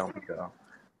you made that on Bigo.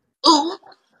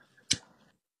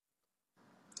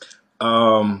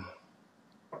 um.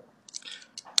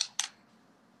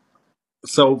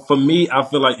 So for me, I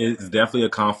feel like it's definitely a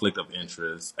conflict of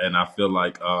interest, and I feel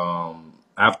like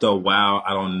after a while,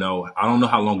 I don't know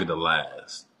how long it'll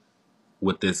last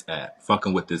with this app,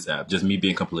 fucking with this app. Just me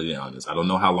being completely honest, I don't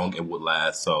know how long it would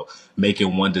last. So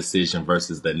making one decision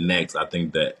versus the next, I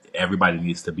think that everybody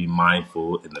needs to be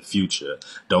mindful in the future.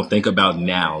 Don't think about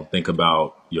now, think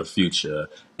about your future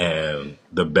and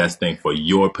the best thing for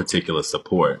your particular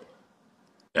support.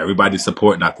 Everybody's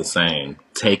support not the same.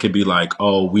 Tay could be like,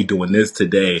 "Oh, we doing this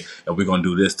today, and we're gonna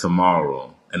do this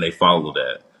tomorrow," and they follow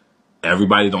that.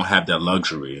 Everybody don't have that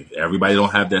luxury. Everybody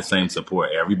don't have that same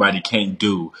support. Everybody can't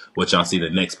do what y'all see the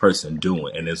next person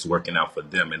doing, and it's working out for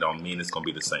them. It don't mean it's gonna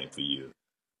be the same for you.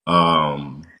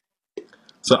 Um,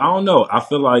 so I don't know. I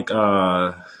feel like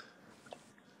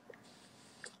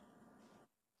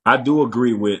I do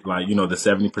agree with like the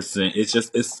 70%. It's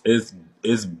just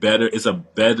it's better. It's a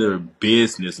better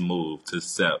business move to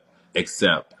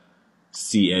accept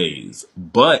CAs.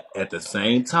 But at the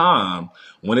same time,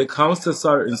 when it comes to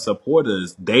certain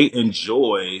supporters, they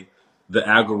enjoy the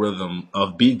algorithm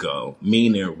of Bigo,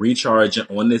 meaning recharging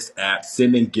on this app,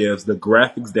 sending gifts, the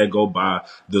graphics that go by,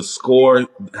 the score,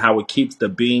 how it keeps the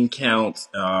bean counts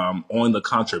on the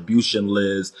contribution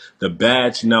list, the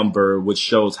badge number, which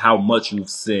shows how much you've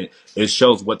sent. It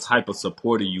shows what type of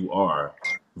supporter you are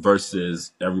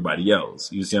versus everybody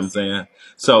else. You see what I'm saying?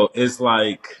 So it's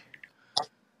like,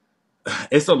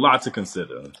 it's a lot to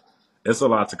consider. It's a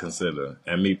lot to consider.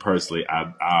 And me personally,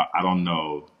 I don't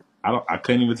know. I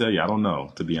couldn't even tell you. I don't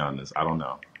know, to be honest. I don't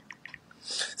know.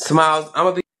 Smiles, I'm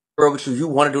gonna be real with you. You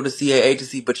want to do the CA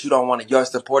agency, but you don't want to. Your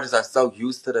supporters are so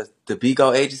used to the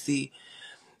Bigo agency,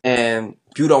 and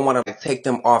you don't want to take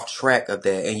them off track of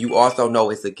that. And you also know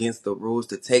it's against the rules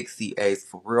to take CAs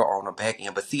for real on the back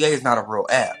end. But CA is not a real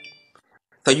app.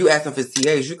 So you asking for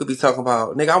CAs, you could be talking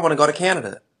about, nigga, I want to go to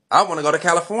Canada. I want to go to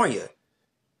California.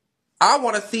 I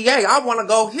want a CA. I want to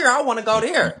go here. I want to go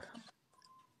there.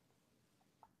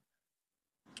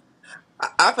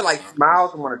 I feel like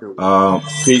Smiles want to do it.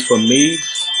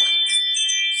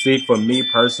 See, for me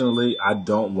personally, I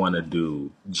don't want to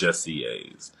do just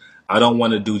CAs. I don't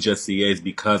want to do just CAs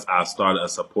because I've started a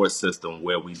support system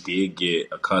where we did get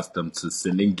accustomed to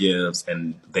sending gifts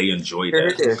and they enjoy Here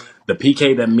that. it is. The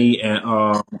PK that me and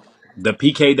the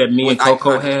PK that me Was and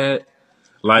Coco iconic. had,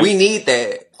 like, We need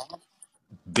that.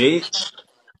 bitch,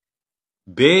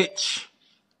 bitch.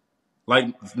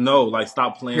 Like, no, like,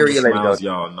 stop playing with Period, Lady Smiles, Doja.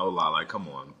 y'all. No lie, like, come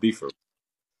on, be for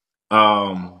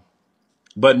real.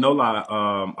 But no lie,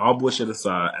 all bullshit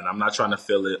aside, and I'm not trying to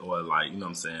feel it or, like, you know what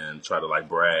I'm saying, try to, like,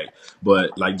 brag.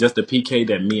 But, like, just the PK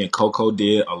that me and Coco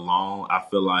did alone, I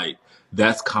feel like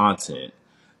that's content.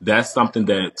 That's something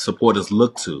that supporters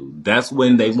look to. That's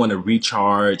when they want to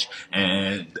recharge,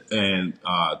 and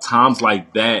times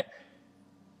like that,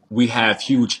 we have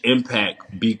huge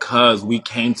impact because we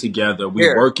came together, we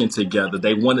Here. working together.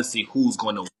 They want to see who's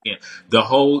going to win. The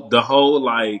whole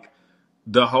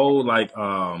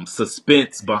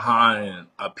suspense behind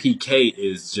a PK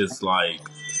is just like,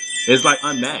 it's like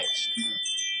unmatched.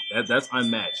 That's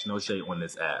unmatched. No shade on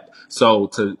this app. So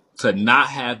to not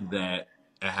have that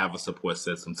and have a support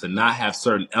system, to not have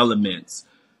certain elements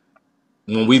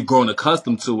when we've grown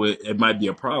accustomed to it, it might be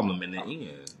a problem in the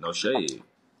end. No shade.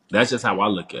 That's just how I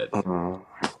look at it. Mhm.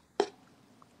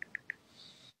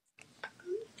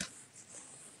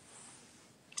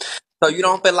 So you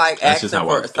don't feel like That's just asking how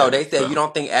I for, look so at they it. said you So.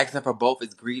 don't think asking for both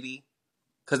is greedy?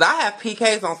 Because I have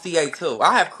PKs on CA too.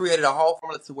 I have created a whole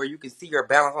formula to where you can see your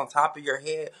balance on top of your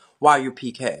head while you're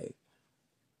PK.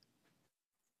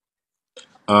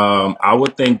 I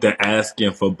would think that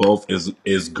asking for both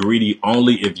is greedy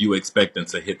only if you expect them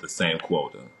to hit the same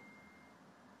quota.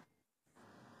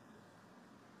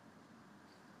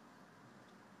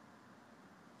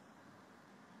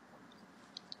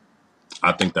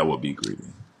 I think that would be greedy.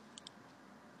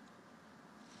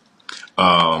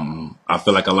 I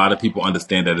feel like a lot of people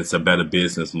understand that it's a better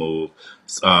business move.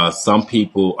 Some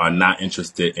people are not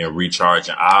interested in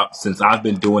recharging. Since I've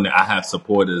been doing it, I have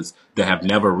supporters that have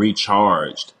never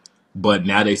recharged, but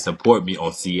now they support me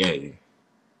on CA.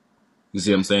 You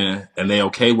see what I'm saying? And they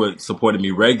okay with supporting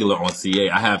me regular on CA.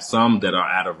 I have some that are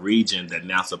out of region that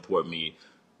now support me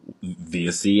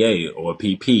via CA or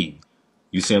PP.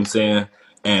 You see what I'm saying?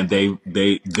 And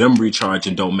them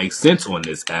recharging don't make sense on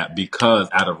this app because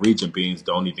out of region beings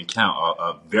don't even count.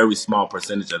 A very small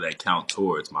percentage of that count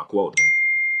towards my quota.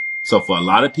 So for a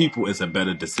lot of people, it's a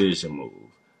better decision move.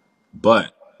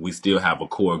 But we still have a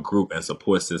core group and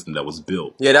support system that was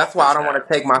built Yeah, that's off why I this don't want app.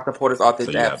 to take my supporters off So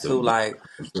this you app have too. to. Like,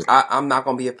 I'm not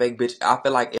gonna be a fake bitch. I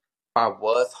feel like if I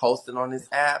was hosting on this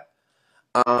app,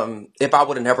 if I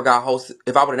would have never got hosted,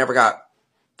 if I would have never got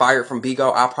fired from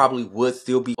Bigo, I probably would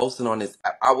still be hosting on this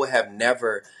app. I would have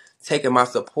never taken my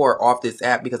support off this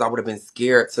app because I would have been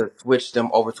scared to switch them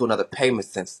over to another payment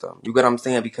system. You get what I'm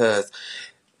saying? Because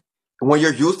when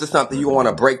you're used to something, you want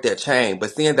to break that chain.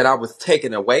 But seeing that I was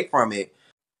taken away from it,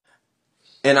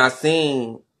 and I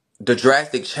seen the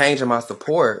drastic change in my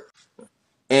support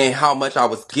and how much I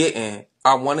was getting,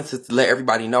 I wanted to let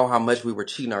everybody know how much we were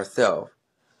cheating ourselves.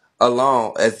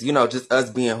 Alone as just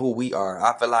us being who we are.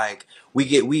 I feel like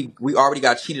we already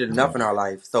got cheated enough in our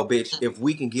life. So bitch, if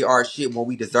we can get our shit when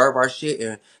we deserve our shit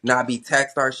and not be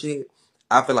taxed our shit,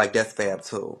 I feel like that's fab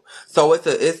too. So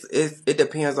it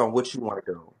depends on what you want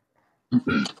to do.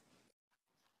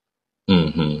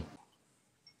 Mm-hmm.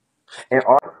 And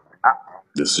all, I,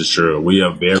 This is true. We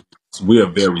are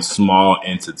very small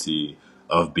entity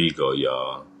of Bigo,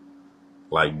 y'all.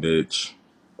 Like, bitch,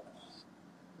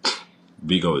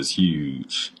 Bigo is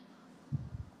huge.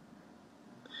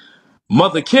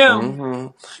 Mother Kim, Mm-hmm.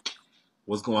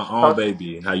 what's going on,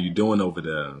 baby? How you doing over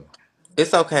there?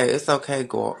 It's okay. It's okay.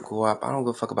 Go up. I don't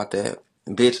give a fuck about that,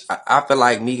 bitch. I feel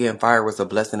like me getting fired was a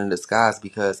blessing in disguise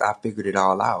because I figured it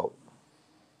all out.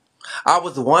 I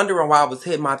was wondering why I was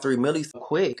hitting my 3 milli so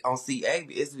quick on CA.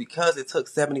 It's because it took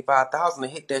 75,000 to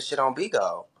hit that shit on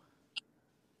Bigo.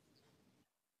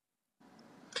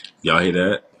 Y'all hear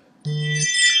that?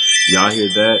 Y'all hear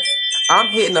that? I'm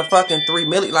hitting a fucking 3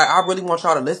 milli. Like, I really want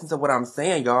y'all to listen to what I'm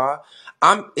saying, y'all.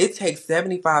 It takes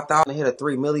 75,000 to hit a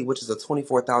 3 milli, which is a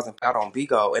 24,000 out on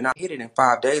Bigo, and I hit it in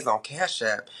 5 days on Cash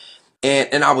App.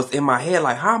 And I was in my head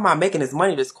like, how am I making this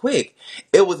money this quick?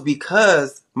 It was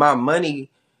because my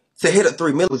money to hit a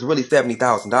 3 milli was really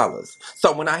 $70,000.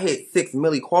 So when I hit 6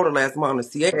 milli quota last month on the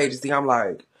CA agency, I'm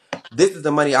like, this is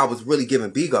the money I was really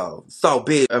giving Bigo. So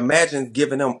bitch, imagine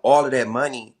giving them all of that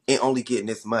money and only getting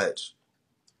this much.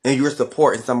 And you're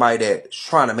supporting somebody that's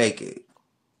trying to make it.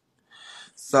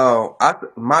 So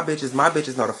my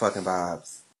bitches know the fucking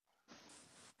vibes.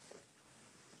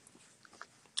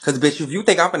 Cause bitch, if you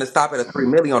think I'm gonna stop at a 3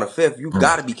 milli on a fifth, you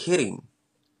gotta be kidding.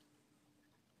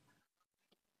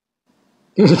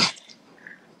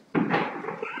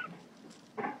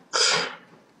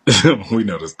 We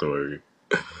know the story.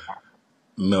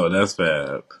 No, that's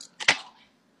fab.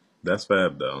 That's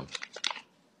fab though.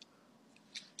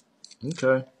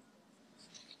 Okay.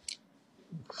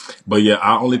 But yeah,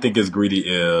 I only think it's greedy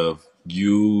if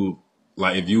you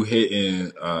if you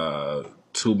hitting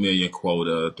 2 million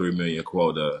quota, 3 million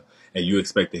quota, and you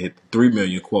expect to hit the 3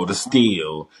 million quota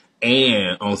still,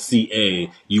 and on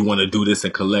CA you want to do this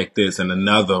and collect this and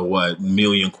another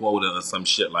million quota or some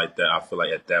shit like that. I feel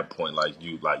like at that point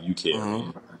you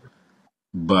Mm-hmm. carrying.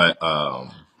 But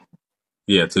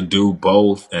yeah, to do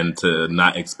both and to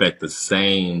not expect the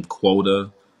same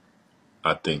quota,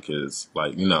 I think is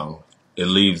it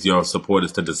leaves your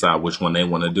supporters to decide which one they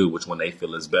want to do, which one they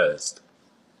feel is best.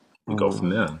 We go Mm-hmm. from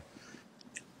there.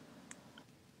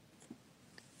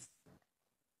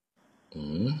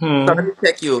 So let Hmm. me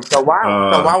check you. So why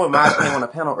Uh, when Maj came on the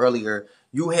panel earlier,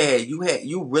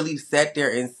 you really sat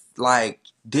there and like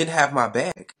didn't have my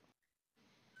back.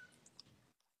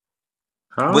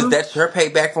 Was huh? that your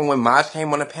payback from when Maj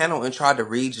came on the panel and tried to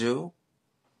read you?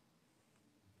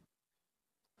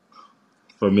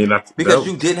 For me, that's Because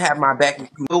you didn't have my back and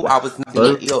you knew I was not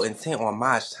being first. ill intent on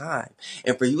Maj's time.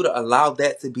 And for you to allow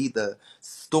that to be the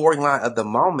storyline of the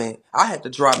moment, I had to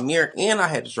drop Meer and I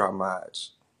had to drop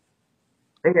Maj.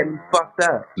 They had me fucked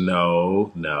up.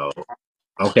 No, no.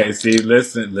 Okay, see,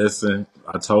 listen.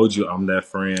 I told you I'm that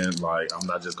friend. Like, I'm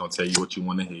not just gonna tell you what you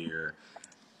want to hear.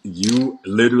 You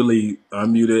literally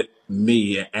unmuted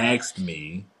me and asked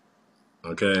me,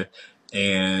 okay,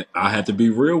 and I had to be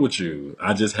real with you.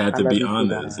 I just had I to love be you too,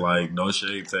 honest. God. Like, no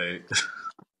shade, Tay.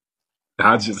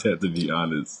 I just had to be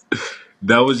honest.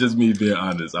 That was just me being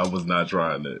honest. I was not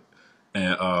trying it.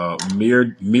 And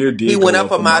Meer He did went go up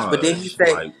up for for Maj, but then he Maj. say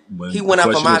Like he when the went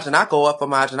up for question Maj was, and I go up for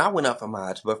Maj and I went up for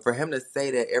Maj. But for him to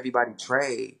say that everybody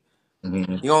trade,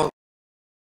 mhm. you don't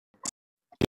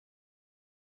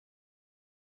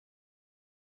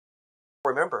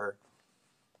remember.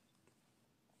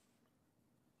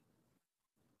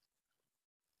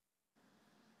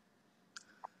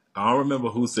 I don't remember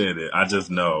who said it. I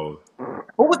just know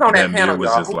Who was on that that Meer panel,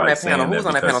 was y'all? just Who was on like that panel? saying Who was that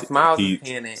on that panel? because Smiles was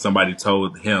saying it.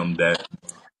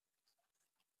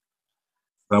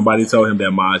 somebody told him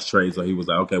that Maj trade, so he was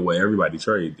like, okay, well everybody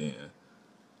trade then.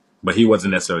 But he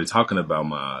wasn't necessarily talking about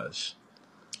Maj.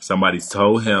 Somebody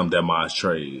told him that Maj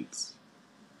trades.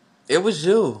 It was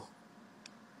you.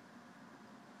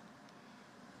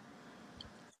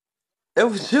 It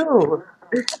was you.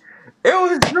 It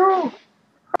was you.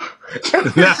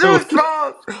 It now, was you,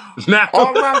 Smalls. now,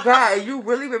 Oh my God. And you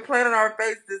really been playing in our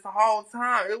face this whole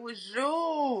time. It was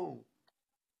you.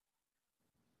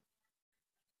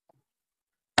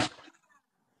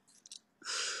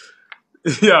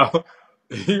 yo,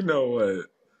 you know what?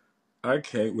 I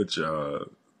can't with y'all.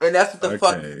 And that's what the I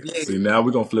fuck you can't. did. See, now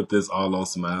we're gonna flip this all on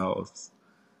Smiles.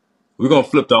 We're gonna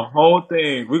flip the whole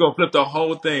thing. We're gonna flip the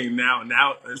whole thing. Now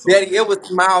it's on Daddy, me. it was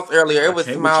Smiles earlier. It I was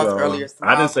can't with Smiles y'all. earlier.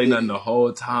 I didn't Smiles say did nothing it. the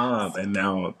whole time, and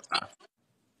now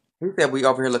He said we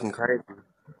over here looking crazy.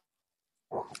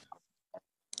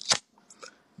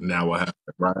 what happened?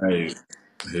 Right.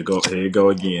 Here you go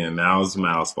again. Now it's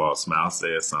Smiles' fault. Smiles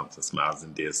said something. Smiles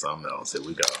and did something else. Here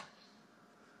we go.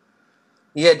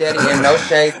 Yeah, Daddy, and no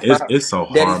shade. It's so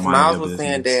Daddy hard minding Smiles your was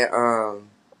saying business. that,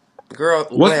 girl,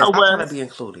 What's Wes, up, I trying to Wes? be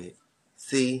included.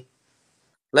 See?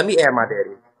 Let me add my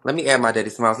daddy. Let me add my daddy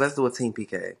Smiles. Let's do a team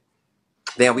PK.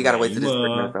 Damn, we gotta wait till Name this 3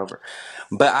 minutes up. over.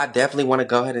 But I definitely want to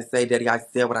go ahead and say, Daddy, I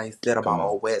said what I said about Come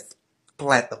on. old West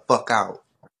flat the fuck out.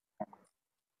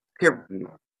 Period.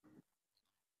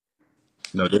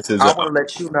 No, this is I a want to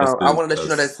let you know. I this want to let you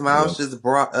know that is Smilez just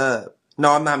brought up.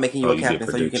 No, I'm not making you oh, a you get captain,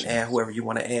 so you can add predictions. whoever you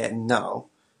want to add. No,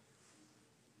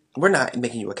 we're not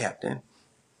making you a captain.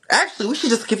 Actually, we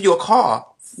should just give you a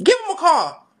call. Give him a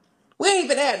call. We ain't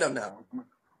even add them now.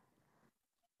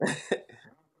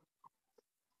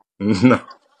 No,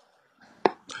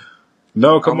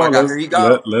 no, Oh come my on, God, here you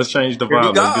go. let's change the Here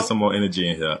you vibe. Let's get go. some more energy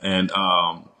in here. And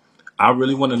I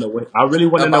really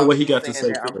want to know what About he me got to saying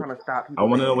say that I'm too. trying to stop I people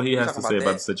want to know what begging. he You has talking to say about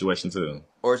about the that? situation too.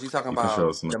 Or is you talking You can show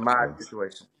about us some the mod things.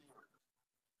 situation?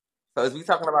 So is we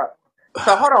talking about?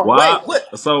 So hold on, Why? wait, what?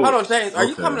 Hold So on, James. Are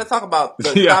you okay, coming to talk about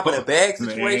the stop in the yo, bag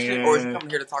situation, or is you man. coming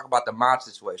here to talk about the mod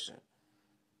situation?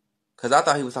 Because I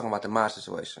thought he was talking about the mod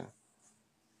situation.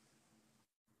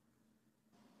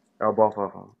 Oh, both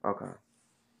of them. Okay.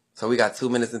 So we got 2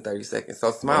 minutes and 30 seconds.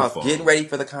 So Both Smiles, of getting them. ready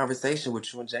for the conversation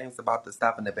with you and James about the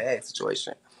stop in the bag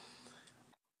situation.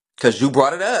 Because you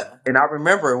brought it up, and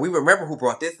we remember who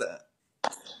brought this up.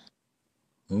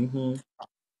 Hmm.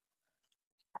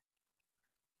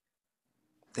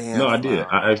 No, Damn, I did.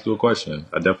 Smiles. I asked you a question.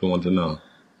 I definitely want to know.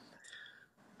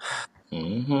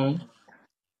 Hmm.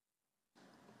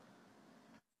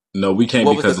 No, we can't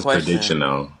What was the because it's question? prediction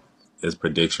now. It's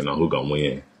prediction on who gonna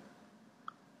win.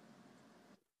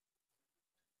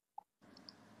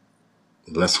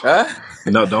 Let's Huh?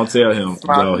 no. Don't tell him.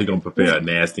 Smiles. No, he gonna prepare a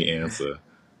nasty answer.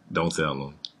 Don't tell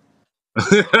him.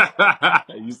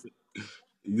 you, say,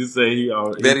 you say he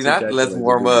Daddy, too not let's calculated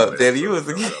warm up. anyway, Daddy, you so was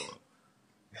don't tell him.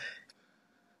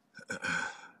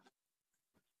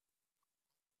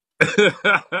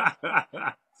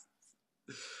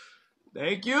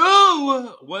 Thank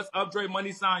you. What's up, Dre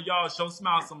Money Sign, y'all? Show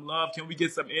Smile some love. Can we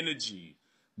get some energy?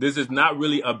 This is not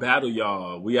really a battle,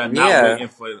 y'all. We are not Yeah. waiting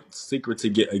for Secret to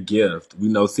get a gift. We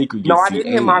know Secret No, gets I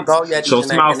didn't hit my CAs. goal yet, Show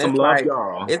Dejanay, Smile and some love,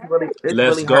 y'all. it's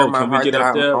Let's really hurting go. my Can we heart get that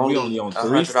up I'm there? We only only on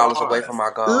three $100 away from stars.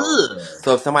 my goal. Ugh.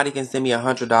 So if somebody can send me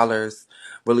 $100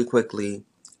 really quickly,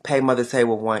 Pay Mother Tay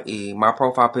with 1 E. My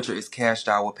profile picture is cashed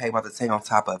out with Pay Mother Tay on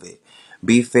top of it.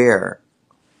 Be fair.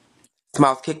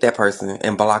 Smiles, kick that person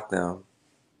and block them,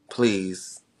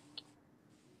 please.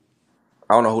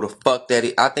 I don't know who the fuck that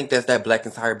is. I think that's that black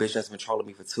entire bitch that's been trolling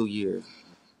me for 2 years.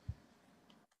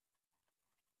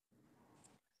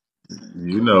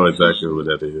 You know exactly what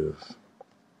that is.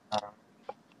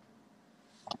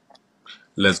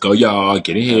 Let's go, y'all.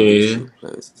 Get in Have these here. two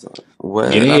places on.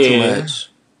 Get What? in Not too here.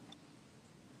 much.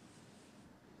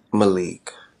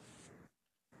 Malik.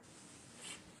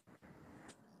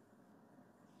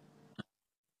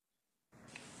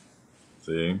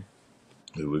 See?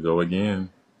 Here we go again.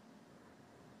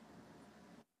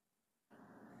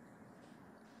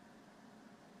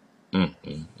 Mm,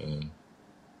 mm, mm.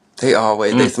 They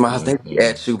Mm, smiles, mm, they be mm.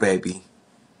 at you, baby.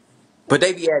 But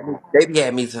they be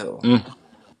at me too.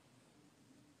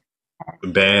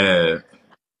 Bad.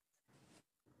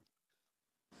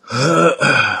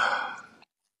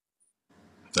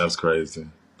 That's crazy.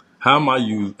 How am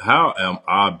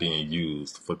I being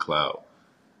used for clout,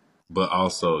 but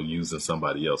also using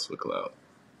somebody else for clout?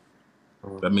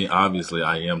 I mean, obviously,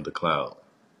 I am the clout.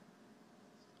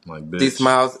 Like, See, bitch,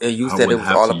 smiles, and you I said it wouldn't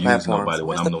was have all to the use platforms. nobody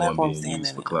when Where's I'm the the one platform being saying used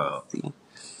that for in? clout. See?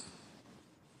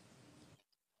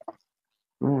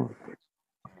 Mm.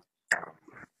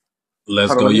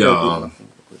 Let's Hold on, go, let me go get my y'all. phone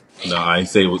real quick. No, I ain't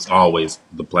say it was always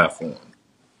the platform.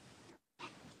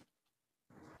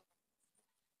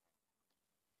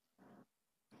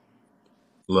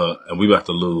 Look, and we about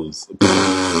to lose.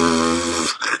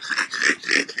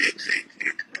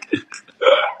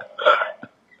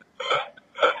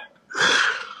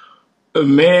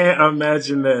 Man,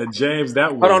 imagine that, James.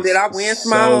 That Hold on, did was I win, so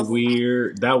Smiles?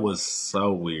 weird. That was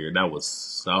so weird. That was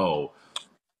so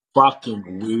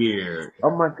fucking weird.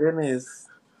 Oh my goodness.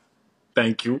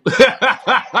 Thank you.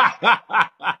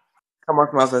 Come on,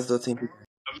 Smiles, let's do a team.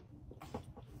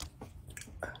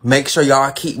 Make sure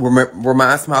y'all keep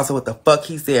remind Smiles of what the fuck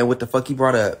he said, what the fuck he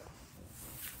brought up.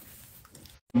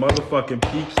 Motherfucking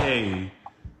PK.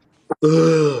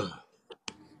 Ugh.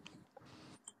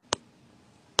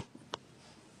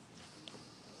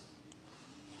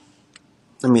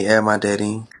 Let me add my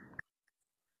daddy.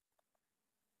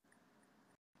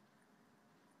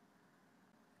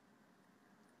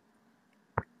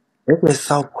 It gets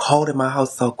so cold in my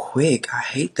house so quick. I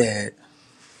hate that.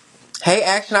 Hey,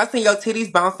 Action, I seen your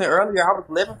titties bouncing earlier. I was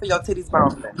living for your titties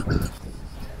bouncing.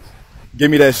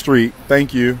 Give me that street.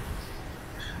 Thank you.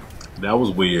 That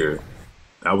was weird.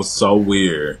 That was so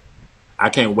weird. I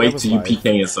can't That wait was till you life.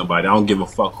 PKing somebody. I don't give a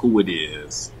fuck who it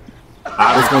is.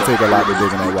 I It's don't gonna care take a who lot it to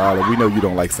dig in that is. wallet. We know you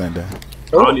don't like Sunday.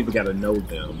 I don't Oh, even gotta know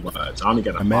them much. I only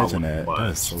gotta follow Imagine them that. That is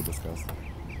much. so disgusting.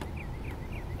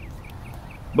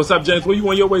 What's up, James? Where you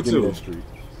on your way Give me to? that street.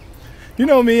 You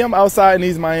know me, I'm outside in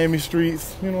these Miami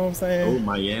streets. You know what I'm saying? Oh,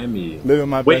 Miami. Living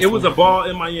my Wait, it best was life. a ball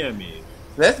in Miami.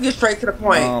 let's get straight to the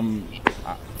point.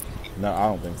 No, I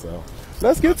don't think so.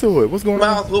 Let's get to it. What's going on?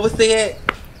 Miles, what was said?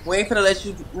 We ain't finna let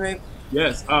you.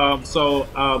 Yes. So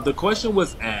the question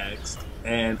was asked,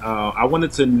 and I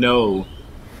wanted to know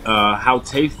how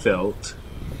Tay felt.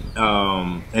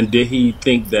 And did he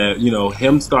think that,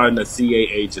 him starting a CA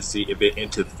agency, if it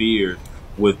interfered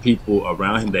with people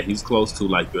around him that he's close to,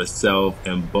 like yourself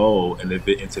and Bo, and if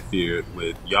it interfered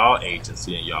with y'all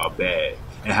agency and y'all bag,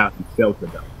 and how he felt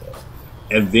about that?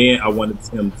 And then I wanted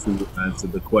him to answer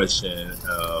the question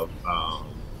of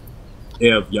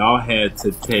if y'all had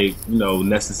to take,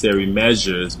 necessary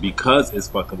measures because it's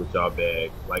fucking with y'all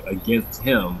bag, like against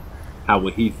him, how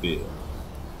would he feel?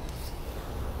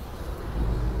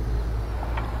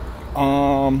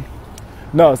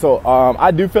 No, so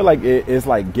I do feel like it's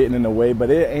like getting in the way, but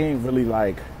it ain't really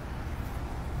like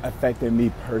affecting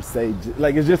me per se.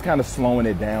 Like it's just kind of slowing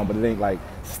it down, but it ain't like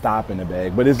stopping the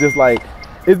bag. But it's just like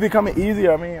it's becoming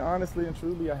easier. I mean, honestly and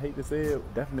truly, I hate to say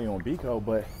it, definitely on Bigo,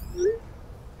 but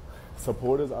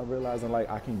supporters are realizing like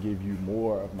I can give you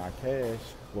more of my cash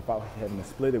without having to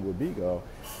split it with Bigo,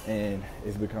 and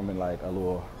it's becoming like a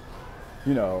little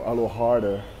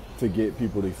harder to get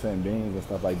people to send beans and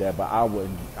stuff like that. But I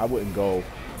wouldn't go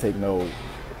take no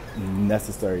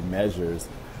necessary measures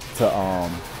to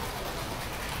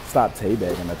stop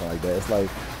Tay-Bag or nothing like that. It's like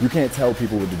you can't tell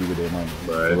people what to do with their money,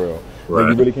 Right. for real. Right. Like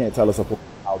you really can't tell a support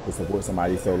how to support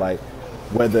somebody. So like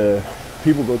whether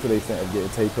people go to the extent of getting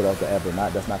Tay put off the app or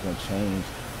not, that's not going to change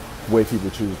where people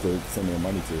choose to send their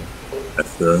money to.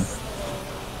 That's true.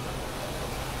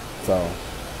 So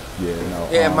yeah, no.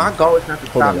 Yeah, my goal is not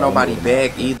to hold on, stop y'all, let me nobody go to my-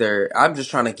 bag either. I'm just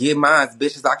trying to get mine,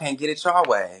 bitches. I can't get it y'all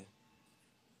way.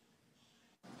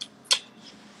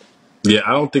 Yeah,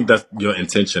 I don't think that's your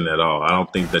intention at all. I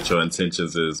don't think that your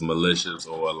intentions is malicious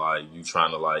or like you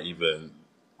trying to like even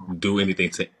do anything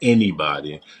to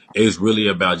anybody. It's really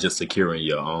about just securing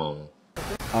your own.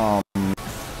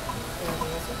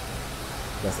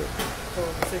 That's it.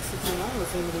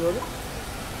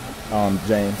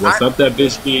 James. What's up, that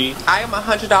bitch B? I am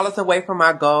 $100 away from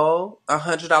my goal.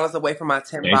 $100 away from my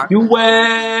 10 Thank you, boxes.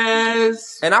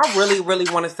 Wes. And I really, really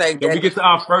want to say Can we that get to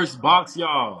our first box,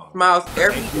 y'all? Smiles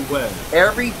Thank you, Wes.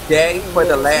 every day for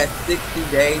the last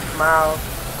 60 days, Smiles,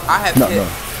 I have hit No.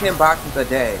 10 boxes a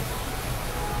day.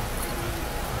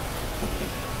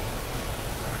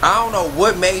 I don't know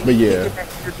what made But me yeah. kick in that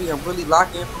energy and really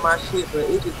lock in for my shit, but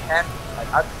it just happened.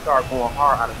 Like I just started going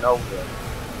hard out of nowhere.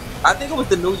 I think it was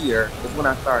the new year is when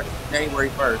I started. January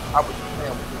 1st. I was just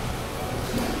playing with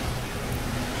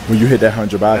When you hit that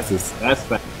 100 boxes. That's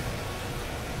fat.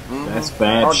 it. That's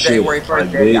bad On shit. January 1st,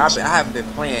 Like, day, I bitch. haven't been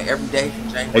playing every day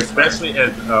since January 1st. Especially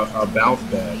as a bounce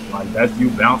back. Like, that's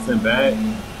you bouncing back.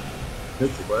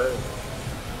 That's the word.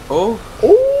 Oh,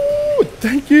 Ooh,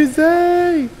 thank you,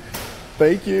 Zay.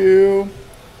 Thank you.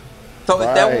 so is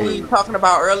that what we Right. were talking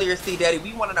about earlier, C Daddy?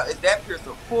 We want to know, is that pure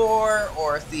support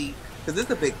or see? Because this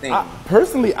is a big thing.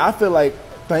 Personally, I feel like,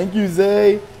 thank you,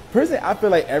 Zay. Personally, I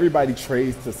feel like everybody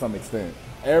trades to some extent.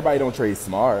 Everybody don't trade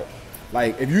smart.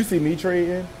 Like, if you see me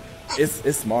trading,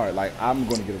 it's smart. Like, I'm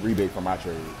going to get a rebate for my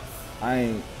trade.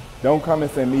 Don't come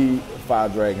and send me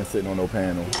 5 dragons sitting on no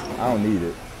panel. I don't need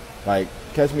it. Like,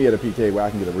 catch me at a PK where I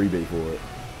can get a rebate for it.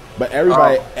 But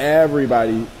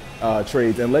everybody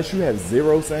trades. Unless you have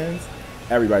 0 cents,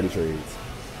 everybody trades.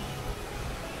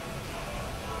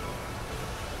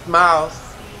 Miles,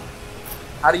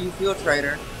 how do you feel,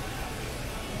 trader?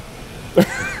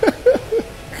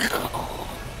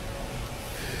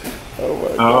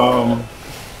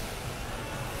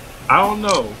 I don't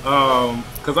know.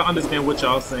 Because I understand what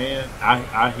y'all saying.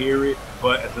 I hear it.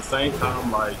 But at the same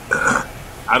time, like,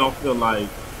 I don't feel like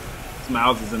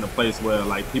Smylez is in a place where,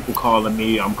 like, people calling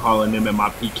me, I'm calling them in my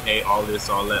PK, all this,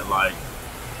 all that. Like,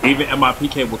 even at my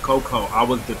PK with Coco, I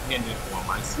was dependent on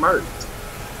my smirk.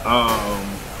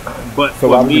 But So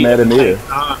why was you mad at Meer?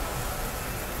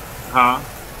 Huh?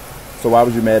 So why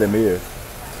was you mad at Meer?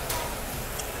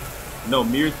 No,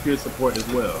 Meer's peer support as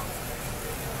well.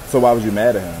 So why was you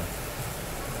mad at him?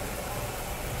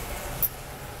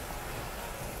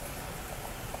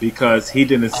 Because he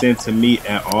didn't send to me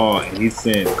at all, and he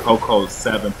sent Coco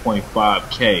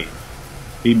 7.5K.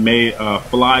 He made a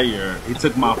flyer. He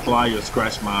took my flyer,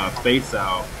 scratched my face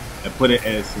out, and put it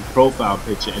as his profile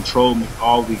picture, and trolled me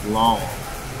all week long,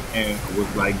 and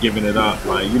was like giving it up,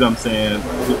 like, you know what I'm saying,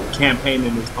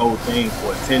 campaigning this whole thing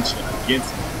for attention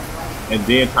against me. and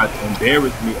then try to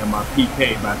embarrass me in my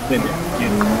PK by sending against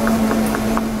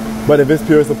me. But if it's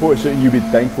pure support, shouldn't you be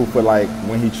thankful for like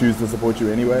when he chooses to support you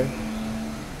anyway?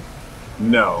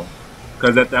 No,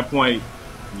 because at that point,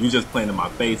 you just playing in my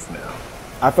face now.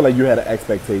 I feel like you had an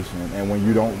expectation, and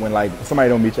when like somebody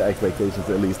don't meet your expectations,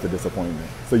 it leads to disappointment.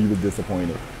 So you were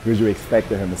disappointed because you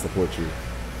expected him to support you.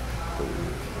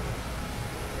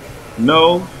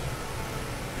 No,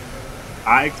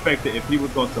 I expected if he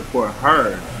was going to support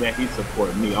her, that he'd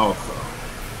support me also.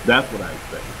 That's what I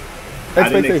expected. I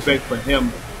didn't expect for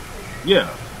him, yeah,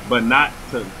 but not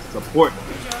to support me.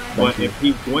 But if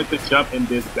he's going to jump in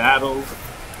this battle,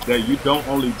 that you don't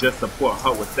only just support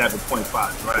her with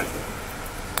 7.5 dragons,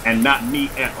 and not me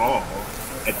at all.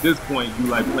 At this point, you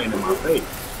like playing in my face.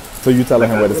 So you telling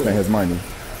him where to spend his money?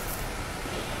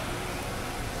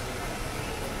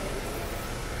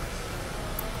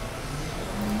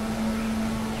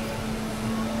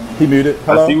 He muted.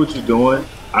 Hello? I see what you're doing.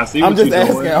 I see what you're doing. I'm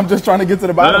just asking. I'm just trying to get to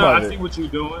the bottom of it. I see what you're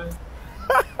doing.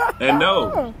 And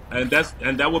no, and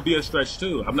that would be a stretch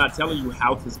too. I'm not telling you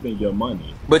how to spend your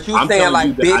money. But you saying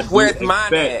like, bitch, where's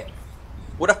mine at?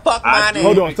 Where the fuck mine at?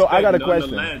 Hold on. So I got a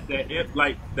question.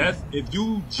 That if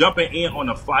you jumping in on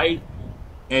a fight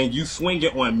and you swing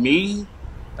it on me,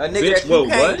 a nigga that you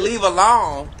can't leave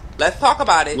alone. Let's talk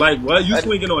about it. Like what? You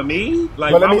swinging on me?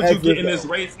 Like why would you get in this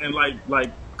race and like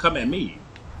come at me?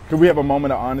 Can we have a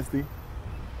moment of honesty?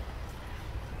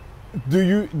 Do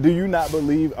you not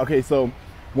believe? Okay, so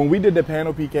when we did the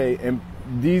panel PK and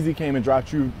DZ came and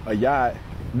dropped you a yacht,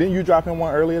 didn't you drop him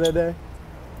one earlier that day?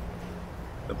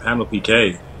 The panel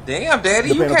PK. Damn, Daddy,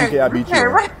 the panel PK I beat you.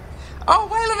 Right. Oh,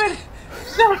 wait a minute.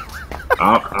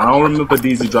 I don't remember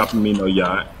DZ dropping me no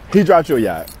yacht. He dropped you a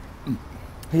yacht.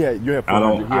 You had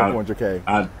 400K.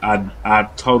 I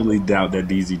totally doubt that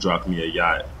DZ dropped me a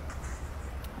yacht.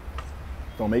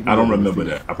 Don't make me. I don't remember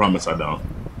that. I promise I don't.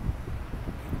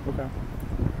 Okay.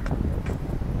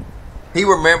 He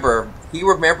remember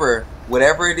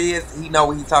whatever it is. He know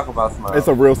what he talking about. Smile. It's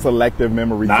a real selective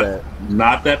memory set.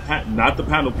 Not the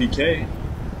panel PK.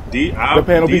 The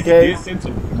panel PK.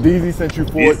 DZ sent you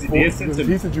four.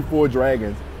 He sent you 4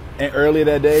 dragons, and earlier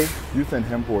that day you sent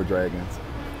him 4 dragons.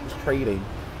 It's trading.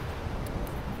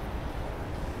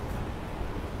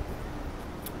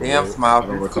 Damn, Smile. I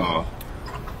don't recall.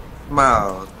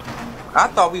 Smiles. I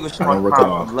thought we were showing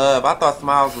Smiles some love. I thought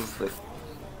Smiles was the...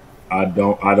 I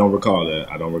don't recall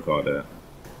that. I don't recall that.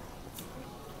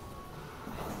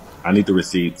 I need the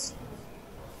receipts.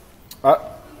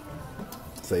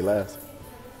 Say less.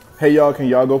 Hey y'all, can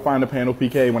y'all go find the panel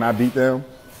PK when I beat them?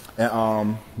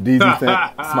 And DZ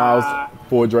sent Smiles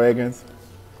 4 dragons.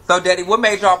 So Daddy, what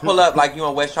made y'all pull up like you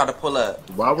and West try to pull up?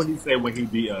 Why would he say when he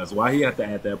beat us? Why he have to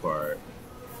add that part?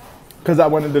 Because I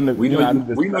wanted them to. We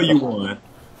know you won.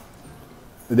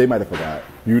 They might have forgot.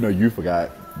 You forgot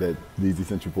that DZ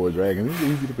sent you 4 dragons. It's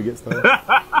easy to forget stuff.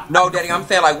 No, Daddy, I'm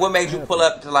saying like, what made you pull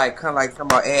up to like kind of like come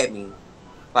about add me?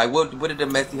 Like, what did the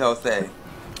messy hoe say?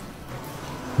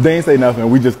 They ain't say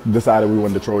nothing. We just decided we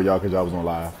wanted to troll y'all because y'all was on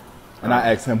live. And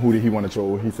I asked him who did he want to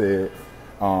troll. He said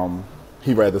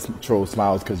he'd rather troll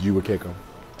Smiles because you would kick him.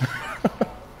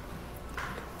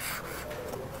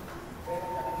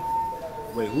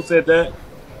 Wait, who said that?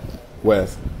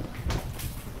 Wes.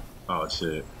 Oh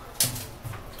shit.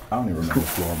 I don't even remember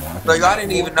floor more. So y'all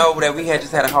didn't even know that we had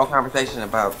just had a whole conversation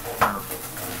about.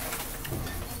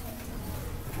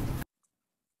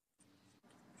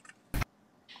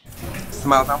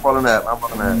 Smiles, I'm rolling up.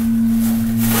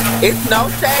 It's no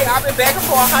shade. I've been begging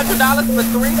for $100 for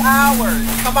 3 hours.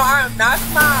 Come on, I am not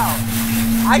Smiles.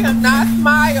 I am not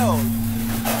Smiles.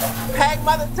 Pack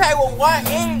Mother Tay with 1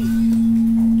 E.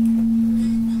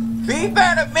 Be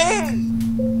fair to me.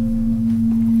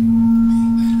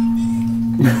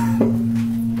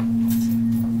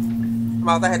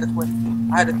 Smiles, I had to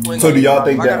swing. So do y'all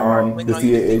think that the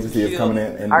CA agency is coming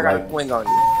in and I got to swing on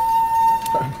you.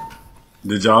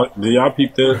 Did y'all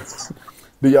peep this?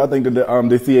 Do y'all think that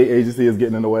the CA agency is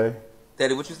getting in the way?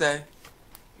 Daddy, what you say?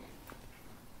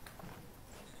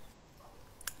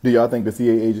 Do y'all think the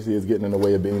CA agency is getting in the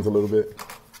way of Beans a little bit?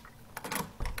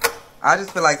 I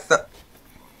just feel like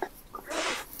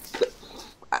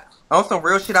on some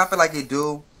real shit, I feel like they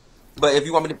do. But if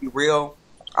you want me to be real,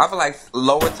 I feel like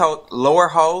lower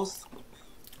hoes,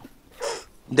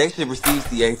 they should receive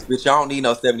CAs, bitch. Y'all don't need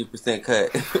no 70%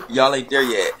 cut. Y'all ain't there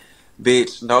yet.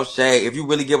 Bitch, no shade. If you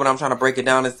really get what I'm trying to break it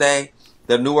down and say,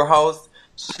 the newer hosts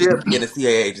should be in the CA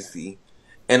agency.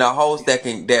 And the hosts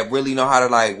that really know how to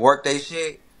like work their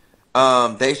shit,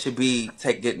 they should be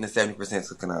getting the 70%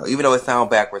 taken out. Even though it sounds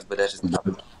backwards, but that's just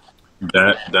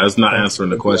that's not answering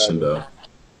the question though.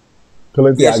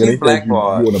 Balenciaga, she's they think you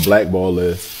blackballed. on a blackball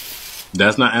list.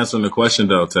 That's not answering the question,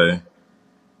 though, Tay.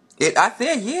 I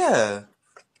said yeah.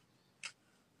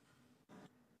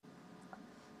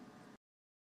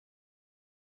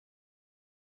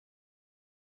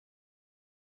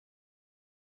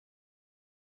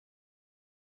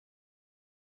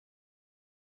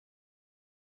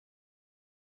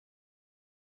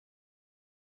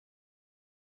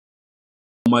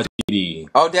 Much.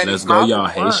 Oh, Daddy Let's go, Smiley y'all.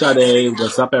 Hey, won. Sade.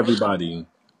 What's up, everybody?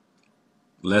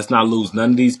 Let's not lose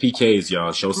none of these PKs,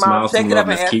 y'all. Show Smile, Smile some shake it love. up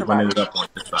and Let's ask keep running somebody. it up on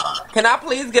this side. Can I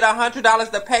please get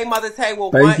 $100 to pay Mother Tay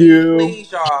with one Thank E, you.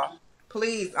 please, y'all?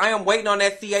 Please, I am waiting on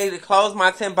that CA to close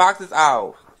my 10 boxes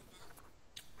out.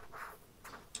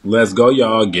 Let's go,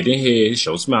 y'all. Get in here.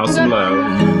 Show Smile some love.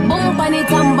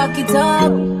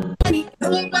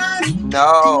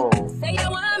 No.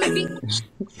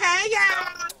 Hey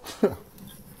y'all.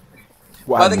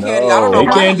 Why Mother Candy, I don't know Hey,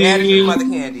 no? why he added you, Candy. Mother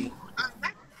Candy.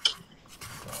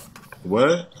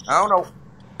 What? I don't know.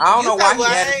 I don't You know said why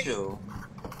he added what? you.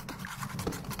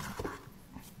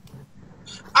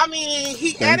 I mean,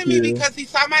 he Thank added me you. because he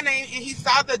saw my name and he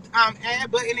saw the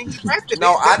add button and he pressed it, No,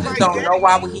 bitch. I That's just why he don't know added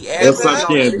why me. would he The add What's you if up, you fuck?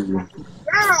 don't Candy? listen.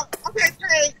 Girl, okay,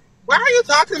 Tay. Why are you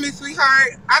talking to me,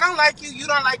 sweetheart? I don't like you. You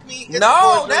don't like me. It's No,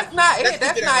 cordial. that's not Let's it.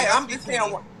 keep That's it that way. not. Don't I'm speak just to saying.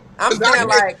 me. I'm Cause saying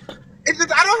like it's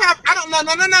just I don't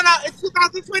no. It's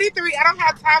 2023. I don't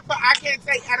have time for I can't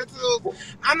take attitudes.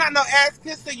 I'm not no ass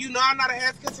kisser. You know I'm not an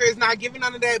ass kisser. It's not giving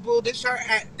none of that bull. This your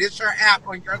app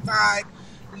on your side.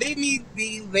 Leave me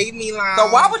be, leave me so.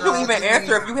 Why alone, would you girl. even Just leave me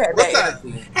answer if you alone. had What's that up?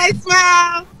 energy? Hey,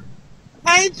 Smile.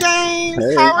 Hey, James.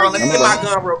 Hey, How are Hold on, let me I'm get you? my so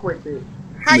gun real quick, bitch.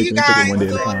 How you making a chicken one guys day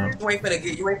at One a doing? second. time. You ain't finna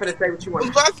get. You ain't finna say what you want.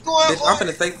 What's going Bitch, I'm on?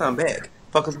 finna say something back.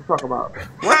 Fuck is you talk about?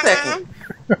 1 second. Huh?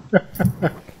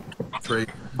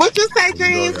 What you say,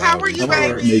 James? How are you,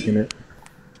 I'm baby? making it.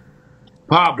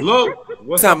 Pablo.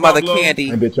 What's up, Some Mother Pablo?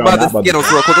 I Candy, bet y'all Mother not about to Skittles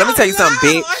say. real quick. Let me tell you something,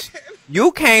 Oh, bitch.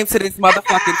 You came to this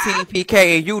motherfucking Team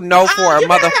PK and you know for a you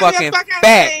better tell me a motherfucking fuck ass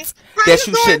thing. fact How you that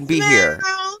you doing, shouldn't be here.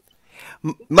 Smile?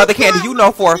 Mother What's Candy, going you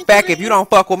know for a on, fact if you Queen? don't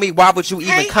fuck with me, why would you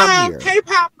even Hey, come here? hey,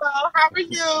 Pablo. How are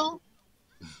you?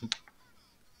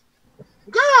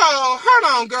 Girl,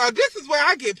 hold on, girl. This is where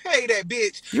I get paid at,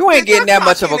 bitch. You ain't Bitch, I getting that clock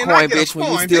much of in a and I coin, get a bitch, when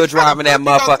you coin. still Bitch, how the driving that fuck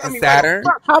you gonna tell motherfucking me where the Saturn.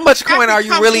 fuck How much I coin can are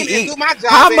you come really in and do eating? my job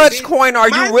How at, much bitch? coin are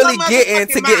you Mind your really getting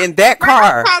to motherfucking get mouth. in that Girl,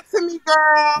 don't car? talk to me,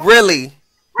 girl. Really?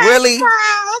 Hey, Really?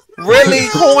 Smiles, how are Really?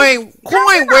 you? Coin? Girl,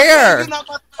 Coin we're not paying you where? no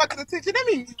motherfucking attention. Let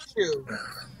me mute you.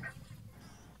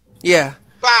 Yeah.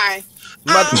 Bye.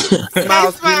 Mother Hey,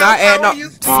 Smiles, do Smiles, not add how are no you,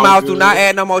 All sweetie? Smiles, do not good.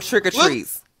 add no more trick or Look,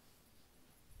 treats.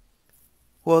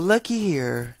 Well, looky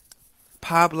here.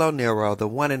 Pablo Nero, the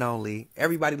one and only.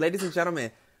 Everybody, ladies and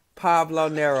gentlemen, Pablo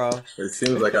Nero. It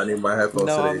seems like I need my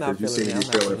headphones No, today I'm not because you feeling seem it. to be I'm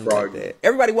not feeling feeling it like froggy. that.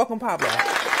 Everybody, welcome Pablo.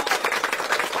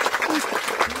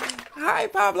 Hi,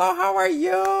 Pablo. How are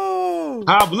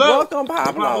you? Pablo. Welcome,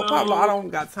 Hey, Pablo. Pablo, I Pablo. don't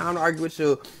got time to argue with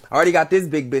you. I already got this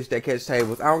big bitch that catch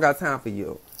tables. I don't got time for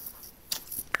you.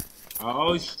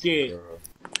 Oh, shit.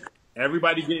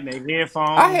 Everybody getting their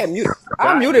I had mute. headphones.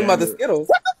 I God muted damn Mother it. Skittles.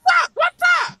 what the fuck? What's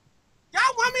up? Y'all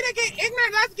want me to get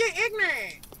ignorant? Let's get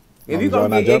ignorant. As If long you as y'all gonna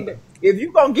not get jumping. ignorant, if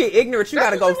you gonna get ignorant, you That's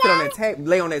gotta what go you sit on that want? table,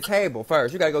 lay on that table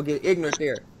first. You gotta go get ignorant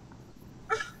there.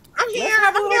 I'm Let's here.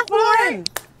 have a I'm little here for it. fun,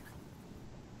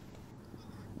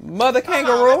 Mother Hold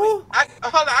on. Let me. Kangaroo.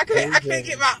 Hold on. Hey, I can't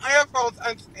get James. my earphones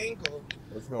untangled.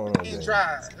 What's going I on, can't James?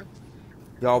 drive.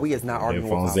 Y'all, we is not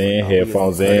arguing with Headphones Pablo, in, y'all. We is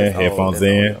headphones no, in, that's old. headphones That's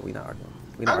old, in. y'all. We not arguing.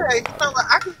 We not arguing Okay. with You know Pablo. what?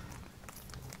 I can.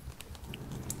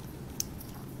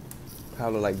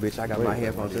 Pablo, like, bitch, I got my Wait, where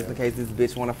headphones Money just in at? case this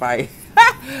bitch wanna fight.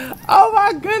 Oh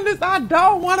my goodness, I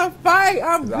don't wanna fight.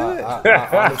 I'm Because good. I Girl,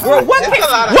 honestly, It's a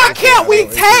lot of. what honestly, can't have we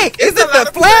no interest. take? Is It's a it lot the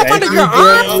of flab pressure under Thank your you, on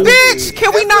me arms, over Dre. bitch? here.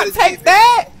 Can we That's what not it's take giving.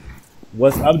 that?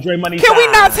 What's up, Dre Money Can we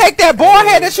not Sign? take that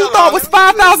boyhead Hey, that you Hold thought on. was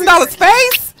Let me $5,000 bring it.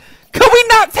 face? Could we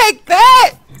not take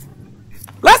that?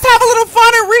 Let's have a little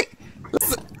fun and read.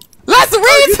 Let's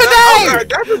Oh, read you know. Oh, today.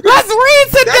 God. Let's read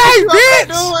That's what today, you over there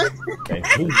bitch. doing. Thank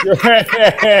you, Dre.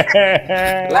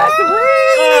 Let's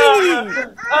read.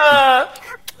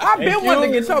 I've Thank been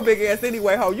wanting to get you. your big ass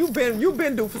anyway, ho. You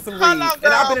been due for some Hold reads, on,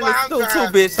 and I've girl, been in while the I'm stew too, driving.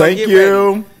 bitch. So Thank get ready.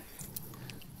 you.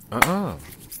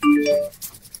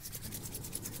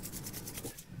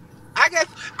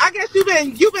 I guess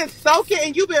you've been soaking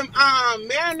and you've been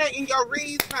marinating your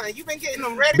reeds, honey. You've been getting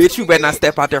them ready for Bitch, you me, better not bitch.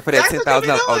 step out there for that That's ten what you've thousand been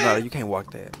dollars. Oh no, doing. you can't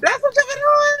walk that. That's what you've been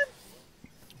doing.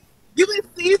 You've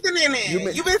been seasoning You it.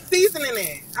 been You've been seasoning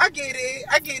it. I get it.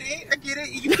 I get it. I get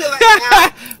it. You feel like now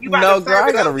you about to no, girl. serve I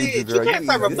it gotta up, read you, bitch. You girl. You can't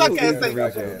serve easy. a give This me fuck too ass give easy me to a thing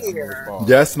read up second. in that. I'm gonna here. respond.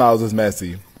 Yes, Smiles is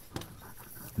messy.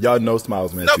 Y'all know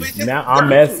Smiles No, messy. bitch. Now I'm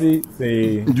messy.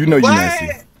 See, You know you What?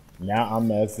 messy. now I'm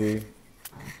messy.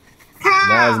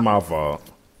 Now it's my fault.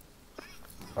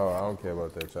 Oh, I don't care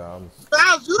about that, child.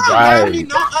 Smiles, you don't have me Right.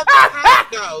 no other time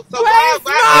though. So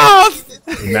why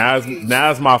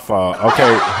Now it's my fault.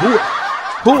 Okay,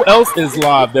 who else is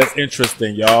live that's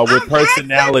interesting, y'all, with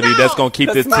personality that's gonna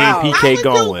keep this Team PK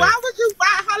going?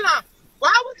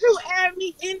 Why would you add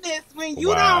me in this when you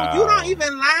don't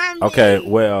even line me? Okay,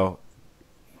 well,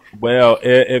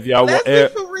 if y'all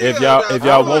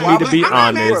want me to be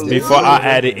honest, before I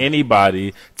added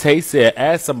anybody, Tay said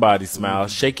add somebody, Smile,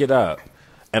 shake it up,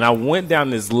 and I went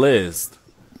down this list.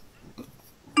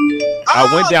 I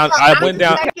went down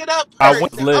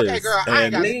list, okay, girl,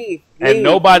 and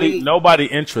nobody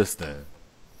interesting.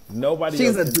 Nobody.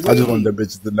 I just wanted the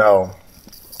bitches to know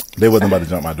they wasn't about to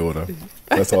jump my daughter.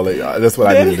 That's all. That's what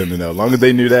I needed them to know. As long as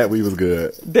they knew that, we was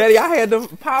good. Daddy, I had them.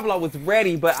 Pablo was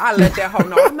ready, but I let that hoe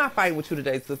know I'm not fighting with you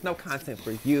today, sis. No content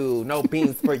for you, no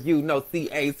beans for you, no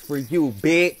CAs for you,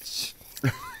 bitch.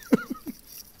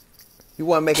 You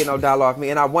wasn't making no dollar off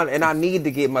me, and I need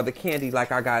to get Mother Candy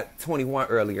like I got 21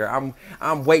 earlier.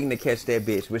 I'm waiting to catch that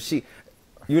bitch, but she,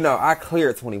 I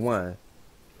cleared 21.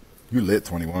 You lit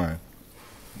 21.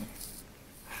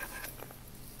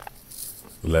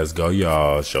 Let's go,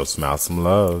 y'all. Show Smile some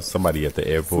love. Somebody at the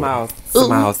airport.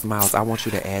 Smiles. I want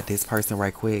you to add this person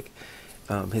right quick.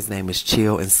 His name is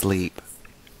Chill and Sleep.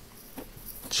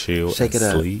 Chill Shake and it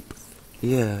up. sleep.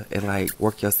 Yeah, and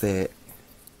work your set.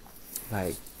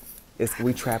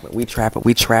 We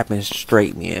trapping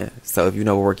straight, man. So if you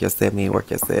know work your set, work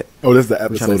your set. Oh, this is the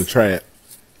episode of Trap.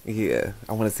 Yeah,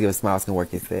 I want to see if Smiles can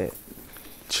work his set.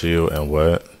 Chill and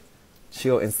what?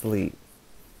 Chill and Sleep.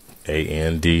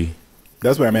 AND.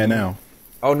 That's where I'm at now.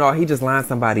 Oh no, he just lined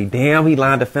somebody. Damn, he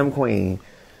lined the Femme Queen.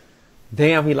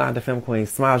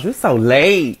 Smiles, you so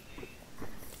late.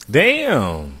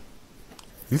 Damn.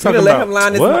 You talking about him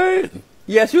line this what?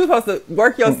 Yeah, she was supposed to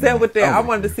work your set with that. I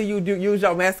wanted to see you use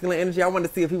your masculine energy. I wanted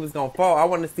to see if he was gonna fall. I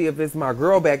wanted to see if it's my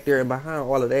girl back there and behind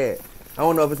all of that. I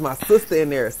don't know if it's my sister in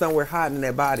there somewhere hiding in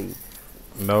that body.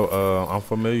 No, I'm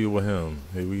familiar with him.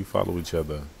 Hey, we follow each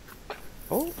other.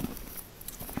 Oh.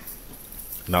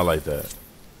 Not like that.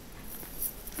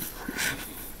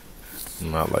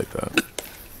 Not like that.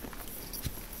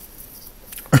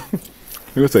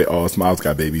 You would say, "Oh, Smiles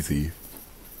got baby teeth."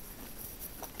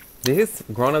 Did his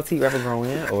grown-up teeth ever grow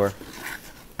in, or?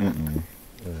 Yeah,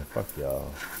 fuck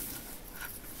y'all.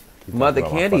 Mother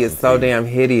Candy is so damn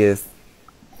hideous.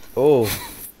 Oh.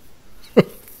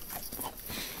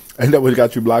 Ain't that what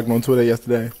got you blocked on Twitter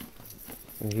yesterday?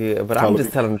 Yeah, but I'm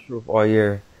just telling the truth all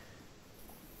year.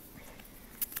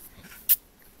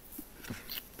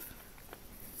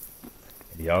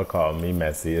 Y'all call me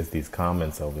messy. It's these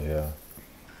comments over here.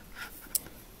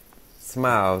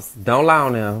 Smiles, don't lie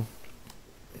on them.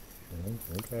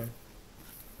 Okay.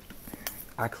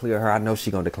 I clear her. I know she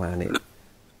gonna decline it.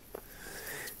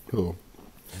 Cool.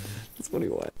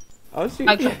 21. Oh shoot.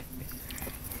 Okay.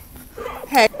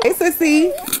 Hey,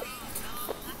 sissy.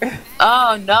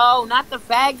 Oh no, not the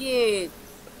faggot.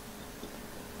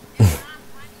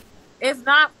 It's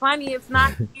not funny. It's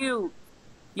not cute.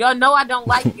 Y'all know I don't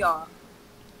like y'all.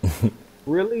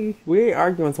 Really? We ain't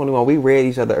arguing 21. We read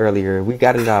each other earlier. We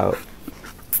got it out.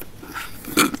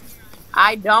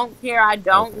 I don't care. I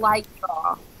don't like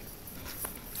y'all.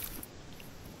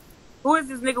 Who is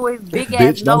this nigga with his big ass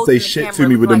Bitch, don't nose say in the shit camera to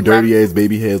me with looking them like dirty Larry? ass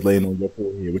baby hairs laying on your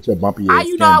forehead with your bumpy How ass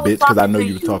you skin, know I was bitch, because I talking know to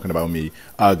you was you? talking about me.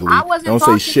 Ugly. I wasn't Don't say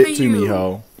talking shit to to me, you.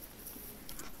 ho.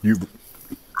 You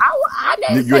I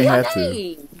didn't You say ain't your have to.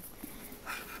 name.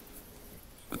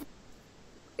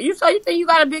 You think you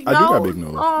got a big nose? I do got a big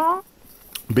nose. Aw.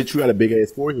 Bitch, you got a big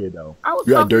ass forehead though. I was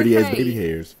You got talking dirty to ass Tay. baby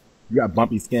hairs. You got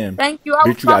bumpy skin. Thank you. I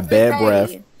was Bitch, you got talking bad to breath.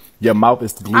 Tay. Your mouth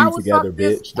is I glued was together, talking to-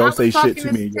 bitch. I Don't was say shit talking to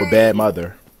to me. You're a Tay. bad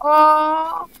mother.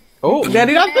 Oh, Oh,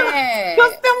 Daddy, that's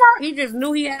he just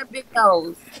knew he had a big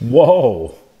nose.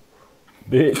 Whoa.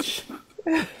 Bitch.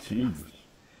 Jesus.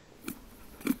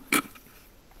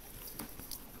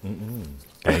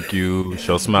 Thank you.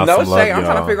 Show Smile no some love, shade. I'm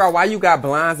trying to y'all. figure out why you got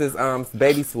blinds as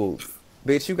baby swoops.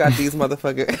 Bitch, you got these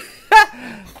motherfuckers.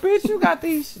 Bitch, you got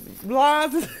these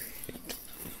blinds.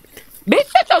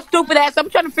 Bitch, shut your stupid ass. I'm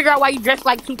trying to figure out why you dressed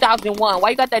like 2001. Why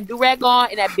you got that do-rag on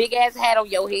and that big ass hat on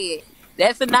your head?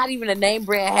 That's not even a name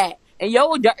brand hat. And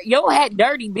your hat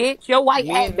dirty, bitch. Your white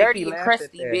Me hat and dirty Nikki and laughed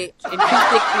at crusty, that. bitch. And too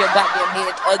thick for your goddamn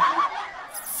head,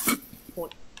 ugly.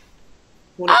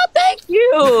 20, Oh, thank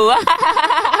you.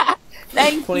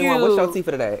 Thank 21. you. What's your tea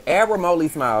for today? Add remotely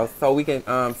Smiles so we can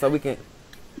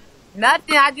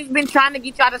Nothing. I just been trying to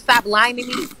get y'all to stop lying to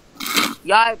me.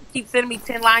 Y'all keep sending me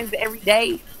 10 lines every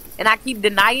day, and I keep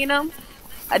denying them.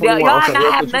 21 Y'all on some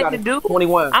real not have shit. You nothing to gotta do.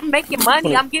 21. I'm making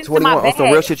money. I'm getting to 21 my on some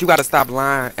real bag. shit. You gotta stop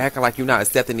lying, acting like you're not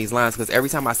accepting these lines. Because every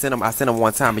time I send them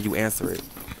one time and you answer it.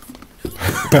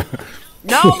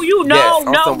 No, you Yes, no,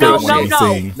 on no, some no, real no, shit.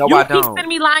 no. Sing. No, You I keep don't. sending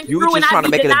me lines You through, and just I trying to be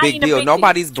make it a big denying the deal. bitches.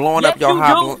 Nobody's blowing Yes, up your you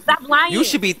hot. do. Stop lying. You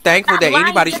should be thankful Stop that lying.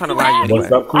 anybody's Yes, trying to you lie have. anyway.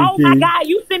 What's up, Oh my Kiki? God,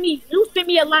 you sent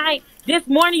me a line this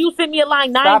morning. You sent me a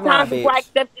line 9 Stop lying, times before I bitch.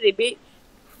 accepted it, bitch.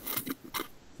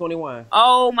 21.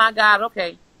 Oh my God.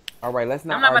 Okay, All right, let's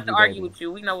I'm not not about to argue, argue baby. with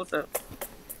you. We know what's up.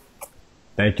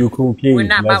 Thank you, We're Kiki.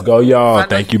 not Let's about. go, y'all. I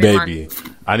know Thank you you, been lying. baby.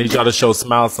 I need y'all to show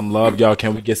Smile some love, y'all.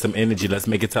 Can we get some energy? Let's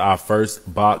make it to our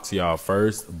first box, y'all.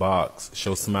 First box.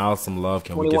 Show Smile some love.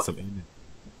 Can we get 21. some energy?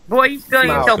 Boy, you still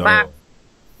ain't Let's your Smile. box. go.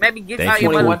 Maybe get all Thank you, your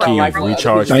 21 don't motherfucking like Kiki. when clothes. other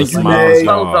people Recharge get for Thank you, money in Smiles, front Nay.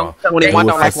 of her. Clothes on y'all. stuff. 21 Do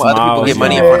it don't for like when other people get Smiles,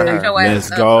 money in Shut front of y'all. her. your ass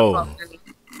Let's up. Stop go. talking to me.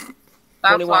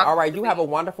 Stop 21. All talking right, to you me. have a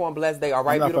wonderful and blessed day. All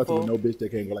I'm right, not fucking with beautiful. no bitch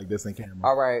that can't go like this in camera.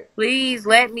 All right. Please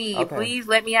let me. Okay. Please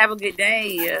let me have a good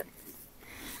day.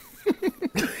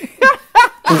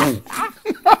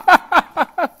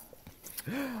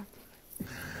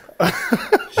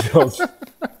 Show,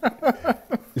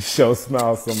 show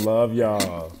Smile some love,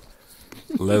 y'all.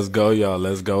 Let's go, y'all.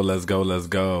 Let's go, let's go, let's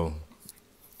go.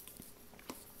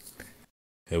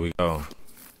 Here we go.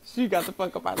 She got the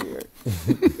fuck up out of here.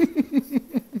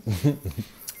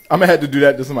 I'm gonna have to do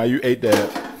that to somebody. You ate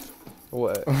that.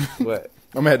 What? What?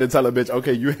 I'm gonna have to tell a bitch,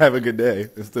 okay, you have a good day,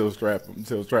 and still strap them,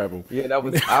 still trap them. Yeah, that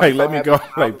was. Like, let me go.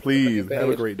 Like, please, have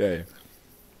a great day.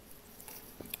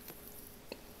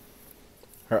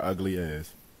 Her ugly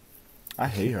ass. I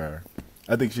hate her.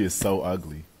 I think she is so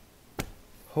ugly.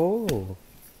 Oh.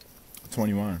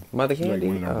 21. Mother She's like Candy?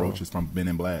 one of them Oh. roaches from Men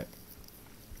in Black.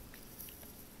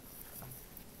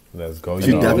 Let's go,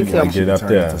 She y'all. definitely We gotta thinks she get can up turn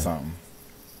there. into something.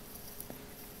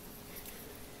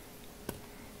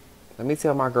 Let me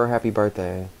tell my girl happy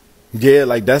birthday. Yeah,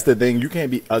 like that's the thing. You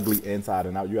can't be ugly inside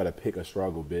and out. You gotta pick a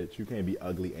struggle, bitch. You can't be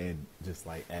ugly and just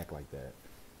like act like that.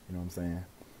 You know what I'm saying?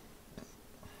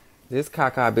 This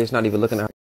caca bitch not even looking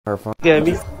at her phone. Look at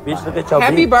me, bitch. Look at your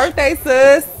Happy bitch. birthday,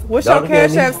 sis. What's Don't your look at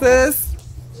cash me. app, sis?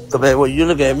 So, baby, when you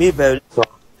look at me, baby, so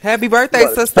Happy birthday,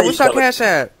 what? sister. Hey, What's your tell her. cash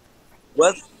app?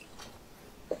 What?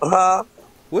 Huh?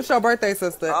 What's your birthday,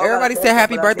 sister? I don't Everybody got a say cash app,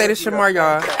 happy but I birthday to gave you a Shamar,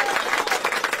 y'all. cash app.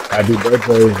 Happy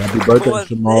birthday. Happy birthday, Who is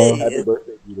Shamal. this? Happy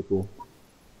birthday, beautiful.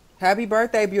 Happy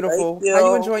birthday, Thank beautiful. you. How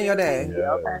you enjoying your day?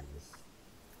 Yeah, okay.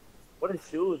 What is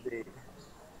shoes, is?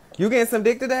 You getting some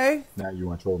dick today? Now you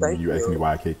want to troll me when Thank you ask me you.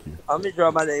 why I kick you. I'm gonna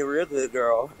draw my name real good,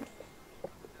 girl.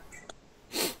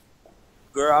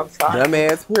 Girl, I'm sorry.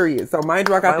 Dumbass, period. So mind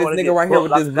you, I got Might this wanna nigga get right here fucked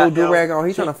with like this a blue goddamn do-rag on.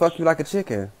 He's trying to chicken. fuck you like a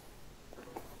chicken.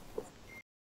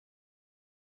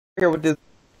 Here with this.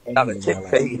 Like a chicken,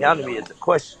 can he handle me is the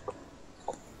question.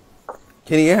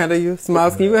 Can he handle you?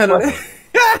 Smiles, can you handle that?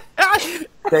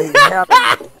 Can he handle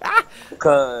me?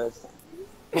 Cause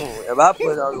if I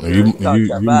put it on the girl, you talk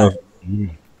to your body.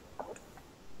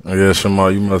 Yeah,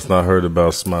 Shamal, you must not heard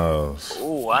about Smiles.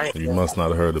 Ooh, I ain't. You must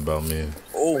not heard about me.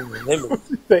 Ooh, let me.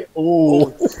 Say,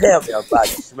 Ooh, ooh. tell me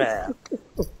about it, Smile.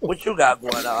 What you got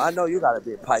going on? I know you got a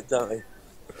big pipe down.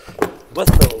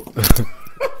 What's up?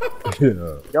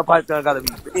 Yeah. Your pipe down gotta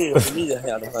be big for me to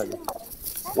handle, honey.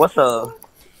 What's up?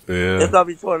 It's Yeah. gonna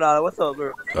be $20. What's up,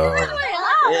 girl?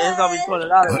 It's gonna be $20,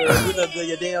 girl. You look good,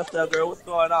 your damn self, girl. What's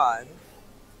going on?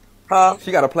 Huh?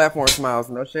 She got a platform, Smiles.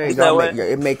 No You shade. said Y'all what?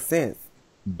 it makes sense.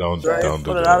 Don't Girl, don't it's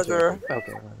do $20, that. girl.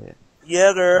 Okay, my bad.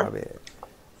 Yeah, My girl. bad.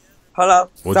 Hello?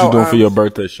 What So, you doing for your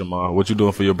birthday, Shamal? What you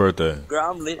doing for your birthday?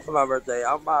 Girl, I'm lit for my birthday.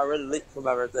 I'm already lit for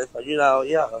my birthday. So, you know,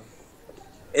 yeah.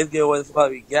 It's good when it's supposed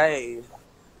to be gay.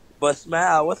 But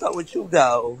Smile, what's up with you,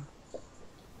 though?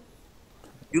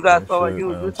 You got Oh someone, shit,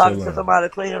 you man, talking to chilling. somebody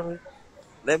clearing?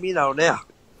 Let me know now.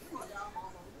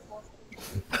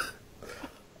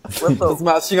 What's So up?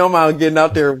 Smiles, she don't mind getting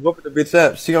out there and whooping the bitch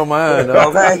up. She don't mind.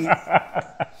 Okay?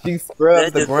 She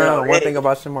scrubs That the just ground. sound One right. thing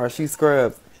about Shamar, she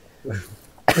scrubs.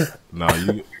 No,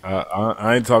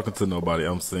 I ain't talking to nobody.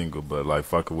 I'm single, but like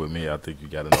fucking with me, I think you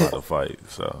gotta know how to fight.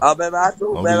 So Oh, baby, I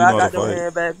do, long baby. as you I know how got to them fight.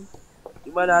 hand, baby.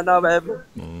 You might not know, baby.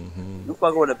 You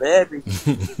fucking with a baby.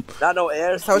 Not no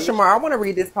air So shit. Shamar, I want to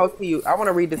read this post to you. I want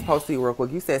to read this post to you real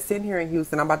quick. You said, sitting here in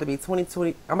Houston, I'm about to be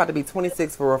 20. I'm about to be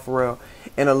 26 for real,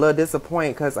 and a little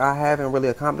disappointed because I haven't really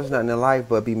accomplished nothing in life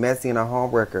but be messy and a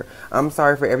homewrecker. I'm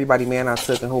sorry for everybody man I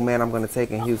took and who man I'm going to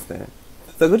take in Houston.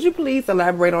 So could you please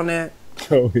elaborate on that?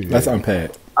 Let's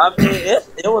unpack. I mean,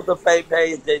 it was a fake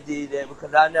page that did that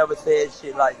because I never said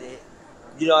shit like that.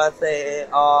 You know what I'm saying?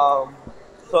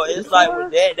 So it's like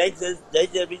with that, they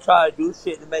just be trying to do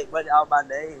shit to make money out of my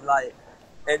name, like,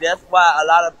 and that's why a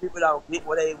lot of people don't get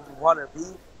what they want to be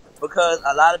because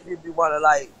a lot of people want to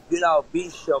like,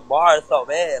 beat Shamar so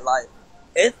bad. Like,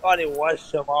 it's only one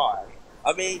Shamar.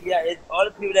 I mean, yeah, it's all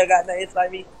the people that got names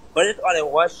like me, but it's only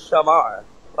one Shamar.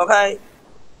 Okay,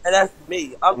 and that's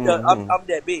me. I'm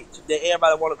that bitch that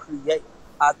everybody want to create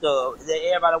that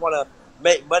everybody want to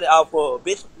make money off of.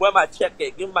 Bitch, where my check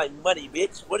at? Give me my money,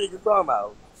 bitch. What are you talking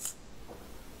about?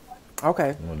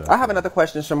 Okay, I have another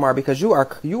question, Shamar, because you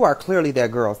are clearly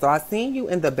that girl. So I seen you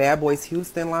in the Bad Boys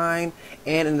Houston line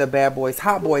and in the Bad Boys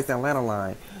Hot Boys Atlanta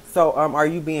line. So are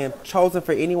you being chosen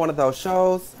for any one of those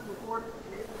shows?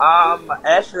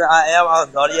 Actually, I am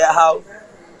on Zodiac House,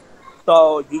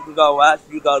 so you can go watch.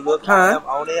 You go look. I am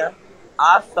on there.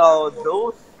 I saw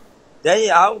Zeus. I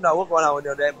don't know what's going on with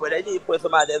them, but they need to put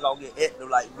somebody that's gonna get active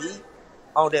like me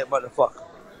on that motherfucker.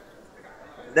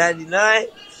 99,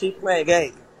 she playing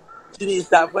games. She need to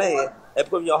stop playing and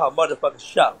put me on her motherfucking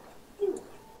show.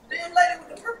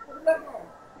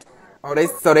 Oh,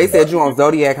 they said you on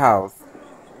Zodiac House.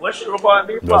 What she reporting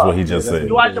me for? That's what he just said.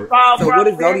 You watch the Power So what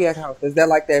is Zodiac House? Is that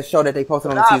like that show that they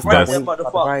posted on the TV?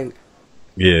 Right.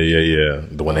 Yeah.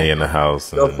 The one they in the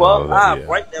house. The fuck? I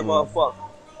break that motherfucker.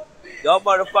 Y'all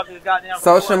motherfucking goddamn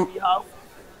Social.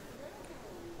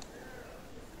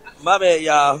 My bad,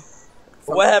 y'all.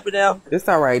 What happened now? It's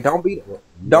all right. Don't beat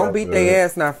their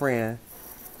ass now, friend.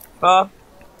 Huh?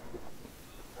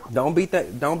 Don't beat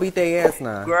their ass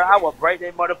now. Girl, I will break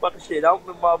that motherfucking shit. Don't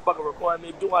be motherfucking recording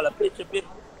me. Do all a picture, bitch.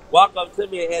 Walk up to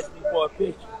me and ask me for a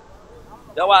picture.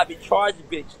 That's why I be charging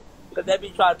bitches. Because they be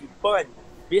trying to be funny.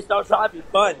 Bitch, don't try to be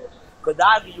funny. Because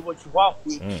I'll give you what you want,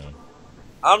 bitch.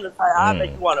 I'm the type, I'll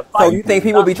make you want to fight. So you think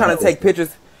people be trying to take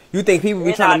pictures? You think people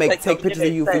be trying to take pictures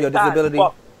of you for your disability?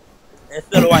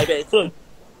 Instead of white man, too.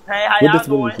 Hey, how y'all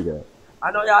doing?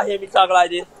 I know y'all hear me talking like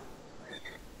this.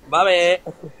 My bad.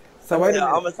 So wait a minute.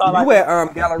 I'm gonna talk like you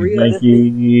at Galleria?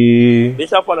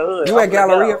 Bitch, I'm from the hood. You at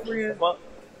Galleria, friend?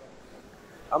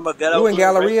 I'm a ghetto. You in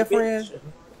Galleria, friend?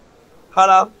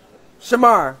 Hello?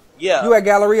 Shamar. Yeah. You at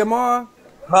Galleria Mall?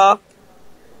 Huh?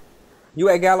 You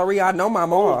at Galleria? I know my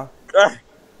mall.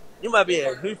 You might be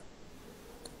at Houston.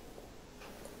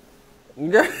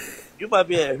 You might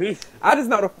be at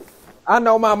Houston. I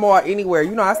know my mall anywhere.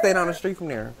 You know, I stay down the street from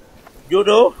there. You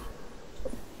do?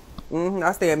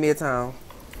 I stay at Midtown.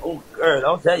 Oh, girl,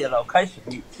 don't tell your location,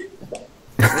 bitch.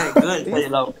 Ain't good to tell your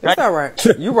location. It's all right.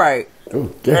 You right. Girl,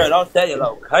 don't tell your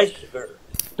location, girl.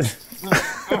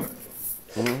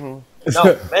 No,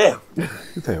 ma'am.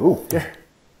 You say, ooh, yeah.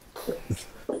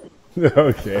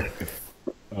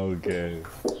 Okay.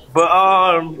 But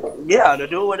yeah, the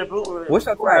dude with the blue. What's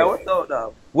your type? What's up,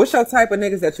 though? What's your type of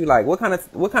niggas that you like? What kind of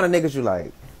niggas you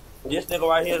like? This nigga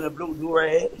right here in the blue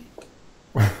do-rag.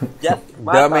 Just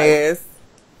my Dumbass.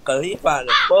 Cause he fine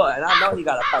as fuck, and I know he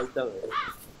got a pipe done.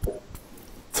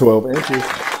 12 inches.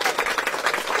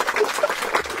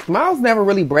 Miles never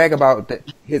really brag about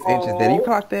his inches. Did you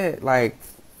clock that? Like,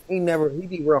 he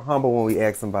be real humble when we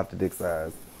ask him about the dick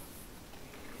size.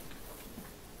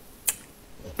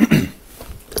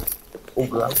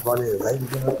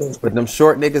 But them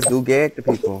short niggas do gag the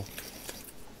people.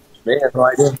 Man,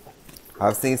 right there.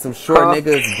 I've seen some short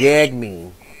niggas gag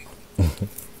me.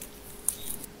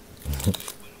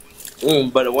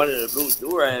 But the one in the blue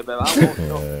do-rag,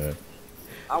 baby,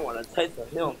 I want to taste of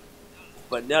him.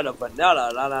 Vanilla, la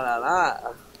la la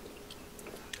la.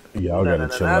 Y'all gotta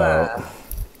chill out.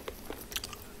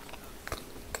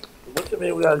 What you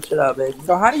mean we gotta chill out, baby?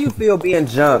 So how do you feel being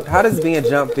jumped? How does being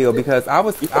jumped feel? Because I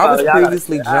was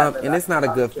previously jumped, and it's not a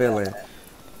good feeling.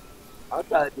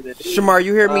 Shamar,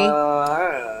 you hear me?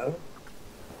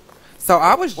 So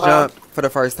I was jumped for the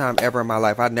first time ever in my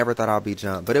life. I never thought I'd be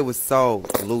jumped, but it was so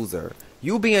loser.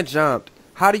 You being jumped,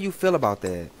 how do you feel about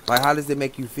that? Like, how does it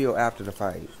make you feel after the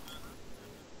fight?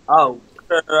 Oh,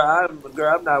 girl,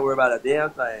 I'm not worried about a damn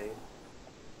thing.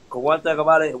 Cause one thing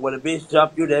about it, when a bitch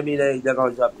jump you, that means they're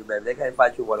gonna jump you, baby. They can't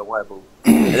fight you one-on-one, boo.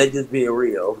 And they just being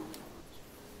real.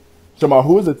 Shamar,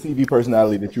 who is a TV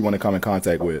personality that you want to come in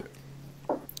contact with?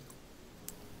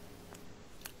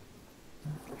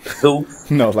 Who?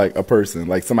 No, like a person,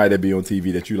 like somebody that be on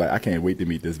TV that you like. I can't wait to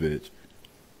meet this bitch.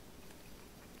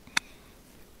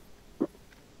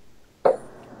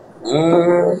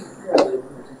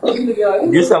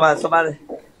 You talking about somebody?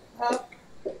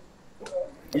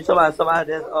 You talking about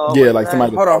somebody that's yeah, like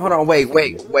somebody. Hold on,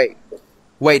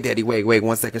 wait, Daddy, wait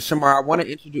 1 second. Shamar, I want to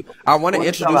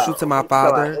introduce you to my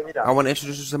father. I want to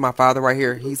introduce you to my father right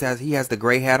here. He has the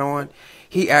gray hat on.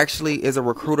 He actually is a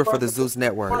recruiter for the Zeus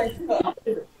Network.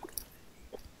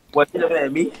 What, you looking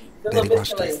at me? Daddy,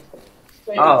 watch this.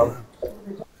 Oh.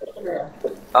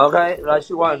 Okay, like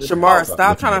she wanted. Shamar,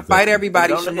 stop trying to fight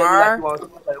everybody, Shamar.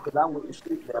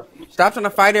 Stop trying to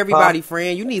fight everybody,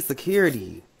 friend. You need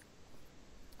security.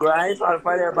 Girl, I ain't trying to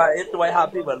fight everybody. It's the way how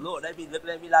people look. They be looking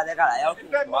at me like they got an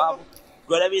outfit problem.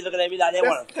 Girl, they be looking at me like they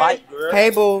want to fight, girl. Hey,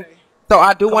 boo. So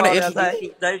I do Come want to on, introduce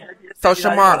you. they So be like they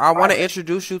Shamar, wanna I want to fight.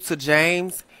 introduce you to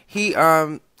James. He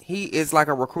is like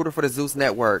a recruiter for the Zeus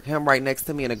Network. Him right next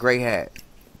to me in a gray hat.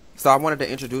 So I wanted to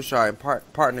introduce y'all and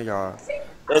partner y'all,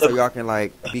 so y'all can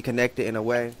like be connected in a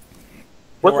way.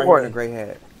 What's Right the here in a word? gray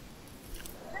hat.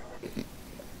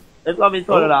 It's gonna be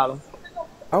 $20.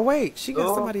 Oh wait, she got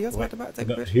Oh. somebody else about to take a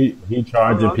No, picture. he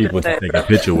charging I'm people just to saying. take a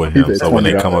picture with He him. said So when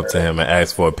they come $20. up to him and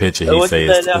ask for a picture, Hey, he what you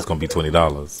says say now? it's gonna be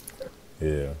 $20.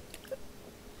 Yeah.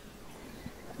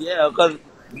 Yeah,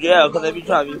 cause they be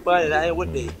trying to be funny. And I ain't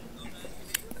with it.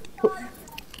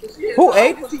 Who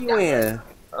agency you in?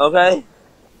 Okay?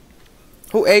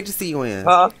 Who agency you in?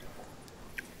 Huh?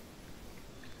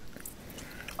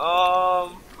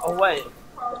 Oh wait,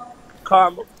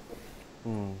 Karma.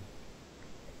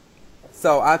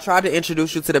 So I tried to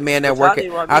introduce you to the man that But y'all work need at.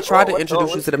 to run I me. tried to What?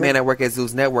 introduce you to the man that work at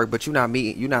Zeus Network, but you not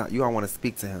me. You don't want to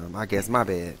speak to him. I guess my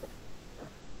bad.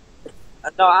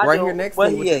 No, I Right do. here next Where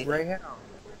to you with he the at? gray hat.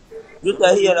 You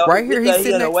said he in a. Right here, You he's said he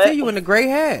sitting in a next what? to you in the gray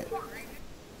hat.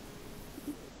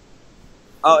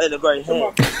 Oh, in the great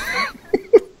head.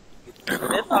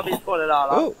 That's probably $20.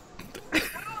 Oh,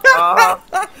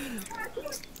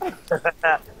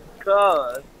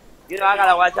 Cause I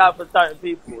gotta watch out for certain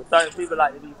people. Certain people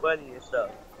like to be funny and stuff.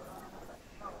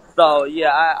 So yeah,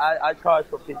 I charge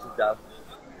for pictures though.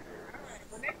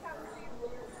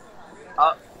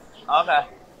 Oh, okay.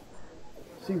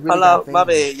 she really Hello, got my fans.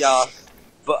 bad, y'all.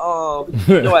 But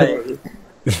anyway,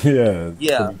 Yeah, it's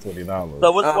yeah. gonna be $20.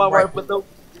 So what's the one Right. word for the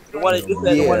one that you Gonna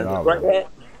be said, the one Yeah. in the $20. great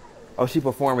hat? Oh, she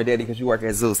performing, Daddy, because you work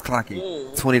at Zeus. Clock it.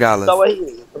 So $20. what he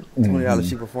is? $20.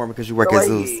 She performing because you work So at what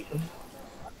Zeus. he is?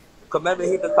 Cause maybe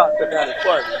he can talk to me on the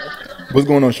court, What's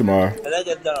going on, Shamar? and they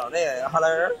just done on there.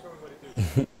 Hello,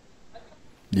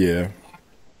 Yeah.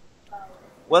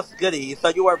 what's goody? So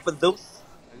you work for Zeus?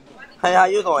 Hey, how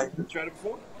you going? You tried it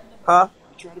before? Huh?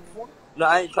 You tried it before? No,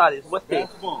 I ain't tried this. What's this?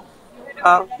 Bath bomb.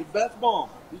 Huh? The bath bomb.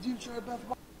 Did you try bath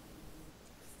bomb?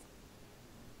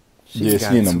 Yeah,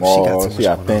 she in the mall. She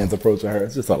got fans approaching her.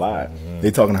 It's just a lot.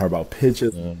 They talking to her about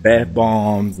pictures, bath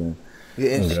bombs, and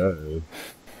Okay.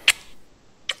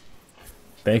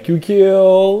 Thank you,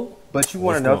 Kill. But you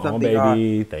What's want to know going on, something, baby?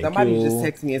 y'all? Thank Somebody you. just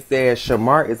texted me and said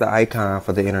Shamar is an icon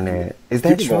for the internet. Is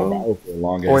that she been going true? viral for a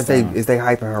long Or ass time. is they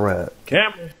hyping her up?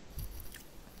 Cameron.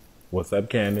 What's up,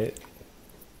 Candid?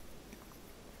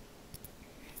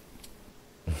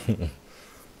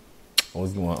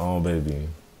 What's going on, baby?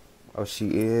 Oh, she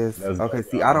is? That's Okay, good,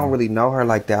 see, I don't really know her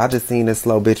like that. I just seen this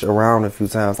slow bitch around a few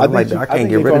times. I I'm like, think I I can't think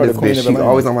get they rid call of her this the Queen bitch. of She's Atlanta.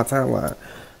 always on my timeline.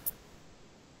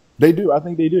 They do. I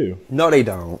think they do. No, they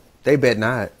don't. They bet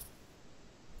not.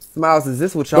 Smiles, is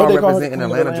this what Don't y'all they call her the represent in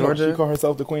Queen of Atlanta, Atlanta? She Georgia? call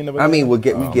herself the Queen of I Atlanta. mean, we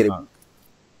get it. Not-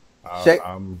 Shay,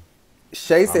 I'm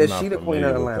Shay I'm says not she the Queen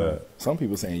of familiar with Atlanta. that. Some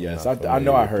people saying yes. Not I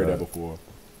know I familiar heard with that before.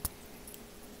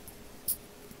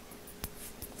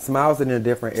 Smiles in a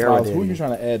different era. Smiles, who Daddy. you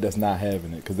trying to add that's not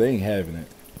having it? Because they ain't having it.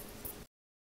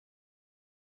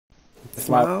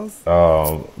 Smiles?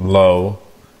 Low,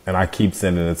 and I keep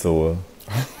sending it to her.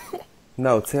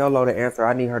 No, tell Lo to answer.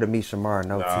 I need her to meet Shamar.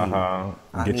 No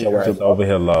tea. Get need your her ass to- over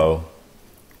here, Low.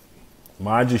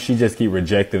 Mind you, she just keep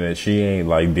rejecting it. She ain't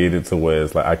like did it to where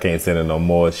it's like I can't send it no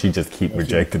more. She just keep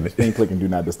rejecting She ain't it. clicking do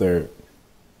not disturb.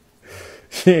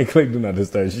 She ain't click do not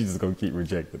disturb. She just gonna keep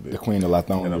rejecting The it. Queen of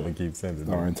And I'm Lithonia. gonna keep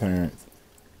sending Or it. in Terrence.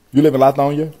 You live in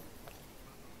Lithonia?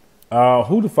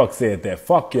 Who the fuck said that?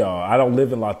 Fuck y'all. I don't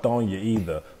live in Lithonia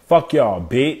either. Fuck y'all,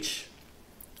 bitch.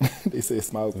 They say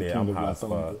Smiles the Yeah, King I'm of hot as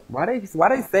Lithonia. fuck. Why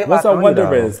they say What's up, Lithonia, Wonder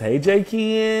though? Riz? Hey, J.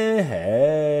 Ken.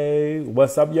 Hey.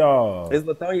 What's up, y'all?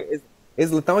 Is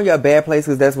Lithonia a bad place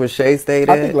because that's where Shay stayed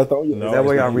at? I think Lithonia. No, Is that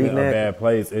where it's y'all not reading even a at? bad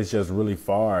place. It's just really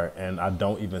far, and I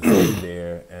don't even stay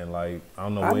there. And like, I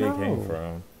don't know I where it came know.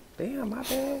 from. Damn, my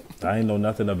bad. I ain't know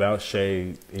nothing about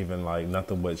Shay, even like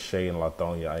nothing but Shay and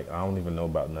Lithonia. I don't even know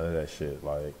about none of that shit.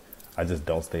 Like, I just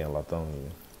don't stay in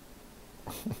Lithonia,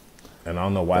 and I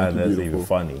don't know why Thank you, that's even beautiful.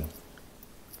 funny.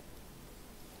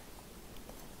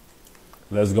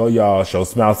 Let's go, y'all. Show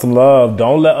Smile some love.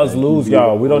 Don't let us Thank you, lose,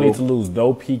 y'all. We don't need to beautiful. lose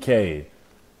no PK.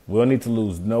 We don't need to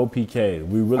lose no PK.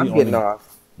 We really I'm getting only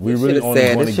off. we This really shit is only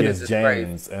sad. going This shit is against disgrace.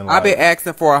 James. And I've been like,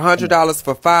 asking for $100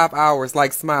 for 5 hours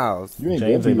like Smiles. You ain't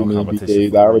James been ain't no beating me in competition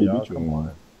BKs. for I already y'all. beat you Come in on.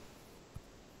 one.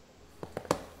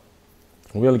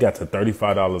 We only got to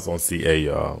 $35 on CA,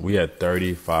 y'all. We had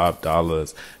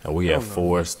 $35 and we had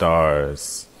 4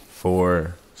 stars.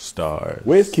 4 stars.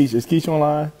 Where's Keisha? Is Keisha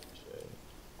online?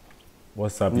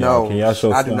 What's up, y'all? No, Can y'all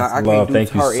show I do not. I some can't love? do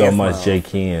Thank you her so and much, Smiles. J.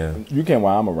 Ken. You can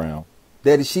while I'm around.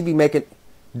 Daddy, she be making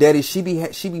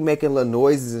making little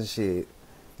noises and shit.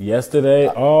 Yesterday?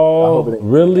 I Oh, hope it ain't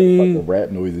really? fucking rap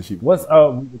noises. She. What's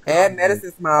up? Add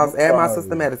medicine, Smiles. I'm Add my sorry.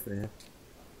 sister medicine.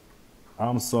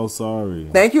 I'm so sorry.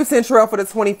 Thank you, Central, for the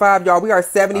 25, y'all. We are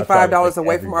I try to $75 thank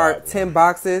away from our everybody. 10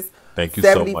 boxes. Thank you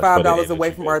so much for the $75 away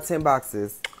energy, from our baby. 10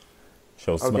 boxes.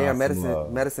 Show Oh, Smiles damn, some medicine.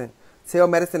 love. Medicine. Tell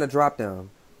medicine to drop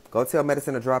them. Go tell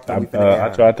medicine to drop them. We finna I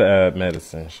add. tried to add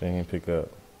medicine. She didn't pick up.